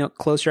like,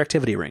 close your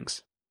activity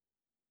rings,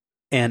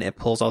 and it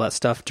pulls all that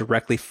stuff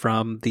directly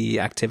from the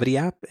activity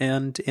app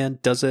and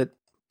does it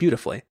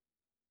beautifully.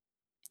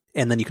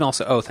 And then you can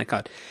also, oh, thank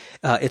God,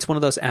 it's one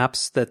of those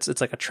apps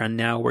it's like a trend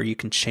now where you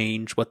can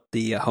change what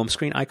the home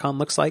screen icon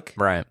looks like,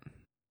 Right.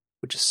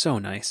 which is so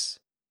nice.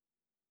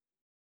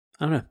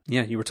 I don't know.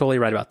 Yeah, you were totally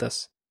right about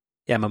this.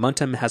 Yeah,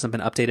 Momentum hasn't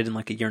been updated in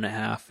like a year and a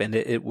half, and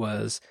it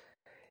was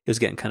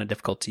getting kind of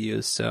difficult to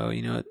use. So,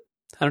 I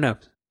don't know.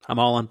 I'm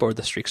all on board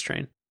the Streaks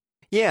train.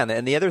 Yeah,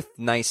 and the other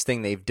nice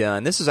thing they've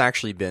done, this has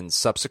actually been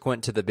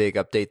subsequent to the big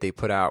update they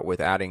put out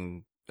with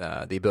adding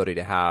the ability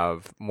to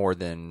have more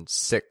than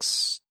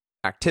 6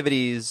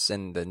 activities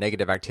and the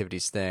negative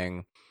activities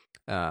thing.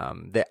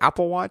 The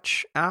Apple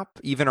Watch app,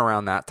 even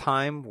around that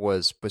time,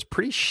 was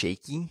pretty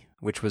shaky,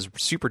 which was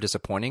super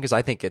disappointing because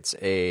I think it's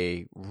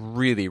a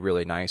really,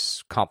 really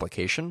nice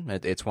complication.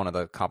 It's one of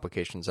the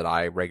complications that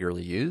I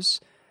regularly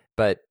use.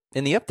 But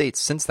in the updates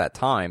since that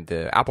time,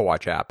 the Apple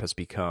Watch app has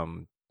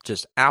become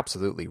just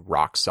absolutely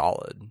rock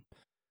solid,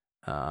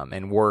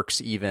 and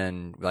works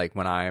even like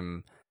when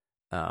I'm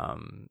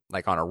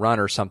like on a run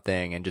or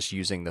something and just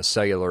using the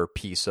cellular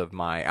piece of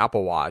my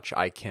Apple Watch,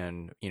 I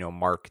can,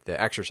 mark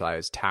the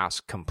exercise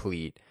task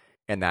complete,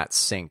 and that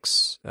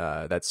syncs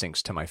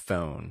to my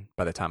phone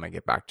by the time I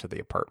get back to the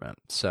apartment.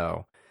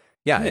 So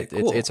yeah,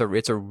 cool. it's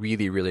a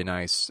really, really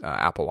nice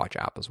Apple Watch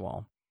app as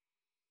well.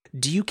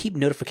 Do you keep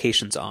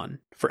notifications on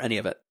for any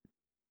of it?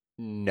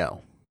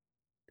 No.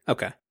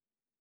 Okay.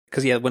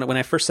 Because yeah, when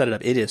I first set it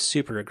up, it is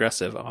super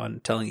aggressive on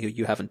telling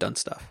you haven't done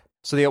stuff.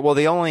 So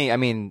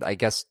I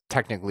guess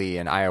technically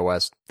in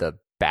iOS, the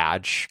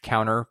badge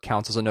counter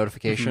counts as a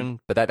notification,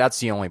 but that's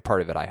the only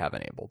part of it I have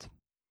enabled.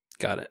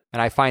 Got it.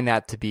 And I find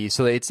that to be,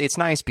 so it's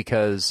nice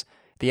because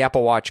the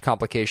Apple Watch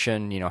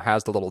complication,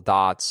 has the little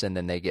dots and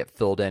then they get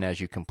filled in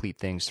as you complete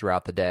things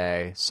throughout the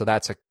day. So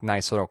that's a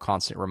nice little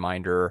constant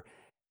reminder.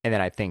 And then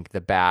I think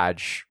the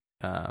badge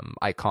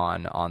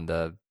icon on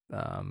the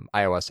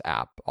iOS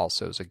app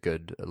also is a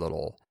good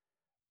little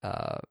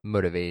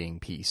motivating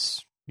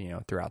piece,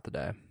 throughout the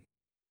day.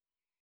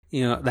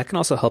 That can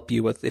also help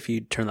you with if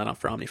you turn that on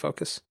for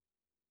OmniFocus.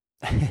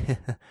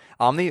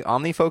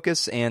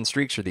 OmniFocus and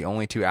Streaks are the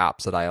only 2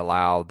 apps that I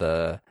allow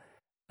the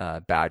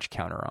badge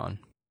counter on.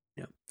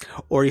 Yeah,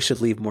 or you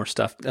should leave more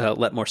stuff,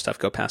 let more stuff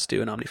go past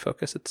due in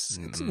OmniFocus.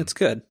 It's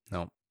good.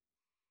 Nope.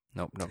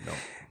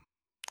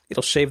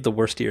 It'll shave the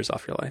worst years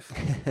off your life.